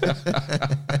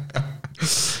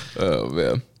 Oh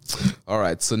man. All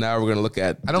right, so now we're gonna look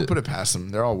at. I don't put it past them.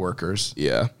 They're all workers.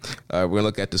 Yeah, we're gonna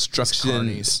look at Destruction,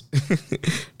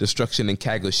 Destruction in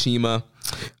Kagoshima.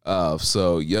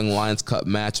 So Young Lions Cup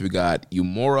match. We got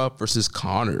Umura versus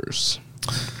Connors.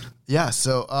 Yeah,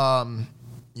 so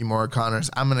Umura Connors.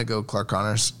 I'm gonna go Clark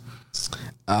Connors.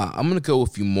 I'm gonna go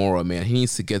with Umura, man. He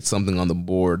needs to get something on the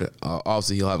board.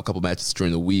 Obviously, he'll have a couple matches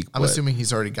during the week. I'm assuming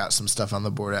he's already got some stuff on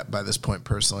the board by this point.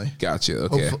 Personally, gotcha.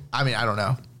 Okay. I mean, I don't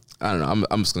know.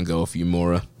 I'm just gonna go with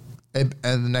Umura. And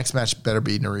the next match better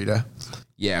be Narita.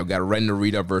 Yeah, we got Ren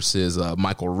Narita versus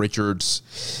Michael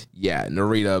Richards. Yeah,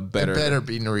 Narita better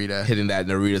be Narita. Hitting that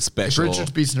Narita special. If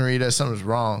Richards beats Narita, something's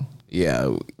wrong.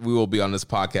 Yeah, we will be on this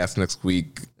podcast next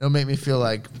week. It'll make me feel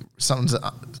like something's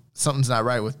not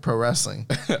right with pro wrestling.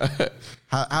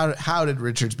 How did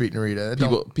Richards beat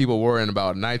Narita? People worrying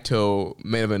about Naito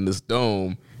main event in this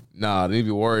dome. Nah, they need to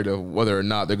be worried of whether or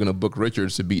not they're going to book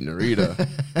Richards to beat Narita.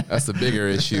 That's the bigger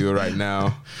issue right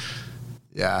now.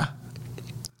 Yeah.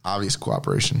 Obvious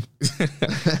cooperation.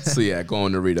 So, yeah,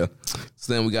 going Narita.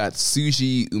 So then we got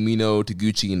Tsuji, Umino,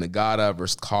 Taguchi, and Nagata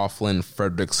versus Coughlin,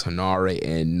 Fredericks, Hanare,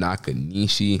 and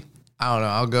Nakanishi. I don't know.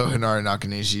 I'll go Hanare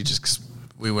Nakanishi just because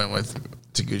we went with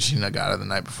Taguchi Nagata the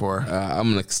night before.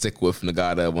 I'm going to stick with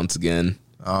Nagata once again.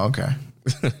 Oh, okay.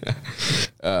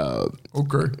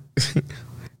 Okay.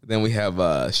 Then we have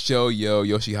Shoyo,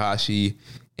 Yoshihashi,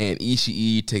 and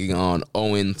Ishii taking on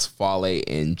Owens, Fale,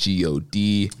 and God.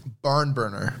 Barn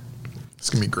burner.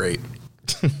 It's going to be great.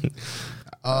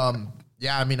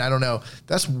 Yeah, I mean, I don't know.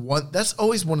 That's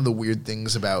always one of the weird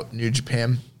things about New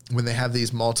Japan when they have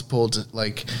these multiple,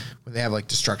 like, when they have, like,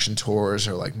 destruction tours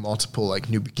or, like, multiple, like,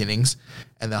 new beginnings,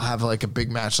 and they'll have, like, a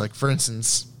big match. Like, for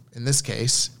instance, in this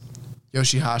case,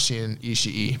 Yoshihashi and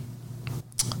Ishii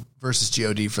versus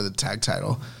God for the tag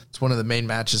title. It's one of the main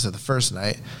matches of the first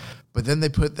night. But then they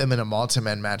put them in a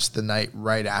multi-man match the night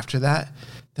right after that.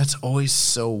 That's always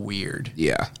so weird.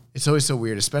 Yeah. It's always so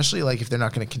weird, especially like if they're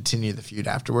not going to continue the feud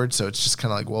afterwards. So it's just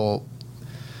kind of like, well,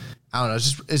 I don't know.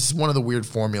 It's one of the weird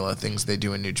formula things they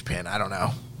do in New Japan. I don't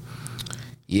know.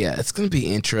 Yeah, it's going to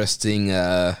be interesting.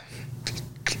 I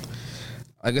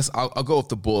guess I'll go with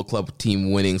the Bullet Club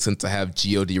team winning since I have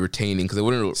God retaining because it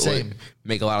wouldn't really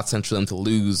make a lot of sense for them to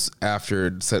lose after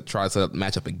try to set up the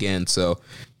matchup again. So,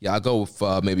 yeah, I'll go with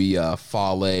maybe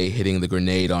Fale hitting the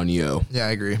grenade on Yo. Yeah,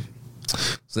 I agree.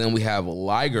 So then we have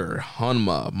Liger,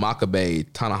 Hanma, Makabe,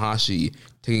 Tanahashi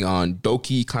taking on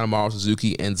Doki, Kanemaru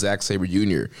Suzuki, and Zack Sabre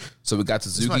Jr. So we got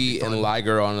Suzuki and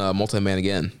Liger on a multi-man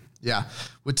again. Yeah,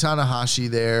 with Tanahashi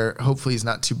there, hopefully he's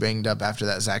not too banged up after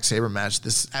that Zack Sabre match.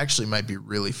 This actually might be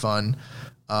really fun.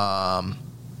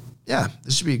 Yeah,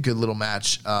 this should be a good little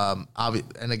match. And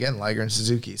again, Liger and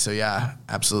Suzuki. So yeah,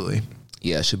 absolutely.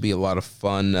 Yeah, it should be a lot of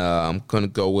fun. I'm going to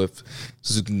go with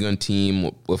Suzuki Gun team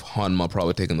with Hanma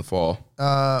probably taking the fall.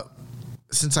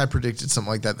 Since I predicted something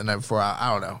like that the night before,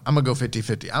 I don't know. I'm going to go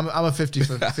 50-50. I'm a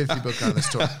 50-50 booker on this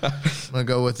tour. I'm going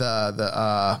to go with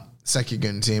the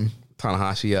Sekigun team.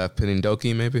 Tanahashi pinning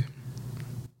Doki, maybe?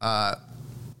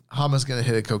 Hama's going to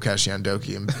hit a Kokashi on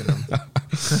Doki and pin him.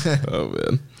 Oh,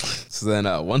 man. So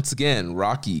then, once again,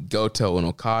 Rocky, Goto, and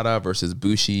Okada versus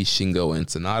Bushi, Shingo, and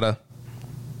Sanada.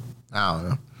 I don't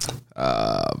know.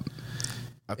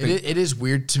 It is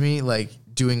weird to me, like,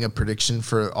 doing a prediction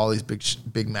for all these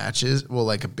big matches. Well,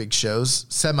 like, big shows,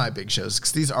 semi-big shows,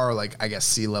 because these are, like, I guess,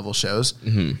 C-level shows.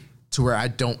 Mm-hmm. To where I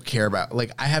don't care about,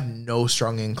 like, I have no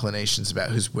strong inclinations about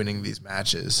who's winning these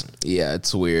matches. Yeah,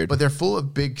 it's weird. But they're full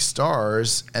of big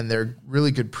stars, and they're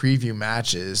really good preview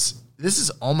matches. This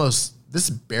is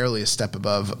barely a step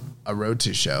above a Road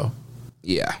to show.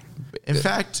 Yeah. In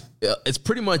fact, it's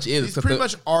pretty much it. It's pretty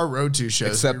much our Road to shows.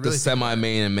 Except really the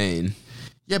semi-main and main.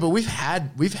 Yeah, but we've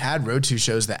had Road to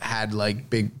shows that had, like,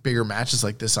 bigger matches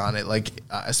like this on it, like,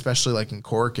 especially, like, in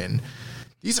Cork, and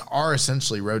these are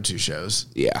essentially Road to shows.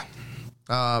 Yeah.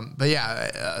 But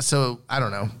yeah, so I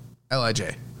don't know.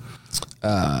 LIJ.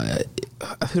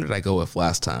 Who did I go with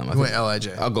last time? I went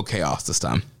LIJ. I'll go Chaos this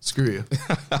time. Screw you.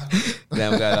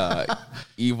 Then we got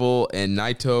Evil and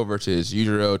Naito versus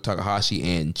Yujiro Takahashi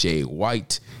and Jay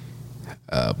White.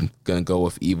 Gonna go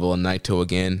with Evil and Naito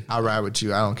again. I'll ride with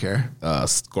you. I don't care.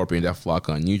 Scorpion Deathlock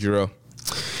on Yujiro.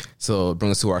 So it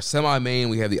brings us to our semi-main.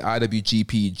 We have the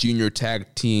IWGP Junior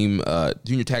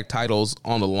Tag titles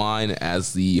on the line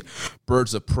as the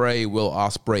Birds of Prey, Will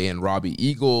Ospreay and Robbie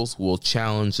Eagles will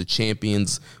challenge the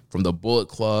champions from the Bullet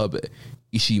Club,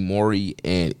 Ishimori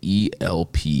and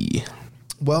ELP.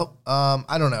 Well,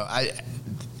 I don't know.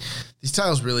 These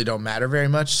titles really don't matter very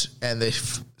much, and they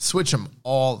switch them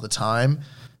all the time.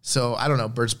 So I don't know.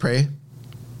 Birds of Prey.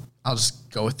 I'll just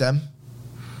go with them.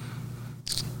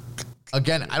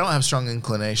 Again, I don't have strong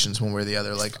inclinations one way or the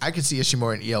other. Like, I could see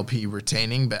Ishimori and ELP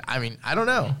retaining, but I mean, I don't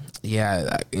know.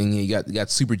 Yeah, and you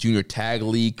got Super Junior Tag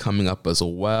League coming up as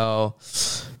well.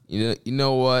 You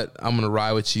know what? I'm gonna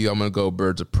ride with you. I'm gonna go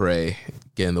Birds of Prey,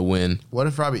 getting the win. What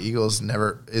if Robbie Eagles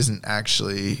isn't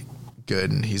actually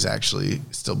good and he's actually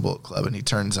still Bullet Club and he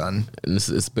turns on? And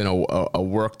it's been a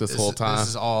work this whole time. This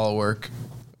is all work.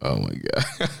 Oh my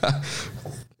god.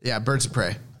 Yeah, Birds of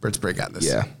Prey. Birds of Prey got this.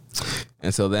 Yeah.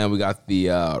 And so then we got the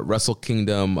Wrestle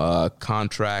Kingdom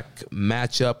contract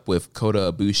matchup with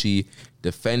Kota Ibushi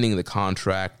defending the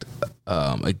contract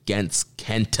against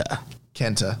Kenta.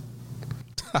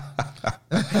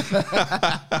 We're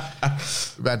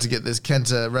about to get this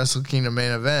Kenta Wrestle Kingdom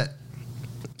main event.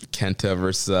 Kenta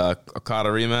versus Okada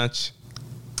rematch.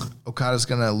 Okada's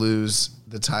going to lose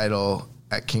the title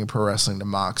at King of Pro Wrestling to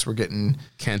Mox. We're getting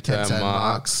Kenta and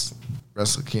Mox.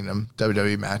 Wrestle Kingdom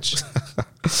WWE match.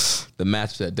 The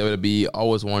match that WWE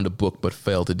always wanted to book but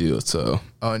failed to do. So.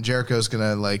 Oh, and Jericho's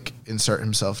gonna like insert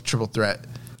himself triple threat.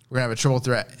 We're gonna have a triple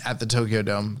threat at the Tokyo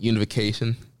Dome.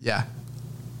 Unification. Yeah.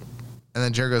 And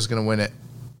then Jericho's gonna win it,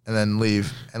 and then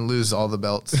leave and lose all the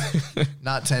belts.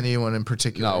 Not to anyone in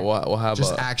particular. No, we'll have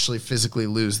just actually physically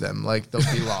lose them. Like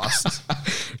they'll be lost.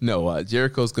 No,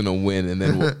 Jericho's gonna win, and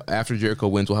then after Jericho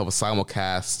wins, we'll have a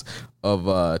simulcast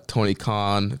of Tony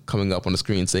Khan coming up on the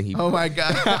screen saying he. Oh my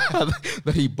god!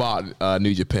 that he bought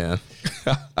New Japan.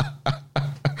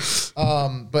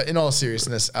 But in all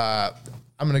seriousness, I'm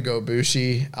gonna go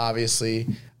Ibushi. Obviously,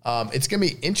 it's gonna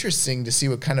be interesting to see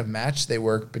what kind of match they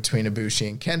work between Ibushi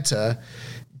and Kenta,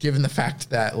 given the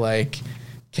fact that like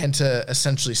Kenta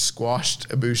essentially squashed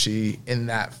Ibushi in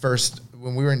that first.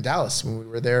 When we were in Dallas, when we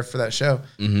were there for that show,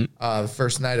 the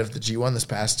first night of the G1 this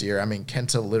past year, I mean,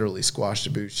 Kenta literally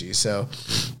squashed Ibushi. So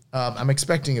I'm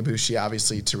expecting Ibushi,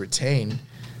 obviously, to retain.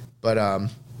 But,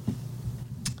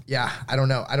 yeah, I don't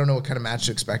know. I don't know what kind of match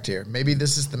to expect here. Maybe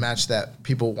this is the match that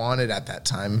people wanted at that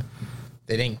time.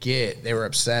 They didn't get. They were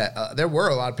upset. There were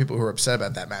a lot of people who were upset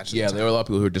about that match. Yeah, there were a lot of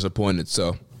people who were disappointed.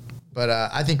 So, but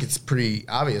I think it's pretty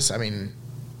obvious. I mean,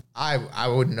 I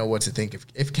wouldn't know what to think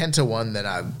if Kenta won. Then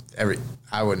I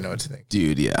wouldn't know what to think,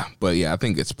 dude. Yeah, but yeah, I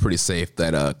think it's pretty safe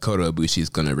that Kota Ibushi is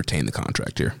going to retain the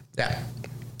contract here. Yeah.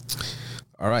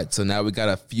 All right, so now we got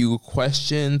a few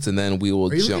questions, and then we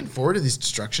will. Are you looking forward to these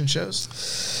destruction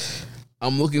shows?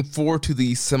 I'm looking forward to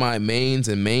the semi-mains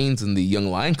and mains and the Young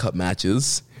Lion Cup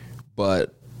matches,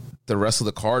 but the rest of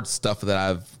the card stuff that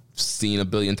I've seen a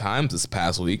billion times this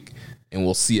past week. And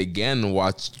we'll see again,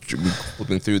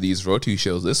 flipping through these Road 2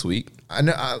 shows this week. I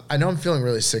know I'm feeling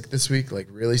really sick this week, like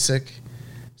really sick.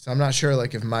 So I'm not sure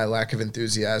like if my lack of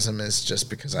enthusiasm is just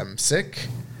because I'm sick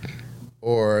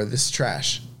or this is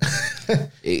trash.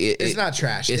 It's not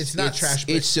trash. It's not trash.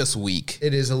 It's just weak.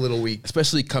 It is a little weak.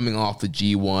 Especially coming off the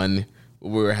G1.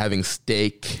 We're having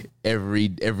steak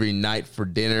every night for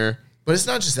dinner. But it's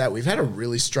not just that. We've had a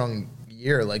really strong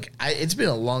year. Like it's been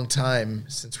a long time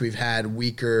since we've had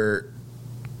weaker,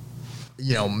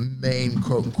 main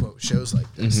quote unquote shows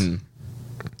like this. Mm-hmm.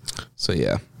 So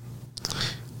yeah,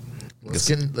 let's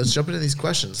jump into these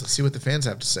questions. Let's see what the fans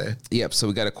have to say. Yep. So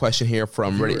we got a question here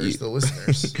from Reddit, the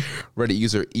listeners. Reddit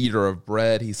user Eater of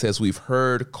Bread. He says, "We've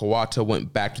heard Kawata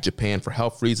went back to Japan for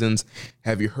health reasons.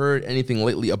 Have you heard anything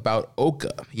lately about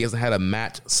Oka? He hasn't had a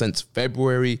match since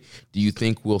February. Do you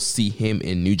think we'll see him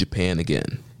in New Japan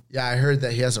again?" Yeah, I heard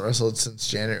that he hasn't wrestled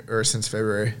since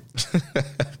February.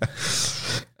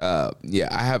 Yeah,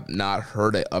 I have not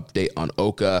heard an update on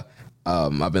Oka.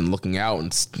 I've been looking out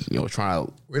and trying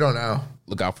to. We don't know.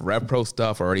 Look out for Rev Pro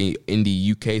stuff or any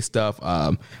indie UK stuff.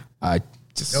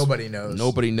 Nobody knows.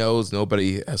 Nobody knows.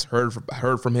 Nobody has heard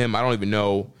from him. I don't even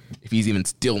know if he's even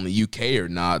still in the UK or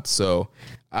not. So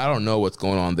I don't know what's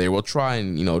going on there. We'll try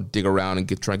and dig around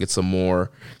and try and get some more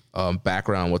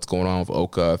background on what's going on with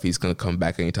Oka, if he's going to come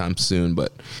back anytime soon.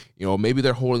 But maybe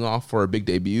they're holding off for a big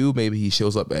debut. Maybe he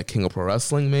shows up at King of Pro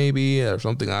Wrestling, maybe, or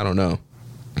something. I don't know.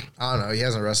 I don't know. He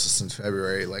hasn't wrestled since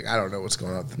February. Like, I don't know what's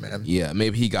going on with the man. Yeah,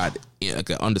 maybe he got like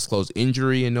an undisclosed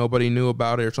injury and nobody knew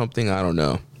about it or something. I don't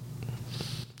know.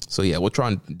 So yeah, we'll try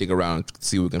and dig around and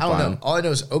see what we can I find. don't know. All I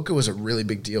know is Oka was a really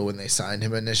big deal when they signed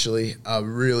him initially. A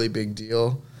really big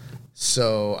deal.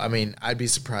 So, I mean, I'd be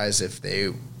surprised if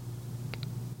they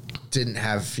didn't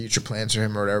have future plans for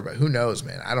him or whatever. But who knows,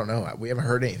 man? I don't know. We haven't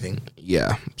heard anything.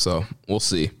 Yeah, so we'll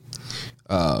see.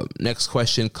 Next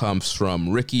question comes from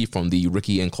Ricky from the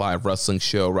Ricky and Clive Wrestling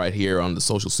Show right here on the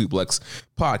Social Suplex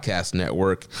Podcast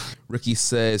Network. Ricky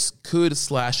says,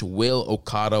 could/will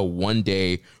Okada one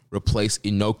day replace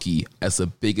Inoki as the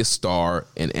biggest star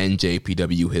in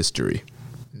NJPW history?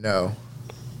 No.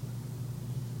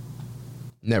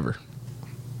 Never.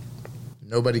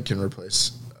 Nobody can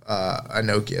replace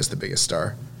Inoki as the biggest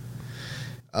star.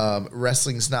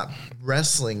 Wrestling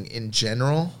in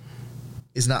general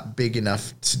is not big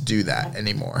enough to do that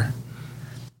anymore.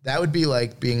 That would be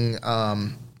like being,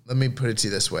 let me put it to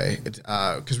you this way,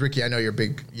 because Ricky, I know you're a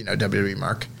big, WWE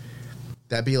mark.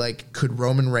 That'd be like, could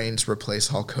Roman Reigns replace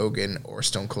Hulk Hogan or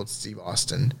Stone Cold Steve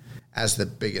Austin as the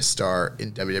biggest star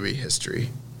in WWE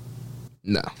history?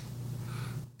 No.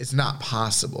 It's not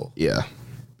possible. Yeah.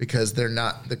 Because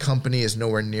the company is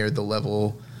nowhere near the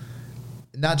level,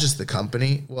 not just the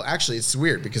company. Well, actually, it's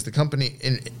weird because the company,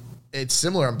 it's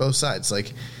similar on both sides.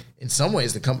 Like, in some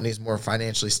ways, the company is more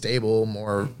financially stable,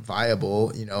 more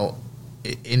viable,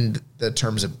 in the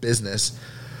terms of business.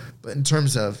 But in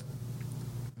terms of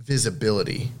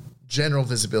visibility, general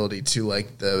visibility to,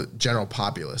 like, the general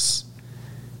populace,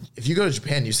 if you go to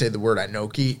Japan, you say the word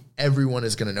Inoki, everyone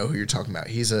is going to know who you're talking about.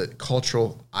 He's a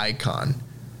cultural icon,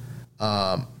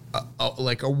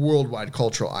 like a worldwide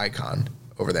cultural icon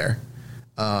over there.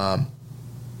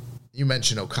 You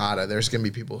mentioned Okada. There's going to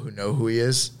be people who know who he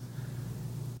is.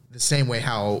 The same way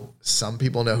how some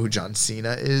people know who John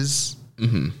Cena is.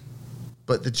 Mm-hmm.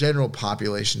 But the general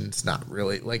population, it's not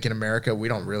really. Like in America, we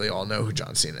don't really all know who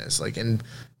John Cena is. Like, and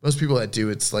most people that do,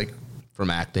 it's like From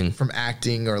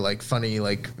acting or like funny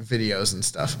like videos and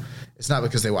stuff. It's not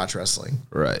because they watch wrestling.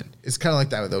 Right. It's kind of like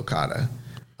that with Okada.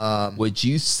 Would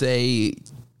you say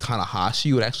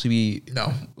Tanahashi would actually be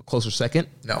No. a closer second?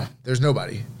 No, there's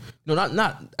nobody. No,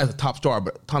 not as a top star,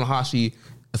 but Tanahashi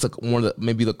is like one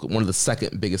of the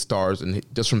second biggest stars, and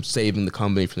just from saving the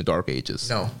company from the Dark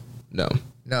Ages.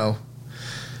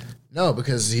 No,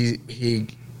 because he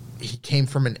came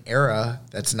from an era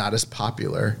that's not as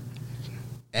popular,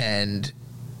 and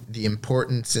the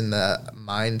importance in the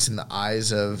minds and the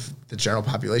eyes of the general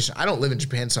population. I don't live in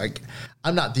Japan, so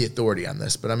I'm not the authority on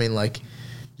this, but I mean, like,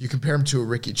 you compare him to a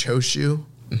Riki Choshu,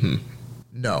 Mm-hmm.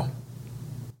 no,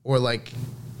 or like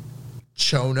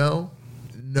Chono,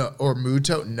 no, or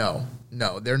Muto,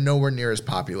 no, they're nowhere near as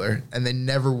popular, and they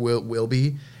never will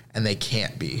be, and they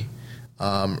can't be.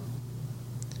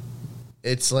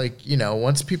 It's like,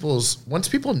 once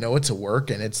people know it's a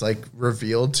work and it's like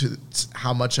revealed to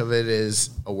how much of it is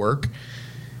a work,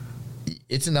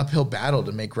 it's an uphill battle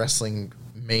to make wrestling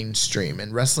mainstream,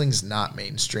 and wrestling's not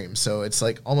mainstream. So it's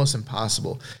like almost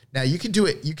impossible. Now you can do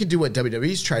it. You can do what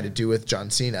WWE's tried to do with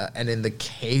John Cena, and in the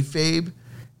kayfabe,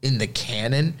 in the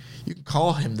canon, you can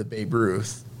call him the Babe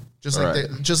Ruth, just like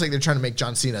they're trying to make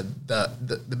John Cena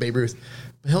the Babe Ruth,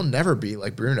 but he'll never be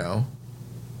like Bruno.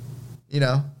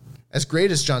 As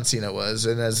great as John Cena was,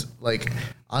 and as like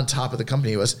on top of the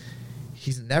company he was,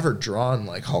 he's never drawn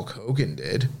like Hulk Hogan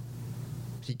did.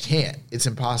 He can't. It's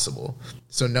impossible.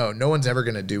 So no one's ever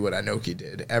gonna do what Inoki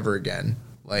did ever again.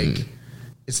 Like,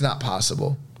 it's not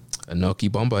possible. Inoki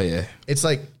Bombaye. It's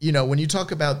like, when you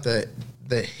talk about the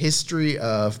history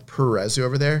of Puroresu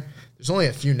over there, there's only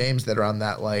a few names that are on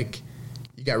that. Like,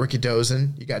 you got Ricky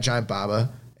Dozen, you got Giant Baba,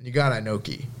 and you got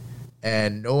Inoki,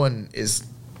 and no one is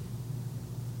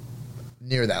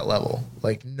near that level,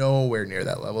 like nowhere near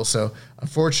that level. So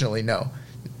unfortunately, no,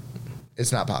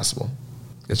 it's not possible.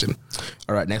 Gotcha.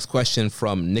 All right, next question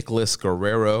from Nicholas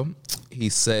Guerrero. He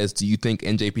says, do you think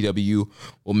NJPW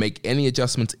will make any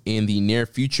adjustments in the near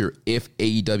future if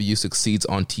AEW succeeds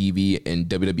on TV and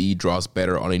WWE draws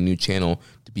better on a new channel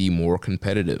to be more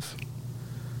competitive?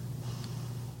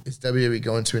 Is WWE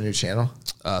going to a new channel?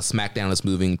 SmackDown is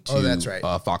moving to that's right.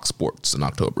 Fox Sports in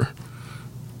October.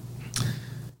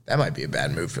 That might be a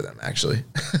bad move for them, actually.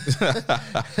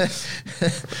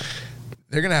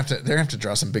 They're gonna have to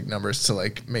draw some big numbers to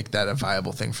like make that a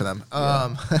viable thing for them.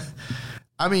 Yeah.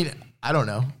 I mean, I don't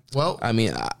know. Well, I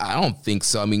mean, I don't think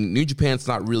so. I mean, New Japan's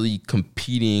not really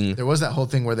competing. There was that whole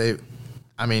thing where they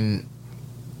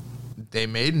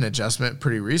made an adjustment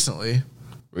pretty recently.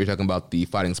 Were you talking about the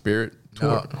Fighting Spirit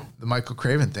tour? No, the Michael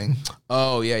Craven thing.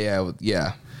 Oh,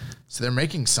 yeah. So they're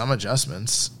making some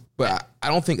adjustments. But I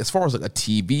don't think, as far as like a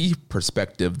TV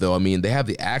perspective, though, I mean, they have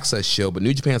the Access show, but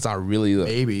New Japan's not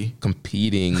really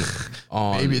competing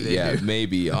on. Maybe they do.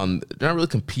 Maybe on. They're not really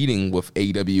competing with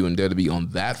AEW and WWE on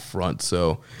that front.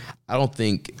 So I don't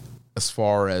think, as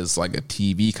far as like a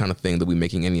TV kind of thing, that we're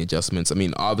making any adjustments. I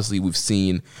mean, obviously we've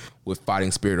seen with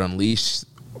Fighting Spirit Unleashed,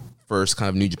 first kind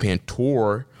of New Japan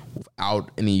tour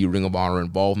without any Ring of Honor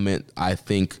involvement. I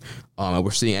think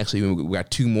we're seeing, actually, we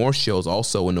got 2 more shows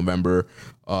also in November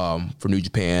for New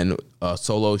Japan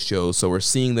solo shows. So we're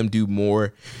seeing them do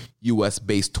more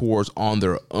US-based tours on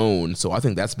their own. So I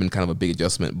think that's been kind of a big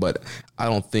adjustment. But I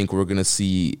don't think we're going to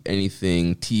see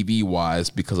anything TV-wise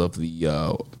because of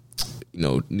the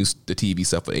the TV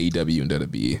stuff with AEW and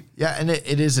WWE. Yeah, and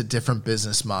it is a different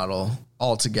business model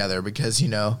altogether because,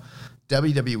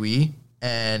 WWE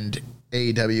and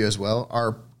AEW as well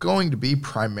are going to be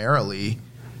primarily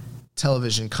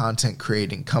television content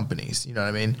creating companies. You know what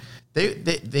I mean?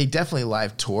 They definitely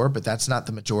live tour, but that's not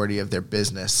the majority of their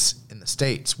business in the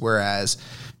States. Whereas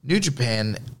New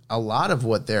Japan, a lot of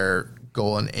what their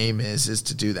goal and aim is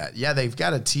to do that. Yeah, they've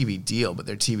got a TV deal, but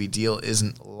their TV deal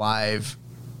isn't live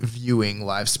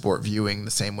sport viewing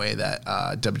the same way that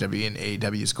WWE and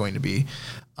AEW is going to be.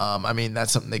 I mean,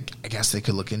 that's something I guess they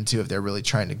could look into if they're really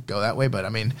trying to go that way. But I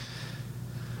mean,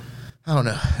 I don't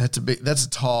know. That's a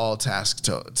tall task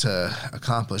to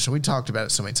accomplish. And we talked about it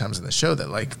so many times in the show that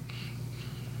like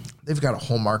they've got a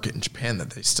whole market in Japan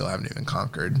that they still haven't even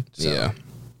conquered. So. Yeah.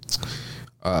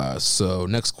 So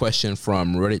next question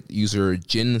from Reddit user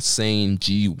Jinsane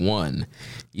G1.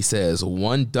 He says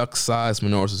 1 duck-sized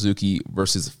Minoru Suzuki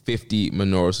versus 50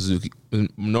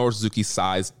 Minoru Suzuki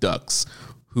sized ducks.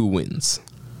 Who wins?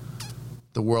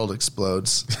 The world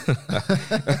explodes.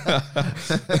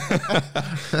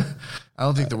 I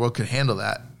don't think the world could handle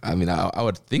that. I mean, I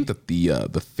would think that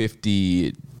the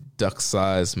 50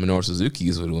 duck-sized Minoru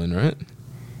Suzukis would win, right?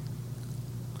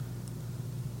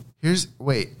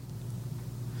 Wait.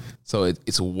 So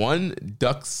it's 1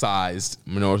 duck-sized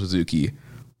Minoru Suzuki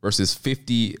versus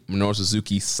 50 Minoru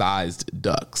Suzuki-sized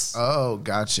ducks. Oh,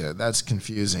 gotcha. That's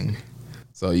confusing.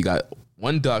 So you got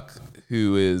 1 duck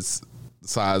who is the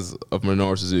size of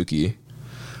Minoru Suzuki.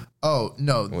 Oh,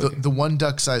 no. The 1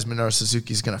 duck-sized Minoru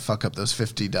Suzuki is going to fuck up those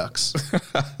 50 ducks.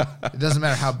 It doesn't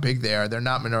matter how big they are. They're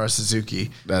not Minoru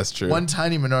Suzuki. That's true. 1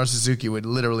 tiny Minoru Suzuki would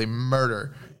literally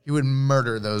murder. He would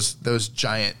murder those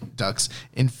giant ducks.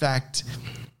 In fact,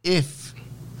 if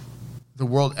the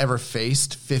world ever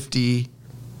faced 50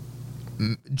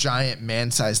 giant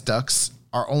man-sized ducks,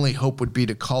 our only hope would be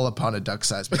to call upon a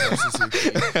duck-sized Minoru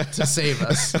Suzuki to save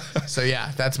us. So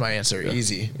yeah, that's my answer.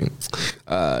 Easy.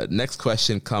 Next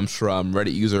question comes from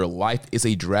Reddit user Life is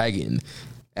a Dragon.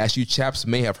 As you chaps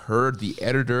may have heard, the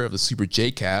editor of the Super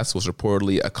J-Cast was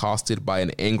reportedly accosted by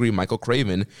an angry Michael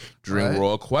Craven during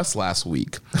Royal Quest last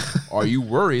week. Are you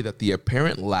worried that the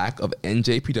apparent lack of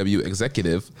NJPW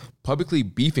executive publicly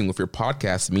beefing with your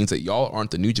podcast means that y'all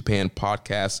aren't the New Japan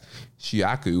podcast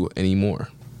Shiaku anymore?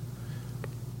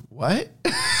 What?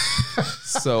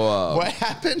 So what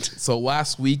happened? So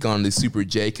last week on the Super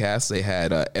J-Cast, they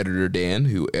had editor Dan,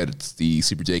 who edits the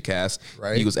Super J-Cast.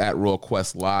 Right. He was at Royal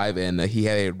Quest Live, and he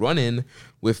had a run-in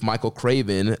with Michael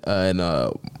Craven. And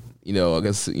I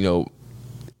guess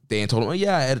Dan told him, "Oh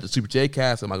yeah, I edited the Super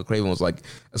J-Cast," and Michael Craven was like,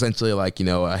 essentially like,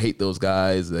 I hate those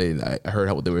guys. I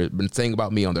heard what they were been saying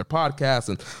about me on their podcast,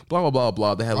 and blah blah blah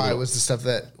blah. They had was the stuff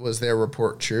that was their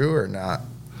report true or not?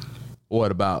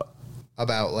 What about?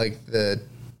 About like the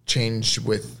change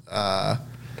with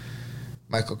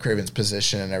Michael Craven's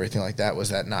position and everything like that. Was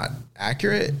that not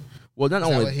accurate? Well, not Is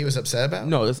only that what he was upset about.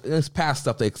 No, it's past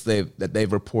stuff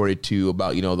they've reported to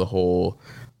about the whole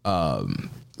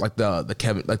like the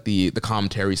Kevin, like the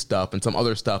commentary stuff and some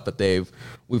other stuff that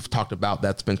we've talked about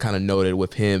that's been kind of noted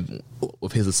with him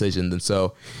with his decisions.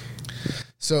 And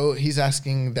so he's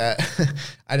asking that.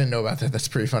 I didn't know about that. That's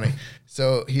pretty funny.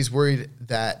 So he's worried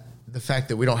that the fact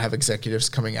that we don't have executives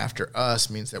coming after us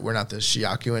means that we're not the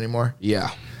Shiaku anymore. Yeah.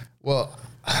 Well,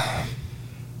 all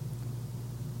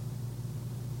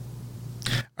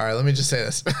right, let me just say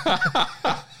this.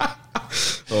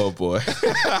 Oh, boy.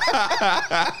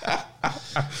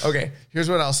 Okay, here's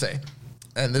what I'll say.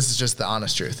 And this is just the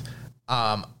honest truth.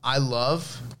 I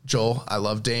love Joel. I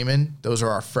love Damon. Those are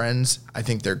our friends. I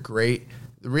think they're great.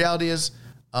 The reality is,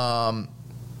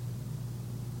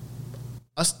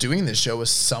 us doing this show was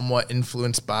somewhat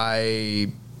influenced by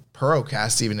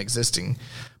Purocast even existing.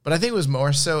 But I think it was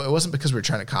more so, it wasn't because we were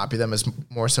trying to copy them. It's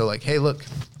more so like, hey, look,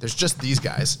 there's just these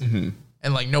guys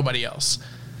and like nobody else.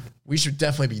 We should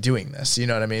definitely be doing this. You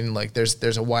know what I mean? Like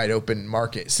there's a wide open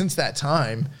market. Since that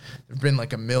time, there've been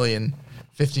like a million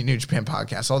 50 New Japan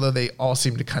podcasts, although they all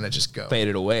seem to kind of just go.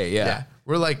 Faded away, yeah.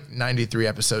 We're like 93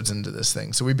 episodes into this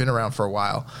thing, so we've been around for a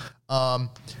while.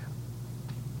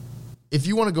 If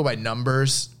you want to go by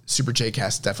numbers, Super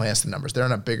J-Cast definitely has the numbers. They're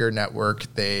on a bigger network.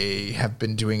 They have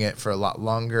been doing it for a lot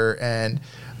longer, and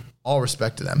all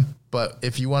respect to them. But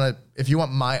if you want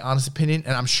my honest opinion,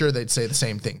 and I'm sure they'd say the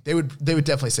same thing, they would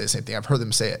definitely say the same thing. I've heard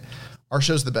them say it. Our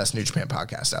show's the best New Japan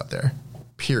podcast out there.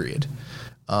 Period.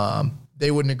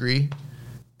 They wouldn't agree,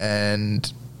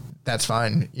 and that's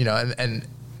fine. You know, and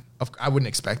I wouldn't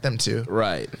expect them to.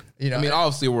 Right. You know, I mean,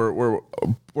 obviously we're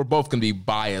both gonna be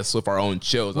biased with our own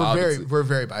shows. We're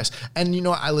very biased. And you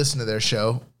know what? I listen to their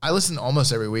show. I listen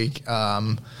almost every week.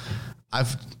 I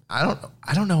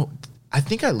don't know. I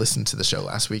think I listened to the show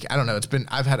last week. I don't know.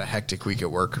 I've had a hectic week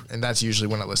at work, and that's usually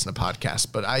when I listen to podcasts,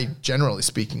 but I generally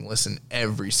speaking listen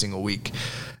every single week.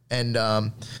 And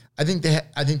I think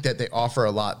that they offer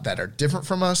a lot that are different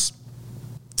from us.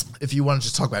 If you want to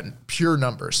just talk about pure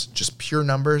numbers,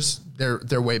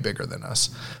 they're way bigger than us.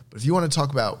 But if you want to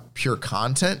talk about pure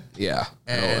content,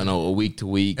 and a week to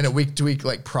week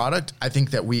like product, I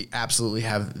think that we absolutely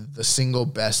have the single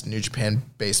best New Japan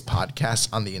based podcast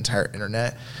on the entire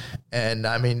internet. And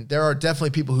I mean, there are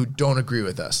definitely people who don't agree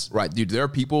with us. Right, dude. There are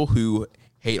people who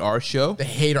hate our show. They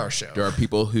hate our show. There are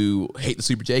people who hate the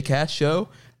Super J-Cast show.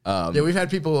 We've had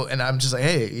people, and I'm just like,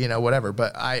 hey, you know, whatever.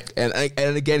 But and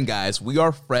again, guys, we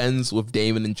are friends with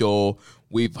Damon and Joel.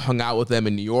 We've hung out with them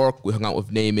in New York. We hung out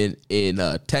with Damon in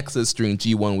Texas during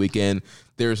G1 weekend.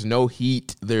 There's no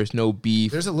heat. There's no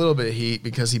beef. There's a little bit of heat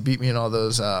because he beat me in all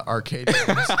those arcade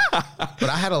games. But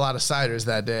I had a lot of ciders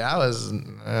that day. I was,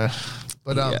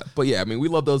 but yeah, I mean, we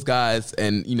love those guys,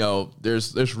 and you know,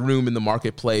 there's room in the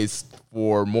marketplace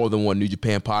for more than one New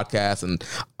Japan podcast, and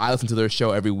I listen to their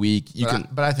show every week.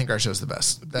 But I think our show's the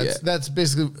best. That's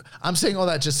basically, I'm saying all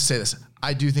that just to say this.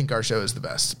 I do think our show is the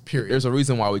best, period. There's a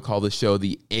reason why we call this show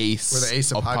the Ace, We're the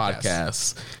Ace of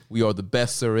podcasts. We are the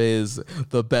best there is,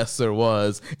 the best there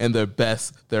was, and the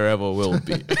best there ever will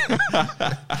be.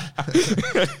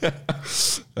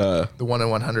 The 1 in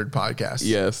 100 podcast.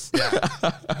 Yes. Yeah.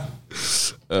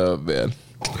 Oh, man.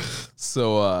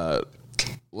 So,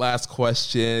 last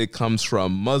question comes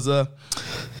from Muzza.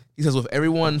 He says, with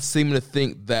everyone seeming to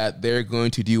think that they're going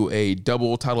to do a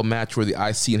double title match where the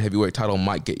IC and heavyweight title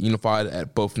might get unified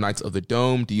at both nights of the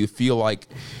Dome, do you feel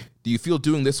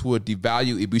doing this would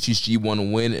devalue Ibushi's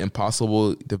G1 win and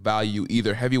possible devalue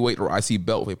either heavyweight or IC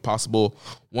belt with a possible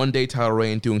one-day title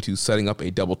reign due to setting up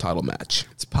a double title match?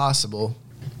 It's possible.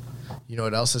 You know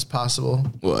what else is possible?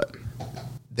 What?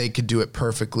 They could do it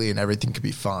perfectly and everything could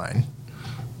be fine.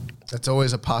 That's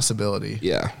always a possibility.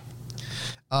 Yeah.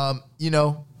 You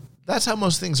know, that's how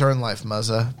most things are in life,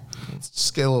 Muzza. Let's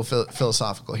just get a little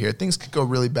philosophical here. Things could go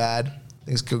really bad.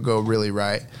 Things could go really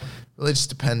right. Really just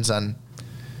depends on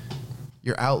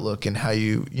your outlook and how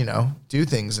you do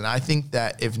things. And I think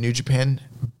that if New Japan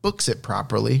books it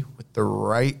properly with the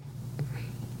right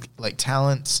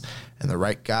talents and the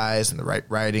right guys and the right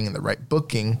writing and the right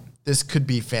booking, this could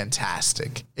be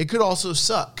fantastic. It could also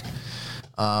suck.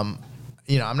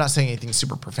 I'm not saying anything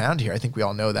super profound here. I think we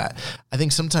all know that. I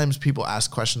think sometimes people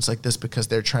ask questions like this because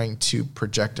they're trying to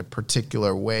project a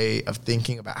particular way of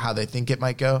thinking about how they think it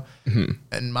might go. Mm-hmm.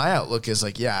 And my outlook is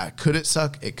like, yeah, could it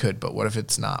suck? It could, but what if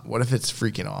it's not? What if it's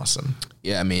freaking awesome?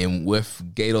 Yeah, I mean,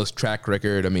 with Gato's track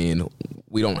record, I mean,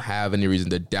 we don't have any reason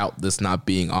to doubt this not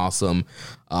being awesome.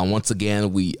 Once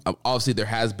again, obviously there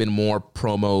has been more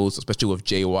promos, especially with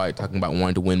Jay White talking about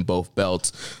wanting to win both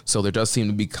belts. So there does seem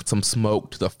to be some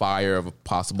smoke to the fire of a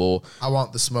possible I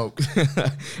want the smoke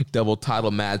double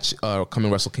title match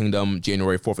coming Wrestle Kingdom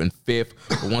January 4th and 5th.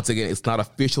 But once again, it's not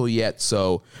official yet,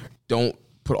 so don't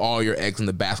put all your eggs in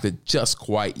the basket just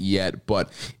quite yet.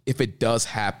 But if it does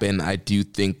happen, I do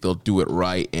think they'll do it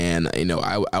right. And,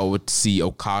 I would see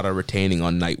Okada retaining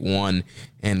on night 1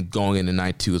 and going into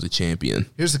night 2 as a champion.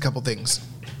 Here's a couple things.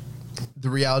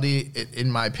 The reality, in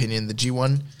my opinion, the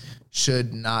G1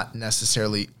 should not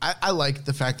necessarily... I like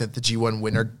the fact that the G1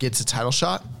 winner gets a title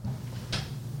shot.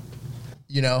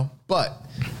 But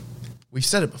we've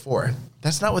said it before.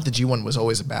 That's not what the G1 was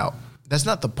always about. That's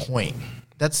not the point.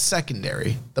 That's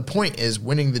secondary. The point is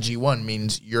winning the G1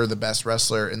 means you're the best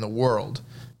wrestler in the world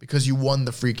because you won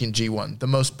the freaking G1, the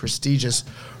most prestigious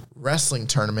wrestling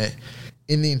tournament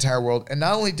in the entire world. And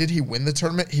not only did he win the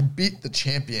tournament, he beat the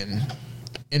champion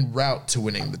en route to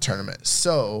winning the tournament.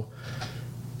 So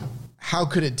how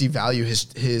could it devalue his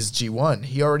G1?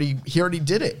 He already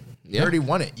did it. Yeah. He already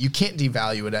won it. You can't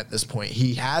devalue it at this point.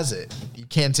 He has it. You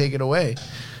can't take it away.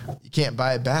 You can't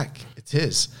buy it back. It's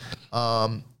his.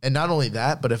 And not only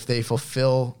that, but if they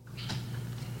fulfill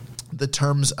the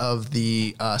terms of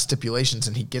the stipulations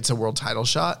and he gets a world title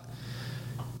shot,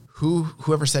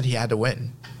 whoever said he had to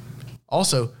win?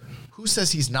 Also, who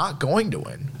says he's not going to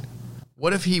win?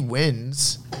 What if he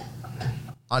wins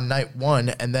on night 1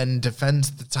 and then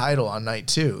defends the title on night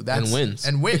 2?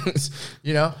 And wins.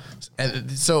 You know?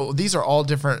 And so these are all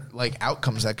different like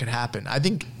outcomes that could happen. I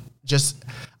think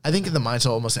in the minds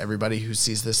of almost everybody who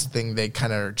sees this thing, they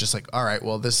kind of are just like, all right,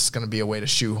 well, this is going to be a way to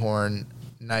shoehorn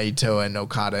Naito and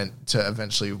Okada to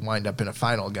eventually wind up in a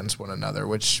final against one another,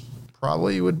 which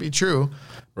probably would be true.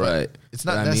 Right. It's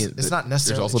not necessarily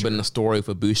There's also true. been a story of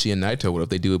Ibushi and Naito. What if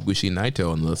they do Ibushi and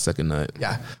Naito on the second night?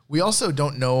 Yeah. We also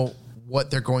don't know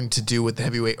what they're going to do with the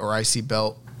heavyweight or IC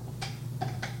belt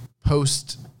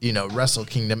post, Wrestle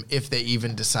Kingdom, if they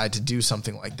even decide to do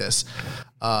something like this.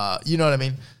 You know what I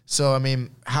mean? So, I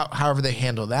mean, however they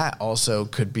handle that also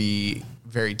could be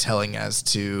very telling as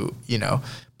to,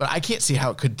 but I can't see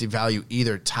how it could devalue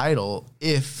either title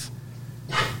if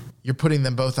you're putting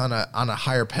them both on a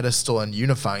higher pedestal and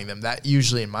unifying them. That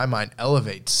usually, in my mind,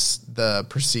 elevates the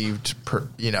perceived,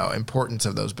 importance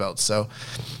of those belts. So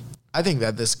I think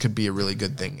that this could be a really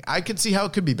good thing. I can see how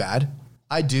it could be bad.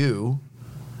 I do.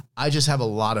 I just have a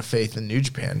lot of faith in New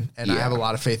Japan, and I have a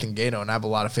lot of faith in Gedo, and I have a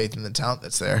lot of faith in the talent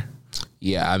that's there.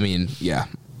 Yeah, I mean,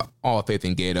 all faith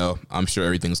in Gedo. I'm sure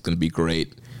everything's going to be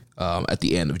great at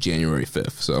the end of January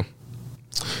 5th. So,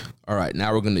 all right,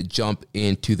 now we're going to jump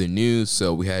into the news.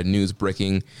 So we had news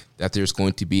breaking that there's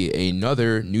going to be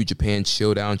another New Japan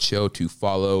Showdown show to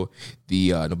follow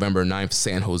the November 9th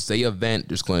San Jose event.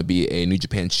 There's going to be a New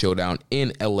Japan Showdown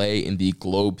in LA in the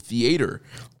Globe Theater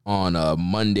on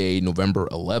Monday, November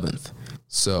 11th.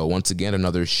 So once again,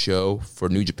 another show for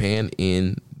New Japan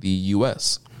in the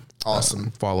U.S. Awesome.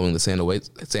 Following the San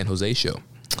Jose show.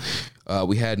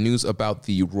 We had news about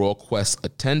the Royal Quest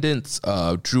attendance.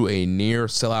 Drew a near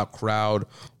sellout crowd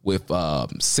with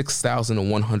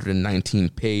 6,119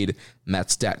 paid. And that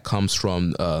stat comes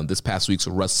from this past week's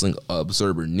Wrestling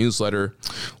Observer newsletter.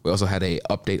 We also had an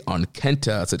update on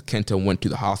Kenta. It said Kenta went to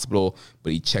the hospital,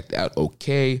 but he checked out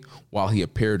okay. While he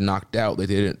appeared knocked out,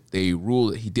 they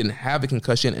ruled that he didn't have a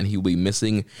concussion and he will be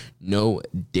missing no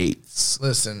dates.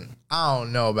 Listen, I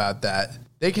don't know about that.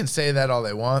 They can say that all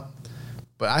they want,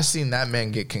 but I seen that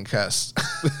man get concussed.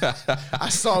 I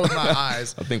saw it with my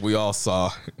eyes. I think we all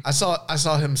saw. I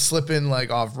saw him slipping like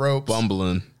off ropes.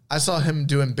 Bumbling. I saw him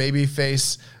doing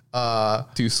babyface.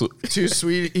 Too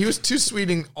sweet. He was too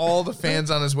sweeting all the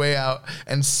fans on his way out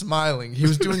and smiling. He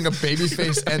was doing a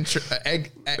babyface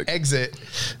exit.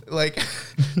 Like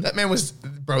that man was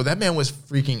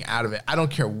freaking out of it. I don't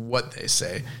care what they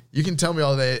say. You can tell me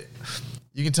all day.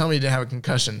 You can tell me he didn't have a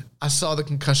concussion. I saw the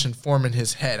concussion form in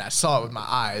his head. I saw it with my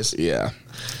eyes. Yeah.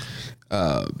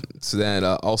 So then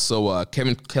also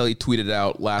Kevin Kelly tweeted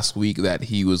out last week that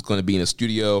he was going to be in a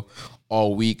studio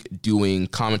all week doing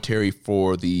commentary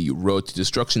for the Road to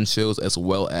Destruction shows as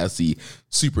well as the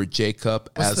Super J Cup.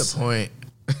 What's the point?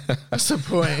 What's the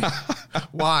point?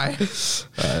 Why?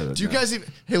 Do you guys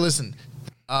even... Hey, listen.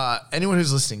 Anyone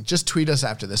who's listening, just tweet us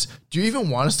after this. Do you even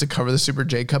want us to cover the Super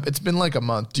J Cup? It's been like a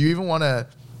month. Do you even want to...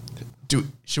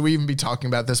 Should we even be talking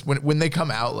about this when they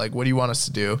come out? Like, what do you want us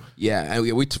to do? Yeah, and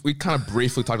we kind of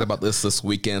briefly talked about this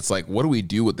weekend. It's like, what do we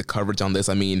do with the coverage on this?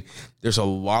 I mean, there's a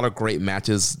lot of great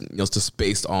matches, just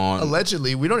based on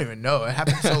allegedly. We don't even know. It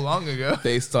happened so long ago.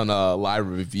 Based on live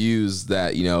reviews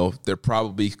that there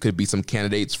probably could be some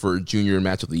candidates for Junior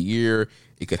Match of the Year.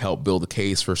 It could help build a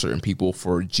case for certain people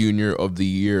for Junior of the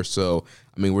Year. So,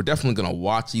 I mean, we're definitely going to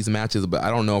watch these matches, but I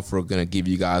don't know if we're going to give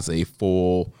you guys a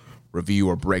full review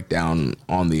or breakdown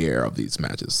on the air of these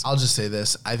matches. I'll just say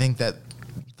this. I think that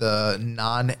the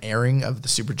non-airing of the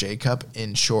Super J Cup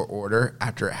in short order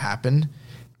after it happened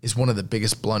is one of the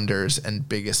biggest blunders and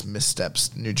biggest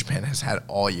missteps New Japan has had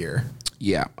all year.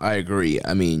 Yeah, I agree.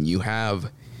 I mean, you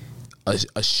have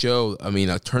a show,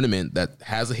 a tournament that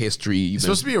has a history. It's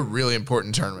supposed to be a really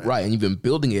important tournament. Right, and you've been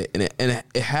building it, and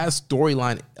it has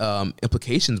storyline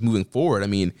implications moving forward. I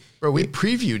mean... Bro, we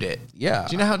previewed it. Yeah.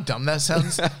 Do you know how dumb that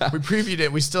sounds? We previewed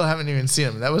it. We still haven't even seen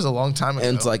them. That was a long time ago.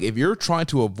 And it's like, if you're trying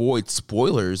to avoid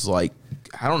spoilers, like,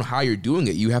 I don't know how you're doing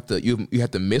it. You have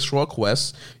to miss Royal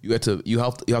Quest. You have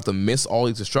to miss all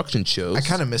these destruction shows. I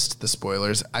kind of missed the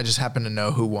spoilers. I just happen to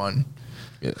know who won.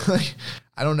 Yeah. Like,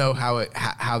 I don't know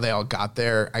how they all got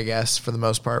there, I guess, for the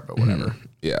most part, but whatever. Mm-hmm.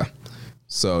 Yeah.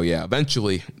 So, yeah,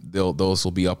 eventually those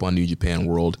will be up on New Japan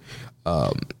World.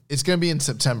 It's going to be in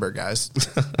September, guys.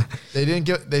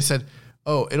 They said,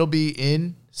 oh, it'll be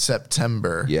in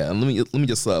September. Yeah, and let me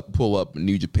just pull up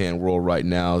New Japan World right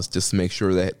now just to make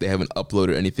sure that they haven't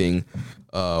uploaded anything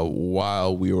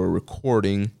while we were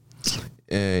recording.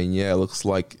 And yeah, it looks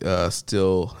like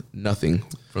still nothing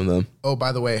from them. Oh,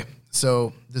 by the way,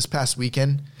 so this past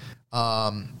weekend,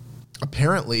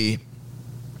 apparently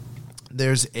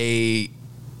there's a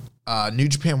New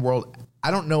Japan World. I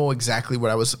don't know exactly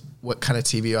what kind of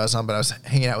TV I was on, but I was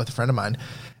hanging out with a friend of mine,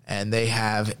 and they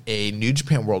have a New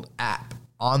Japan World app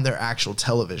on their actual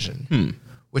television,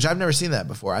 which I've never seen that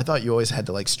before. I thought you always had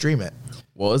to like stream it.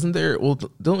 Well, isn't there? Well,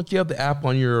 don't you have the app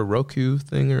on your Roku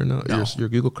thing or no? Your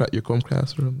Google, your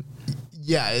Chromecast or something?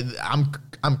 Yeah,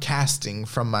 I'm casting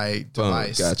from my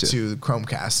device gotcha. to the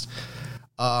Chromecast.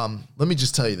 Let me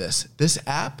just tell you this. This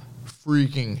app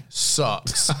freaking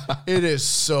sucks. It is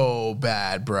so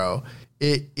bad, bro.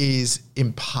 It is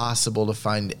impossible to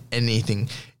find anything.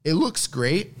 It looks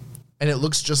great, and it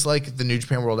looks just like the New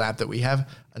Japan World app that we have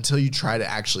until you try to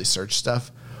actually search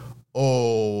stuff.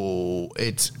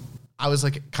 I was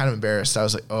like kind of embarrassed. I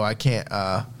was like, I can't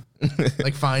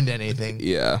like find anything.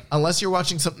 Yeah. Unless you're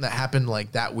watching something that happened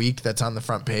like that week that's on the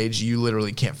front page, you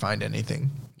literally can't find anything.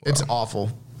 Wow. It's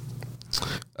awful.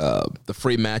 The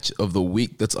free match of the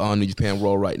week that's on New Japan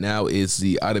World right now is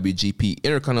the IWGP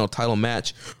Intercontinental title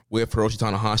match with Hiroshi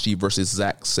Tanahashi versus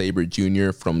Zack Sabre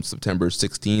Jr. from September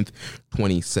 16th,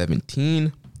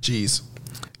 2017. Jeez.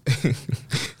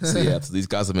 So these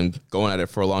guys have been going at it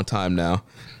for a long time now.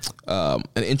 An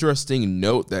interesting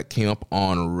note that came up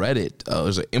on Reddit,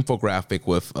 there's an infographic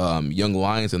with Young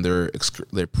Lions and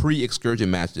their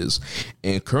pre-excursion matches,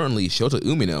 and currently Shota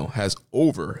Umino has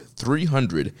over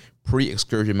 300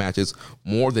 pre-excursion matches,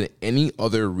 more than any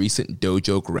other recent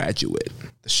dojo graduate.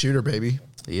 The shooter, baby.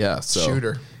 Yeah, so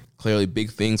shooter. Clearly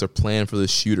big things are planned for the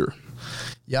shooter.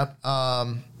 Yep.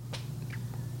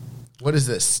 What is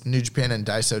this? New Japan and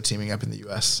Daiso teaming up in the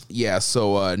U.S. Yeah,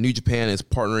 so New Japan is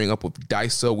partnering up with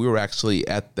Daiso. We were actually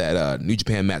at that New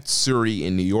Japan Matsuri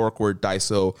in New York where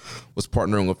Daiso was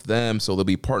partnering with them. So they'll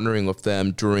be partnering with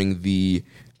them during the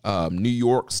New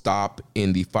York stop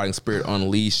in the Fighting Spirit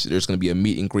Unleashed. There's going to be a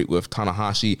meet and greet with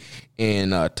Tanahashi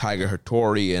and Tiger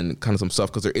Hattori and kind of some stuff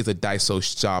because there is a Daiso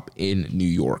shop in New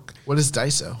York. What is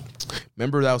Daiso?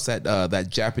 Remember that was that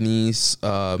Japanese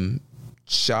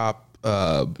shop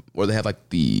where they had like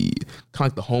the kind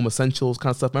of like the home essentials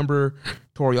kind of stuff. Remember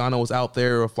Toriano was out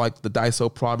there with like the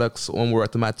Daiso products when we were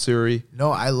at the Matsuri?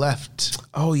 No, I left.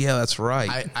 Oh yeah, that's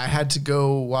right. I had to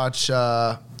go watch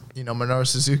Minoru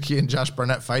Suzuki and Josh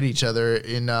Barnett fight each other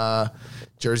in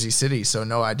Jersey City. So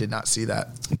no, I did not see that.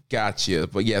 Gotcha.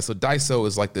 But yeah, so Daiso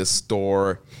is like this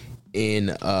store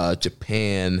in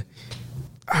Japan.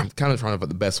 I'm kind of trying to find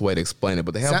the best way to explain it,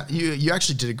 but they have you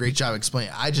actually did a great job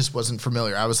explaining it. I just wasn't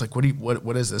familiar. I was like,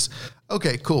 what is this?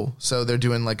 Okay, cool. So they're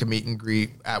doing like a meet and greet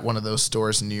at one of those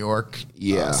stores in New York.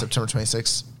 Yeah. September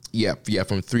 26th. Yeah,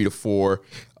 from 3 to 4.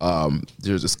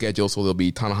 There's a schedule, so there'll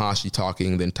be Tanahashi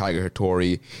talking, then Tiger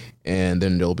Hattori, and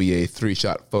then there'll be a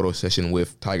 3-shot photo session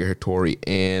with Tiger Hattori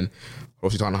and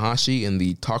Hiroshi Tanahashi, and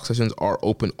the talk sessions are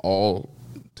open all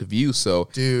to view. So,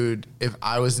 dude, if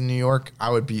I was in New York,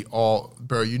 I would be all,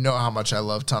 bro. You know how much I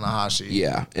love Tanahashi.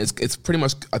 Yeah, it's pretty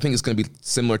much. I think it's going to be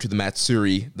similar to the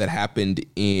Matsuri that happened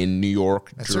in New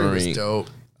York Matsuri was dope.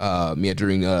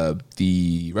 During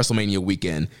the WrestleMania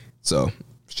weekend. So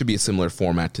should be a similar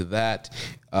format to that.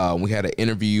 We had an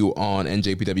interview on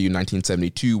NJPW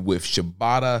 1972 with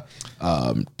Shibata,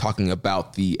 talking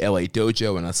about the LA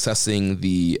Dojo and assessing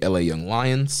the LA Young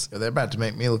Lions. They're about to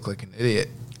make me look like an idiot.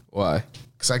 Why?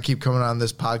 Because I keep coming on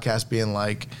this podcast being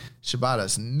like,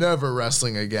 Shibata's never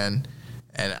wrestling again.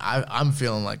 And I'm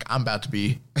feeling like I'm about to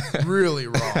be really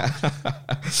wrong.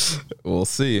 We'll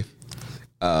see.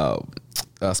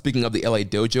 Speaking of the LA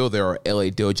Dojo, there are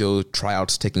LA Dojo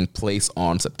tryouts taking place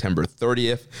on September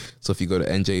 30th. So if you go to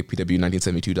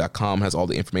njpw1972.com, has all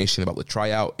the information about the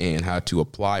tryout and how to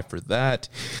apply for that.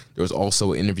 There was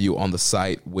also an interview on the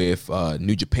site with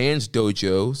New Japan's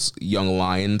dojo's Young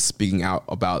Lions, speaking out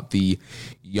about the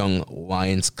Young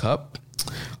Lions Cup.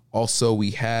 Also, we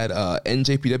had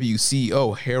NJPW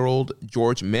CEO Harold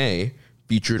George May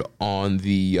featured on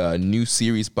the new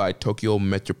series by Tokyo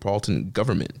Metropolitan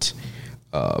Government.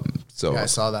 I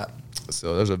saw that.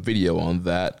 So there's a video on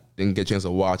that. Didn't get a chance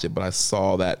to watch it, but I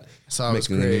saw that. I saw it was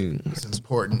great. It's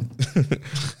important.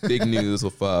 Big news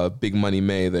with Big Money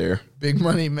May there. Big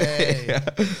Money May.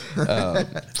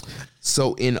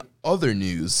 So in other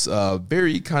news,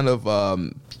 very kind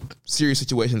of serious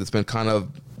situation that's been kind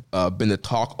of been the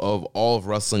talk of all of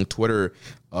wrestling Twitter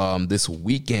this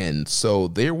weekend. So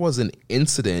there was an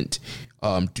incident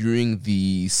during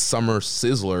the Summer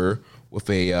Sizzler with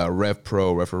a Rev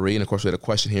Pro referee. And of course, we had a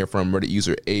question here from Reddit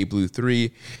user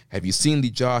ABlue3. Have you seen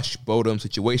the Josh Bodum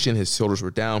situation? His shoulders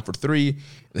were down for 3, and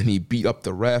then he beat up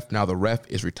the ref. Now the ref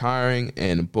is retiring,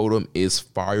 and Bodum is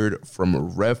fired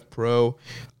from Rev Pro.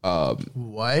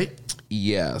 What?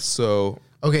 Yeah, so...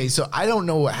 Okay, so I don't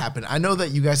know what happened. I know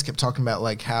that you guys kept talking about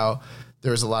like how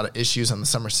there was a lot of issues on the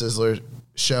Summer Sizzler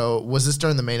show. Was this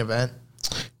during the main event?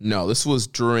 No, this was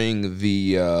during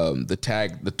the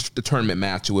tournament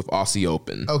match with Aussie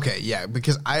Open. Okay, yeah,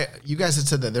 because you guys had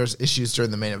said that there's issues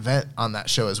during the main event on that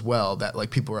show as well, that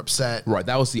like people were upset. Right,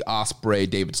 that was the Ospreay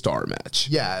David Starr match.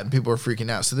 Yeah, and people were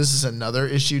freaking out. So this is another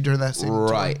issue during that same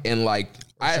right, tour? And like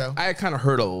I kind of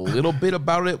heard a little bit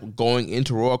about it going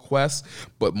into Royal Quest,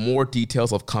 but more details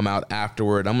have come out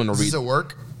afterward. I'm gonna read. Does it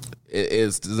work?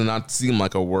 Does not seem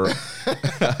like a work.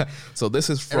 So this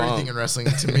is from... Everything in wrestling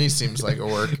to me seems like a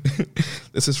work.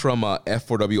 This is from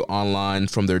F4W Online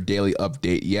from their daily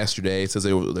update yesterday. It says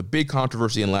there was a big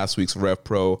controversy in last week's Rev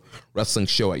Pro wrestling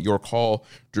show at York Hall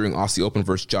during Aussie Open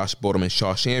versus Josh Bodum and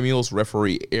Shaw Samuels.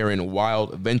 Referee Aaron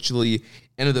Wild eventually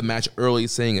ended the match early,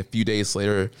 saying a few days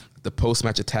later the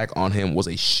post-match attack on him was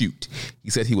a shoot. He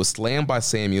said he was slammed by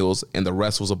Samuels and the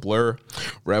rest was a blur.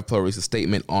 Rev Pro released a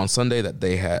statement on Sunday that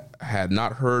they had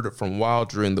not heard from Wild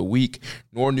during the week,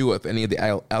 nor knew of any of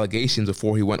the allegations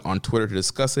before he went on Twitter to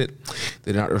discuss it.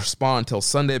 They did not respond until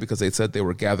Sunday because they said they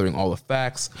were gathering all the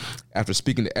facts. After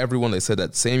speaking to everyone, they said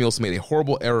that Samuels made a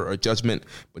horrible error or judgment,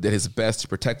 but did his best to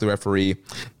protect the referee.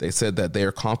 They said that they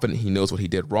are confident he knows what he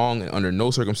did wrong, and under no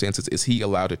circumstances is he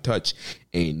allowed to touch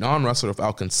a non-wrestler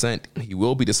without consent. He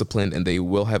will be disciplined, and they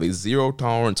will have a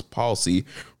zero-tolerance policy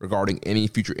regarding any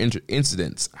future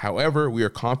incidents. However, we are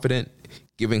confident,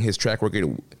 given his track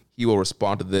record, he will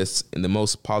respond to this in the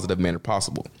most positive manner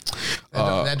possible.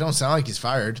 That don't sound like he's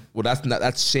fired. Well,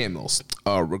 that's Samuels.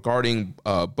 Regarding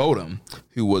Bodum,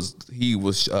 he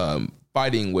was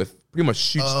fighting with pretty much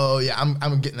shoots. Oh yeah,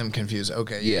 I'm getting them confused.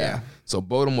 Okay, yeah. So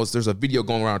Bodum there's a video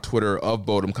going around Twitter of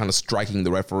Bodum kind of striking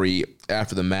the referee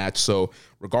after the match. So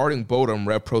regarding Bodum,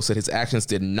 Rev Pro said his actions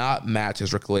did not match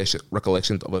his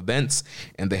recollections of events,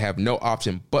 and they have no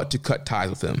option but to cut ties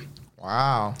with him.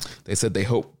 Wow. They said they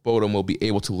hope Bodum will be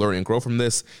able to learn and grow from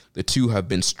this. The two have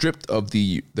been stripped of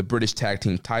the British tag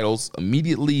team titles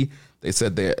immediately. They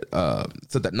said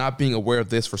that not being aware of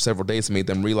this for several days made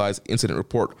them realize incident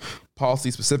report policy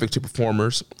specific to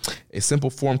performers. A simple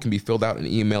form can be filled out and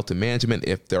emailed to management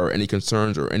if there are any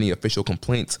concerns or any official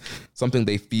complaints, something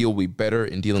they feel will be better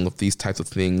in dealing with these types of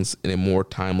things in a more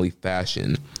timely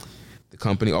fashion. The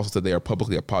company also said they are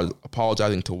publicly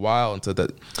apologizing to Wild and said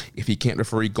that if he can't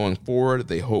referee going forward,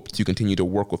 they hope to continue to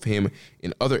work with him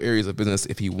in other areas of business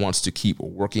if he wants to keep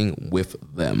working with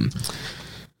them.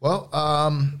 Well,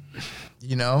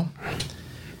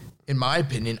 in my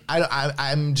opinion,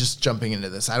 I'm just jumping into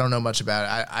this. I don't know much about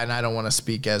it, and I don't want to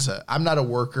speak I'm not a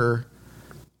worker.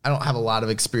 I don't have a lot of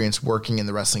experience working in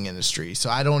the wrestling industry, so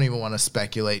I don't even want to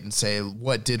speculate and say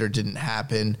what did or didn't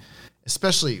happen,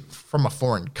 especially from a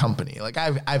foreign company. Like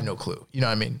I have no clue. You know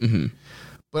what I mean? Mm-hmm.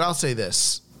 But I'll say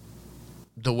this: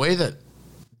 the way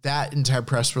that entire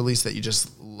press release that you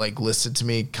just listed to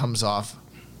me comes off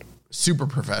super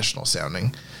professional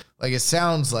sounding. Like it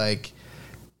sounds like,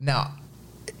 now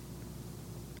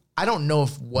I don't know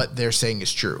if what they're saying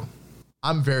is true.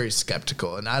 I'm very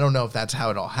skeptical, and I don't know if that's how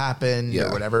it all happened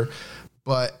or whatever,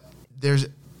 but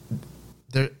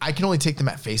I can only take them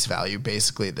at face value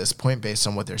basically at this point based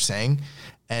on what they're saying.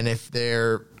 And if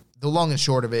the long and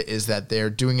short of it is that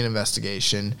they're doing an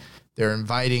investigation, they're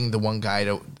inviting the one guy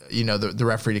to, the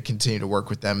referee to continue to work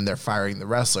with them, and they're firing the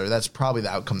wrestler. That's probably the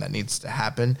outcome that needs to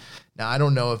happen. Now, I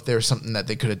don't know if there's something that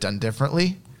they could have done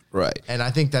differently. Right. And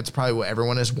I think that's probably what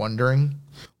everyone is wondering.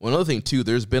 Well, another thing, too,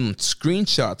 there's been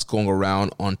screenshots going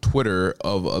around on Twitter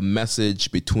of a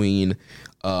message between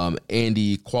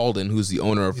Andy Qualden, who's the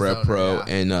owner of Rev Pro,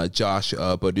 and Josh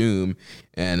Bodum.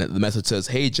 And the message says,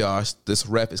 "Hey, Josh, this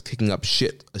ref is kicking up a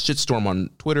shitstorm on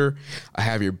Twitter. I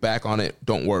have your back on it.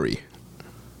 Don't worry."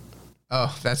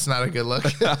 Oh, that's not a good look.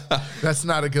 That's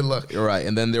not a good look. Right.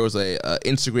 And then there was a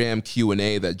Instagram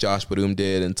Q&A that Josh Bodum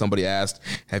did, and somebody asked,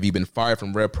 "Have you been fired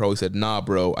from Rev Pro?" He said, "Nah,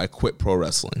 bro, I quit pro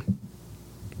wrestling."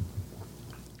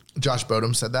 Josh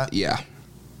Bodum said that? Yeah.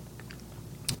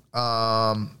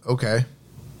 Okay.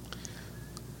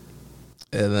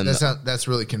 And then that's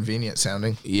really convenient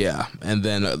sounding. Yeah. And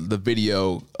then the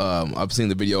video, I've seen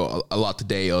the video a lot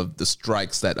today of the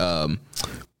strikes that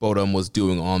Bodum was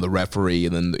doing on the referee.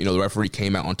 And then, the referee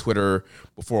came out on Twitter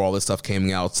before all this stuff came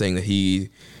out saying that he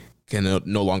can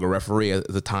no longer referee at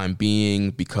the time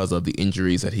being because of the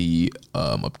injuries that he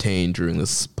obtained during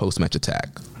this post-match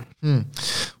attack.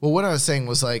 Well, what I was saying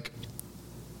was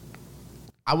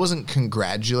I wasn't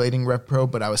congratulating Rev Pro,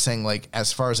 but I was saying, like,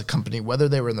 as far as a company, whether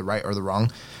they were in the right or the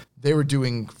wrong, they were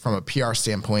doing, from a PR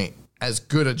standpoint, as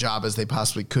good a job as they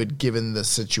possibly could given the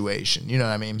situation. You know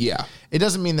what I mean? Yeah. It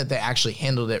doesn't mean that they actually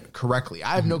handled it correctly.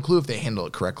 I have no clue if they handled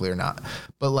it correctly or not.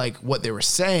 But, like, what they were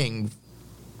saying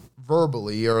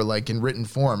verbally or, like, in written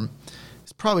form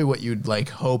is probably what you'd, like,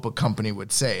 hope a company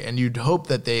would say. And you'd hope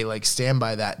that they, like, stand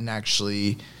by that and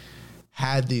actually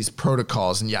had these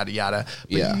protocols and yada, yada.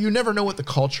 But you never know what the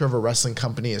culture of a wrestling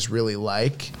company is really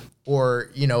like, or,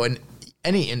 you know, in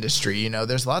any industry, you know,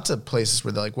 there's lots of places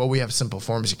where they're like, well, we have simple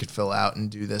forms you could fill out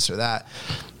and do this or that.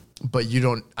 But you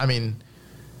don't, I mean,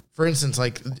 for instance,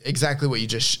 like exactly what you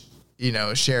just, you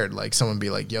know, shared, like someone be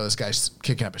like, yo, this guy's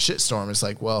kicking up a shitstorm. It's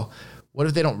like, well, what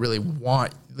if they don't really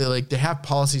want, they have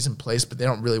policies in place, but they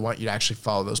don't really want you to actually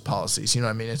follow those policies. You know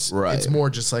what I mean? It's more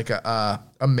just like a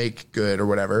make good or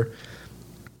whatever.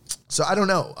 So I don't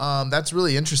know. That's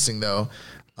really interesting though.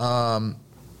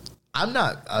 I'm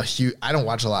not a huge, I don't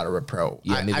watch a lot of Rev Pro.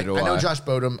 Yeah, neither do I. I know Josh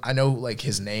Bodum. I know like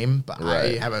his name, but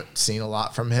I haven't seen a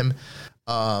lot from him.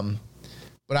 But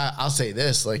I'll say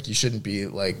this, like you shouldn't be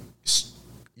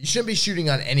shooting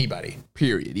on anybody.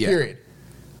 Period. Yeah. Period.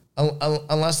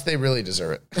 Unless they really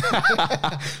deserve it.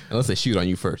 Unless they shoot on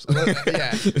you first.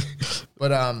 Yeah.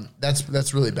 But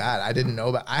that's really bad. I didn't know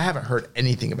about, I haven't heard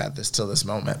anything about this till this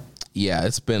moment. Yeah,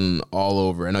 it's been all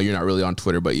over. I know you're not really on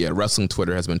Twitter, but yeah, wrestling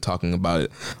Twitter has been talking about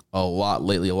it a lot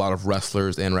lately. A lot of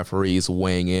wrestlers and referees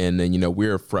weighing in, and you know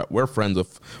we're friends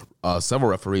with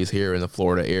several referees here in the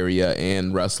Florida area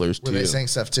and wrestlers too. Were they saying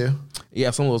stuff too?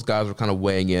 Yeah, some of those guys were kind of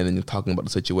weighing in and talking about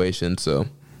the situation. So,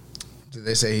 did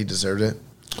they say he deserved it?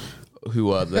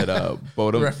 Who that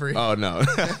Bodum? Referee. Oh no.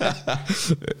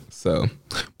 So,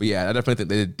 but yeah, I definitely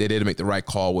think they did make the right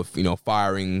call with, you know,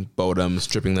 firing Bodum,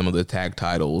 stripping them of the tag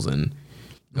titles, and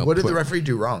you know, what did the referee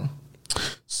do wrong?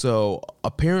 So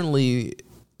apparently,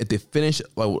 at the finish,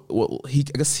 like,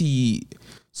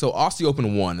 so Aussie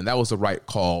Open won, and that was the right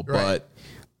call, but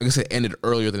I guess it ended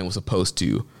earlier than it was supposed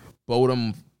to.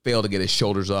 Bodum failed to get his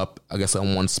shoulders up, I guess,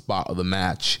 on one spot of the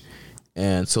match,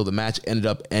 and so the match ended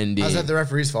up ending. How's that the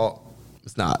referee's fault?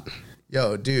 It's not.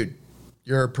 Yo, dude,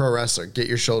 you're a pro wrestler. Get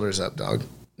your shoulders up, dog.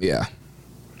 Yeah.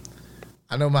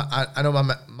 I know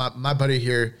my buddy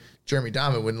here, Jeremy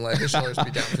Diamond, wouldn't let his shoulders be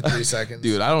down for 3 seconds.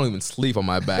 Dude, I don't even sleep on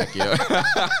my back, yo.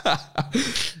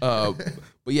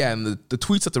 But yeah, and the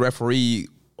tweets that the referee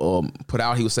put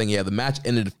out, he was saying, yeah, the match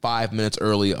ended 5 minutes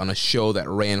early on a show that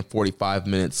ran 45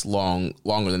 minutes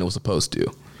longer than it was supposed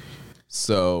to.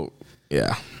 So,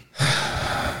 yeah.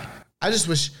 I just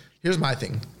wish, here's my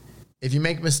thing. If you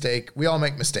make a mistake, we all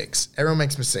make mistakes. Everyone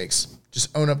makes mistakes.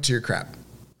 Just own up to your crap,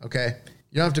 okay?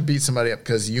 You don't have to beat somebody up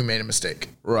because you made a mistake.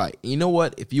 Right. You know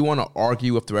what? If you want to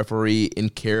argue with the referee in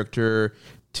character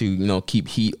to, you know, keep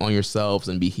heat on yourselves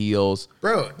and be heels.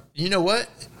 Bro, you know what?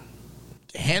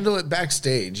 Handle it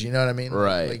backstage, you know what I mean?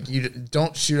 Right. Like, you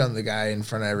don't shoot on the guy in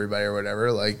front of everybody or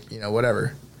whatever. Like, you know,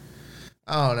 whatever.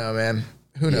 I don't know, man.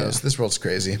 Who knows? This world's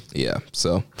crazy. Yeah,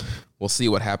 so we'll see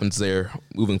what happens there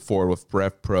moving forward with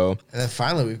Rev Pro. And then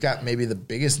finally, we've got maybe the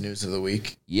biggest news of the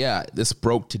week. Yeah, this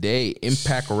broke today.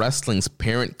 Impact Wrestling's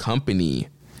parent company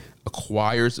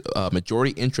acquires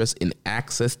majority interest in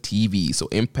Access TV. So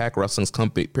Impact Wrestling's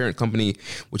parent company,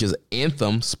 which is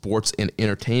Anthem Sports and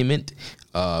Entertainment,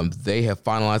 they have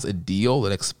finalized a deal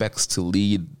that expects to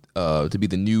lead to be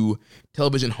the new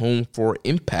television home for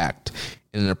Impact.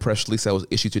 In a press release that was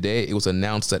issued today, it was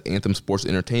announced that Anthem Sports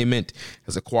Entertainment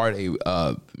has acquired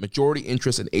a majority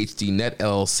interest in HDNet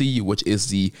LLC, which is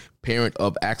the parent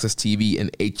of Access TV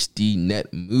and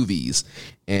HDNet Movies.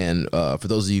 And for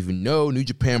those of you who know, New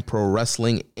Japan Pro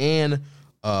Wrestling and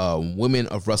Women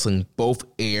of Wrestling both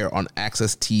air on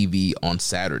Access TV on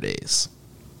Saturdays.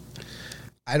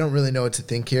 I don't really know what to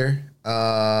think here.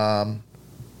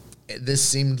 This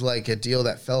seemed like a deal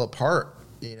that fell apart.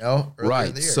 You know,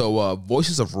 right. So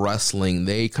Voices of Wrestling,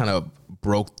 they kind of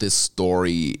broke this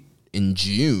story in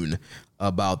June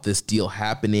about this deal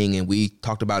happening, and we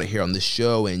talked about it here on this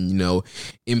show. And, you know,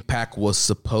 Impact was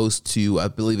supposed to, I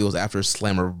believe it was after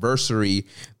Slammiversary,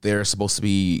 they're supposed to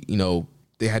be, you know,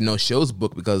 they had no shows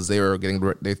booked because they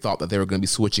thought that they were going to be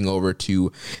switching over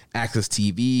to Access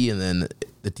TV, and then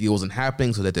the deal wasn't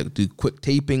happening, so they had to do quick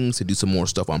tapings to do some more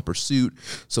stuff on Pursuit.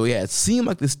 So yeah, it seemed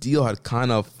like this deal had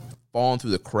kind of fallen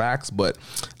through the cracks, but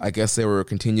I guess they were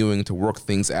continuing to work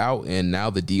things out, and now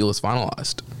the deal is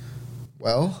finalized.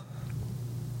 Well,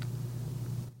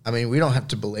 I mean, we don't have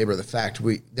to belabor the fact.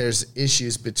 There's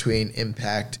issues between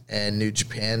Impact and New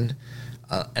Japan,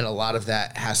 and a lot of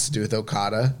that has to do with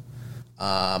Okada.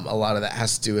 A lot of that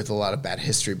has to do with a lot of bad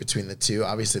history between the two.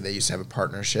 Obviously, they used to have a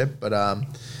partnership, but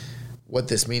what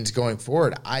this means going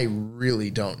forward, I really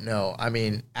don't know. I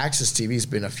mean, Access TV has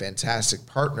been a fantastic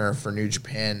partner for New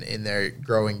Japan in their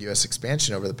growing U.S.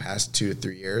 expansion over the past 2 to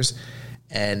 3 years.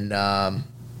 And,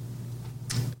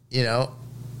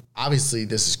 obviously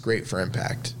this is great for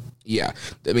Impact. Yeah.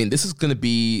 I mean, this is going to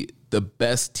be the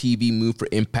best TV move for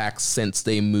Impact since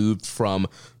they moved from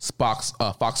Fox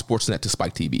Sports Net to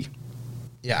Spike TV.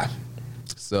 Yeah.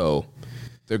 So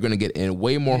they're going to get in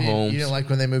way more homes. You didn't like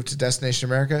when they moved to Destination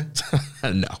America?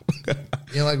 No. You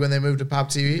didn't like when they moved to Pop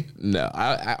TV? No.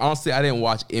 I honestly, I didn't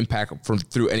watch Impact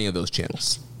through any of those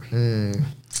channels.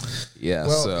 Yeah.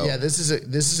 Well, yeah, this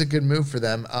is a good move for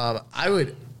them. I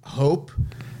would hope,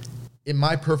 in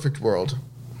my perfect world,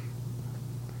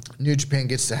 New Japan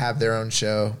gets to have their own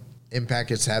show, Impact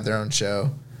gets to have their own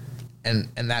show, and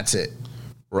that's it.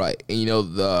 Right. And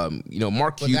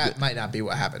Mark Cuban, that might not be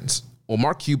what happens. Well,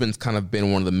 Mark Cuban's kind of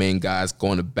been one of the main guys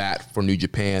going to bat for New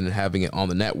Japan and having it on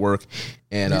the network.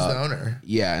 And he's the owner.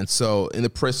 Yeah, and so in the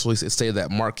press release, it stated that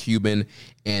Mark Cuban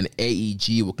and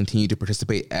AEG will continue to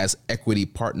participate as equity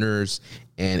partners,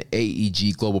 and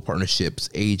AEG Global Partnerships,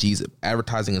 AEG's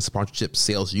advertising and sponsorship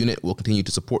sales unit, will continue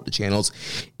to support the channels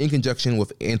in conjunction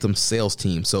with Anthem's sales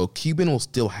team. So Cuban will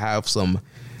still have some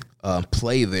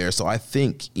play there. So I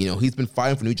think, he's been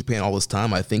fighting for New Japan all this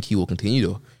time. I think he will continue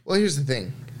to. Well, here's the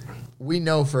thing. We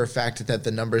know for a fact that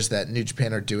the numbers that New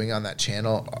Japan are doing on that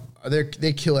channel,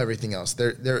 they kill everything else.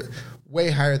 They're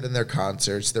way higher than their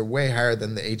concerts. They're way higher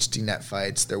than the HDNet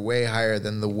fights. They're way higher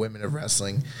than the Women of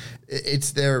Wrestling.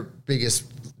 It's their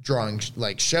biggest drawing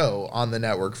show on the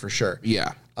network for sure.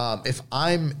 Yeah. If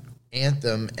I'm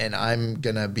Anthem and I'm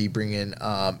gonna be bringing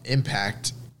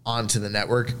Impact onto the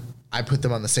network, I put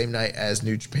them on the same night as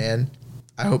New Japan.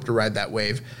 I hope to ride that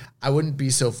wave. I wouldn't be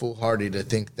so foolhardy to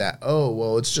think that,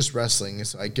 it's just wrestling,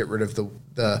 so I get rid of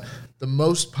the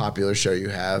most popular show you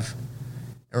have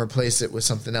and replace it with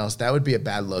something else. That would be a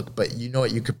bad look, but you know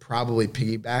what? You could probably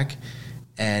piggyback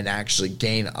and actually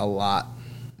gain a lot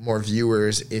more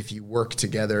viewers if you work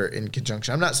together in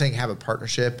conjunction. I'm not saying have a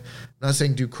partnership. I'm not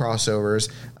saying do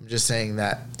crossovers. I'm just saying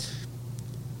that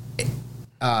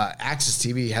Access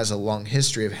TV has a long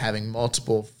history of having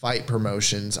multiple fight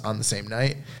promotions on the same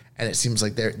night, and it seems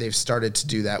like they've started to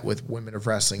do that with Women of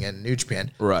Wrestling and New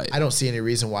Japan. Right. I don't see any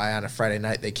reason why on a Friday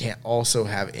night they can't also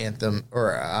have Anthem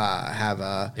or have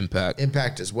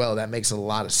Impact as well. That makes a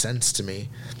lot of sense to me.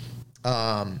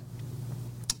 The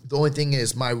only thing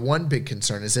is, my one big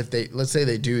concern is if let's say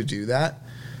they do that,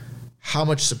 how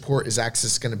much support is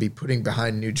Access going to be putting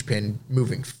behind New Japan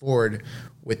moving forward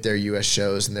with their U.S.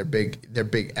 shows and their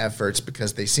big efforts,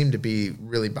 because they seem to be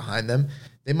really behind them.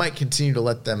 They might continue to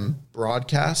let them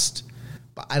broadcast,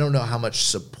 but I don't know how much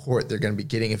support they're going to be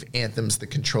getting if Anthem's the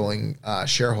controlling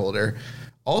shareholder.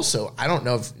 Also, I don't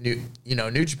know if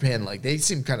New Japan, they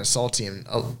seem kind of salty and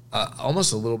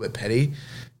almost a little bit petty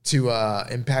to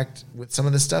Impact with some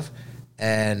of this stuff,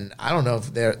 and I don't know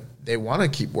if they want to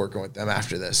keep working with them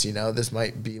after this. This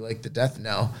might be like the death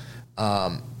knell.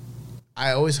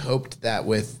 I always hoped that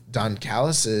with Don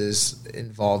Callis'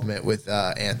 involvement with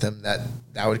Anthem,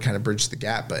 that would kind of bridge the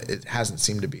gap, but it hasn't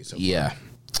seemed to be so far.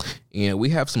 Yeah. We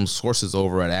have some sources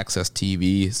over at Access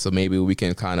TV, so maybe we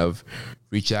can kind of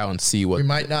reach out and see what... We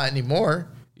might not anymore.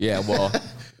 Yeah, well,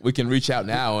 we can reach out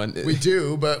now. And we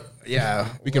do, but yeah.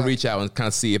 We can reach out and kind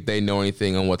of see if they know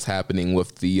anything on what's happening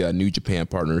with the New Japan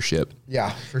partnership.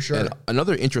 Yeah, for sure. And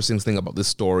another interesting thing about this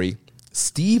story,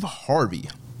 Steve Harvey...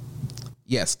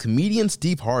 Yes, comedian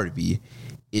Steve Harvey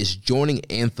is joining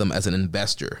Anthem as an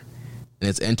investor and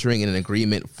is entering in an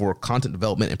agreement for content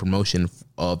development and promotion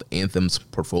of Anthem's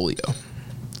portfolio.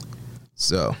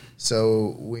 So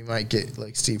we might get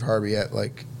Steve Harvey at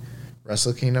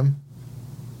Wrestle Kingdom.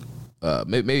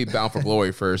 Maybe Bound for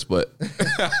Glory first, but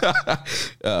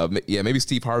maybe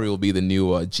Steve Harvey will be the new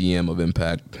GM of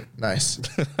Impact. Nice.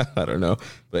 I don't know,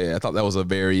 but I thought that was a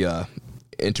very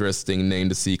interesting name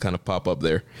to see kind of pop up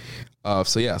there.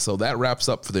 So that wraps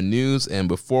up for the news. And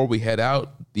before we head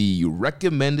out, the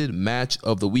recommended match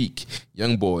of the week.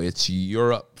 Young boy,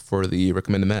 you're up for the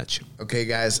recommended match. Okay,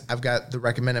 guys, I've got the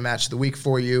recommended match of the week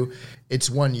for you.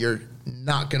 It's one you're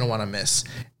not going to want to miss.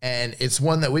 And it's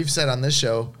one that we've said on this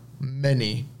show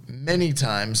many, many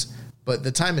times, but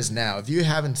the time is now. If you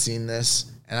haven't seen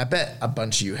this, and I bet a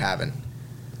bunch of you haven't,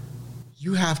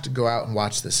 you have to go out and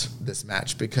watch this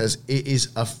match because it is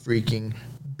a freaking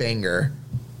banger.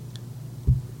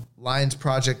 Lions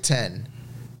Project 10,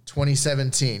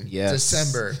 2017, yes.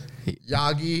 December,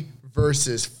 Yagi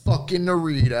versus fucking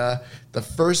Narita, the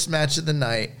first match of the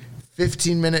night,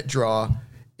 15-minute draw.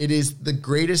 It is the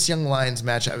greatest Young Lions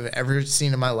match I've ever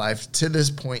seen in my life to this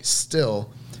point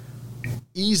still.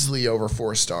 easily over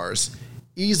 4 stars.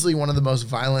 Easily one of the most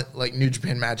violent New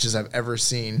Japan matches I've ever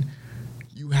seen.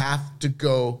 You have to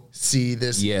go see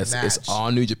this match. It's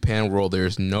on New Japan World.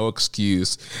 There's no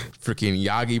excuse. Freaking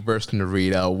Yagi versus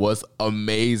Narita was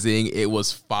amazing. It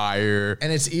was fire.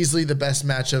 And it's easily the best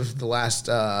match of the last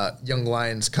Young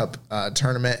Lions Cup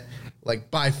tournament,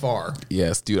 by far.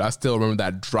 Yes, dude. I still remember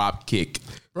that drop kick.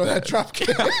 Bro, that drop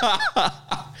kick.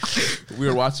 We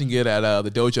were watching it at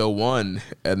the Dojo 1.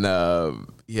 And,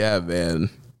 yeah, man.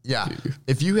 Yeah.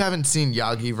 If you haven't seen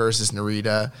Yagi versus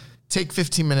Narita, take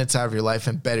 15 minutes out of your life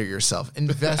and better yourself.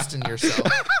 Invest in yourself.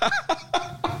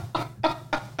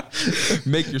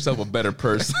 Make yourself a better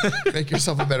person. Make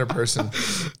yourself a better person.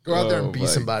 Go out there and be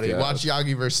somebody. God. Watch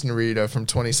Yagi versus Narita from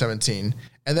 2017.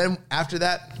 And then after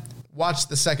that, watch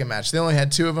the second match. They only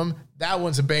had 2 of them. That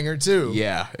one's a banger too.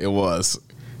 Yeah, it was.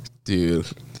 Dude,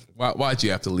 why'd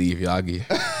you have to leave, Yagi?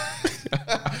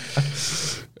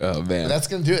 Oh, man. That's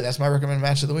going to do it. That's my recommended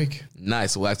match of the week.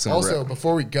 Nice. Well, that's also,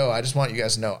 before we go, I just want you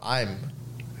guys to know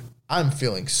I'm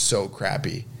feeling so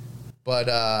crappy. But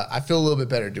I feel a little bit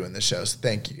better doing this show, so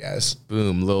thank you guys.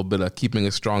 Boom. A little bit of keeping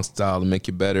a strong style to make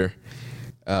you better.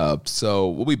 So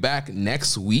we'll be back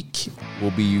next week. We'll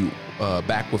be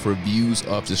back with reviews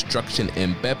of Destruction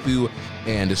in Beppu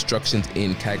and Destructions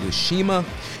in Kagoshima.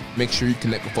 Make sure you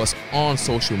connect with us on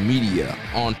social media.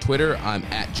 On Twitter, I'm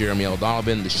at Jeremy L.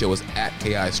 Donovan. The show is at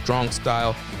KI Strong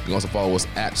Style. You can also follow us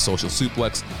at Social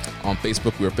Suplex. On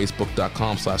Facebook, we are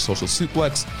facebook.com/Social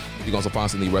Suplex. You can also find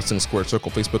us in the Wrestling Squared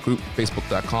Circle Facebook group,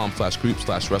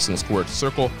 facebook.com/group/Wrestling Squared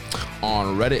Circle.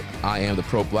 On Reddit, I am the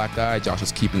Pro Black Guy. Josh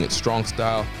is keeping it strong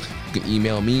style. You can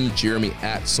email me,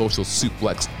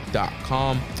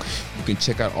 jeremy@socialsuplex.com. You can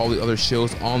check out all the other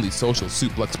shows on the Social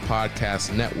Suplex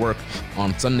Podcast Network.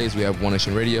 On Sundays, we have One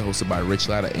Nation Radio, hosted by Rich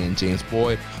Latta and James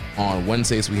Boyd. On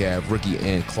Wednesdays, we have Ricky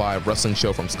and Clive Wrestling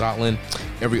Show from Scotland.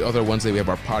 Every other Wednesday, we have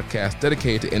our podcast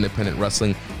dedicated to independent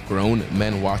wrestling, Grown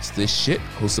Men Watch This Shit,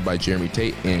 hosted by Jeremy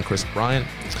Tate and Chris Bryant.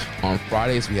 On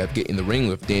Fridays, we have Get in the Ring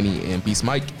with Danny and Beast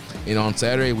Mike. And on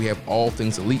Saturday, we have All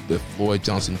Things Elite with Floyd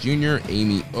Johnson Jr.,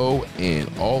 Amy O, and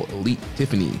All Elite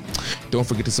Tiffany. Don't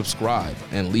forget to subscribe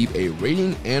and leave a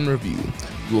rating and review.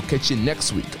 We will catch you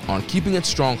next week on Keeping It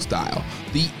Strong Style,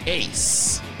 the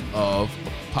ace of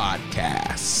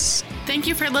podcasts. Thank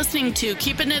you for listening to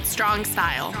Keeping It Strong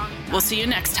Style. We'll see you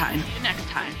next time.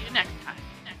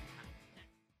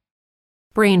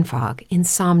 Brain fog,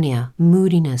 insomnia,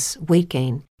 moodiness, weight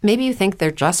gain. Maybe you think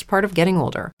they're just part of getting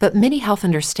older, but MIDI Health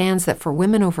understands that for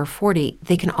women over 40,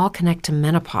 they can all connect to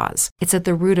menopause. It's at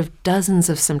the root of dozens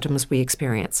of symptoms we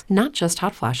experience, not just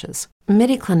hot flashes.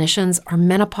 MIDI clinicians are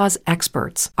menopause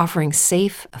experts, offering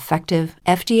safe, effective,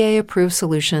 FDA-approved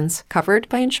solutions covered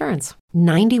by insurance.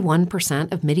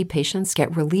 91% of MIDI patients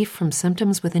get relief from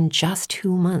symptoms within just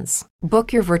 2 months.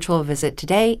 Book your virtual visit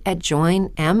today at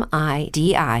joinmidi.com.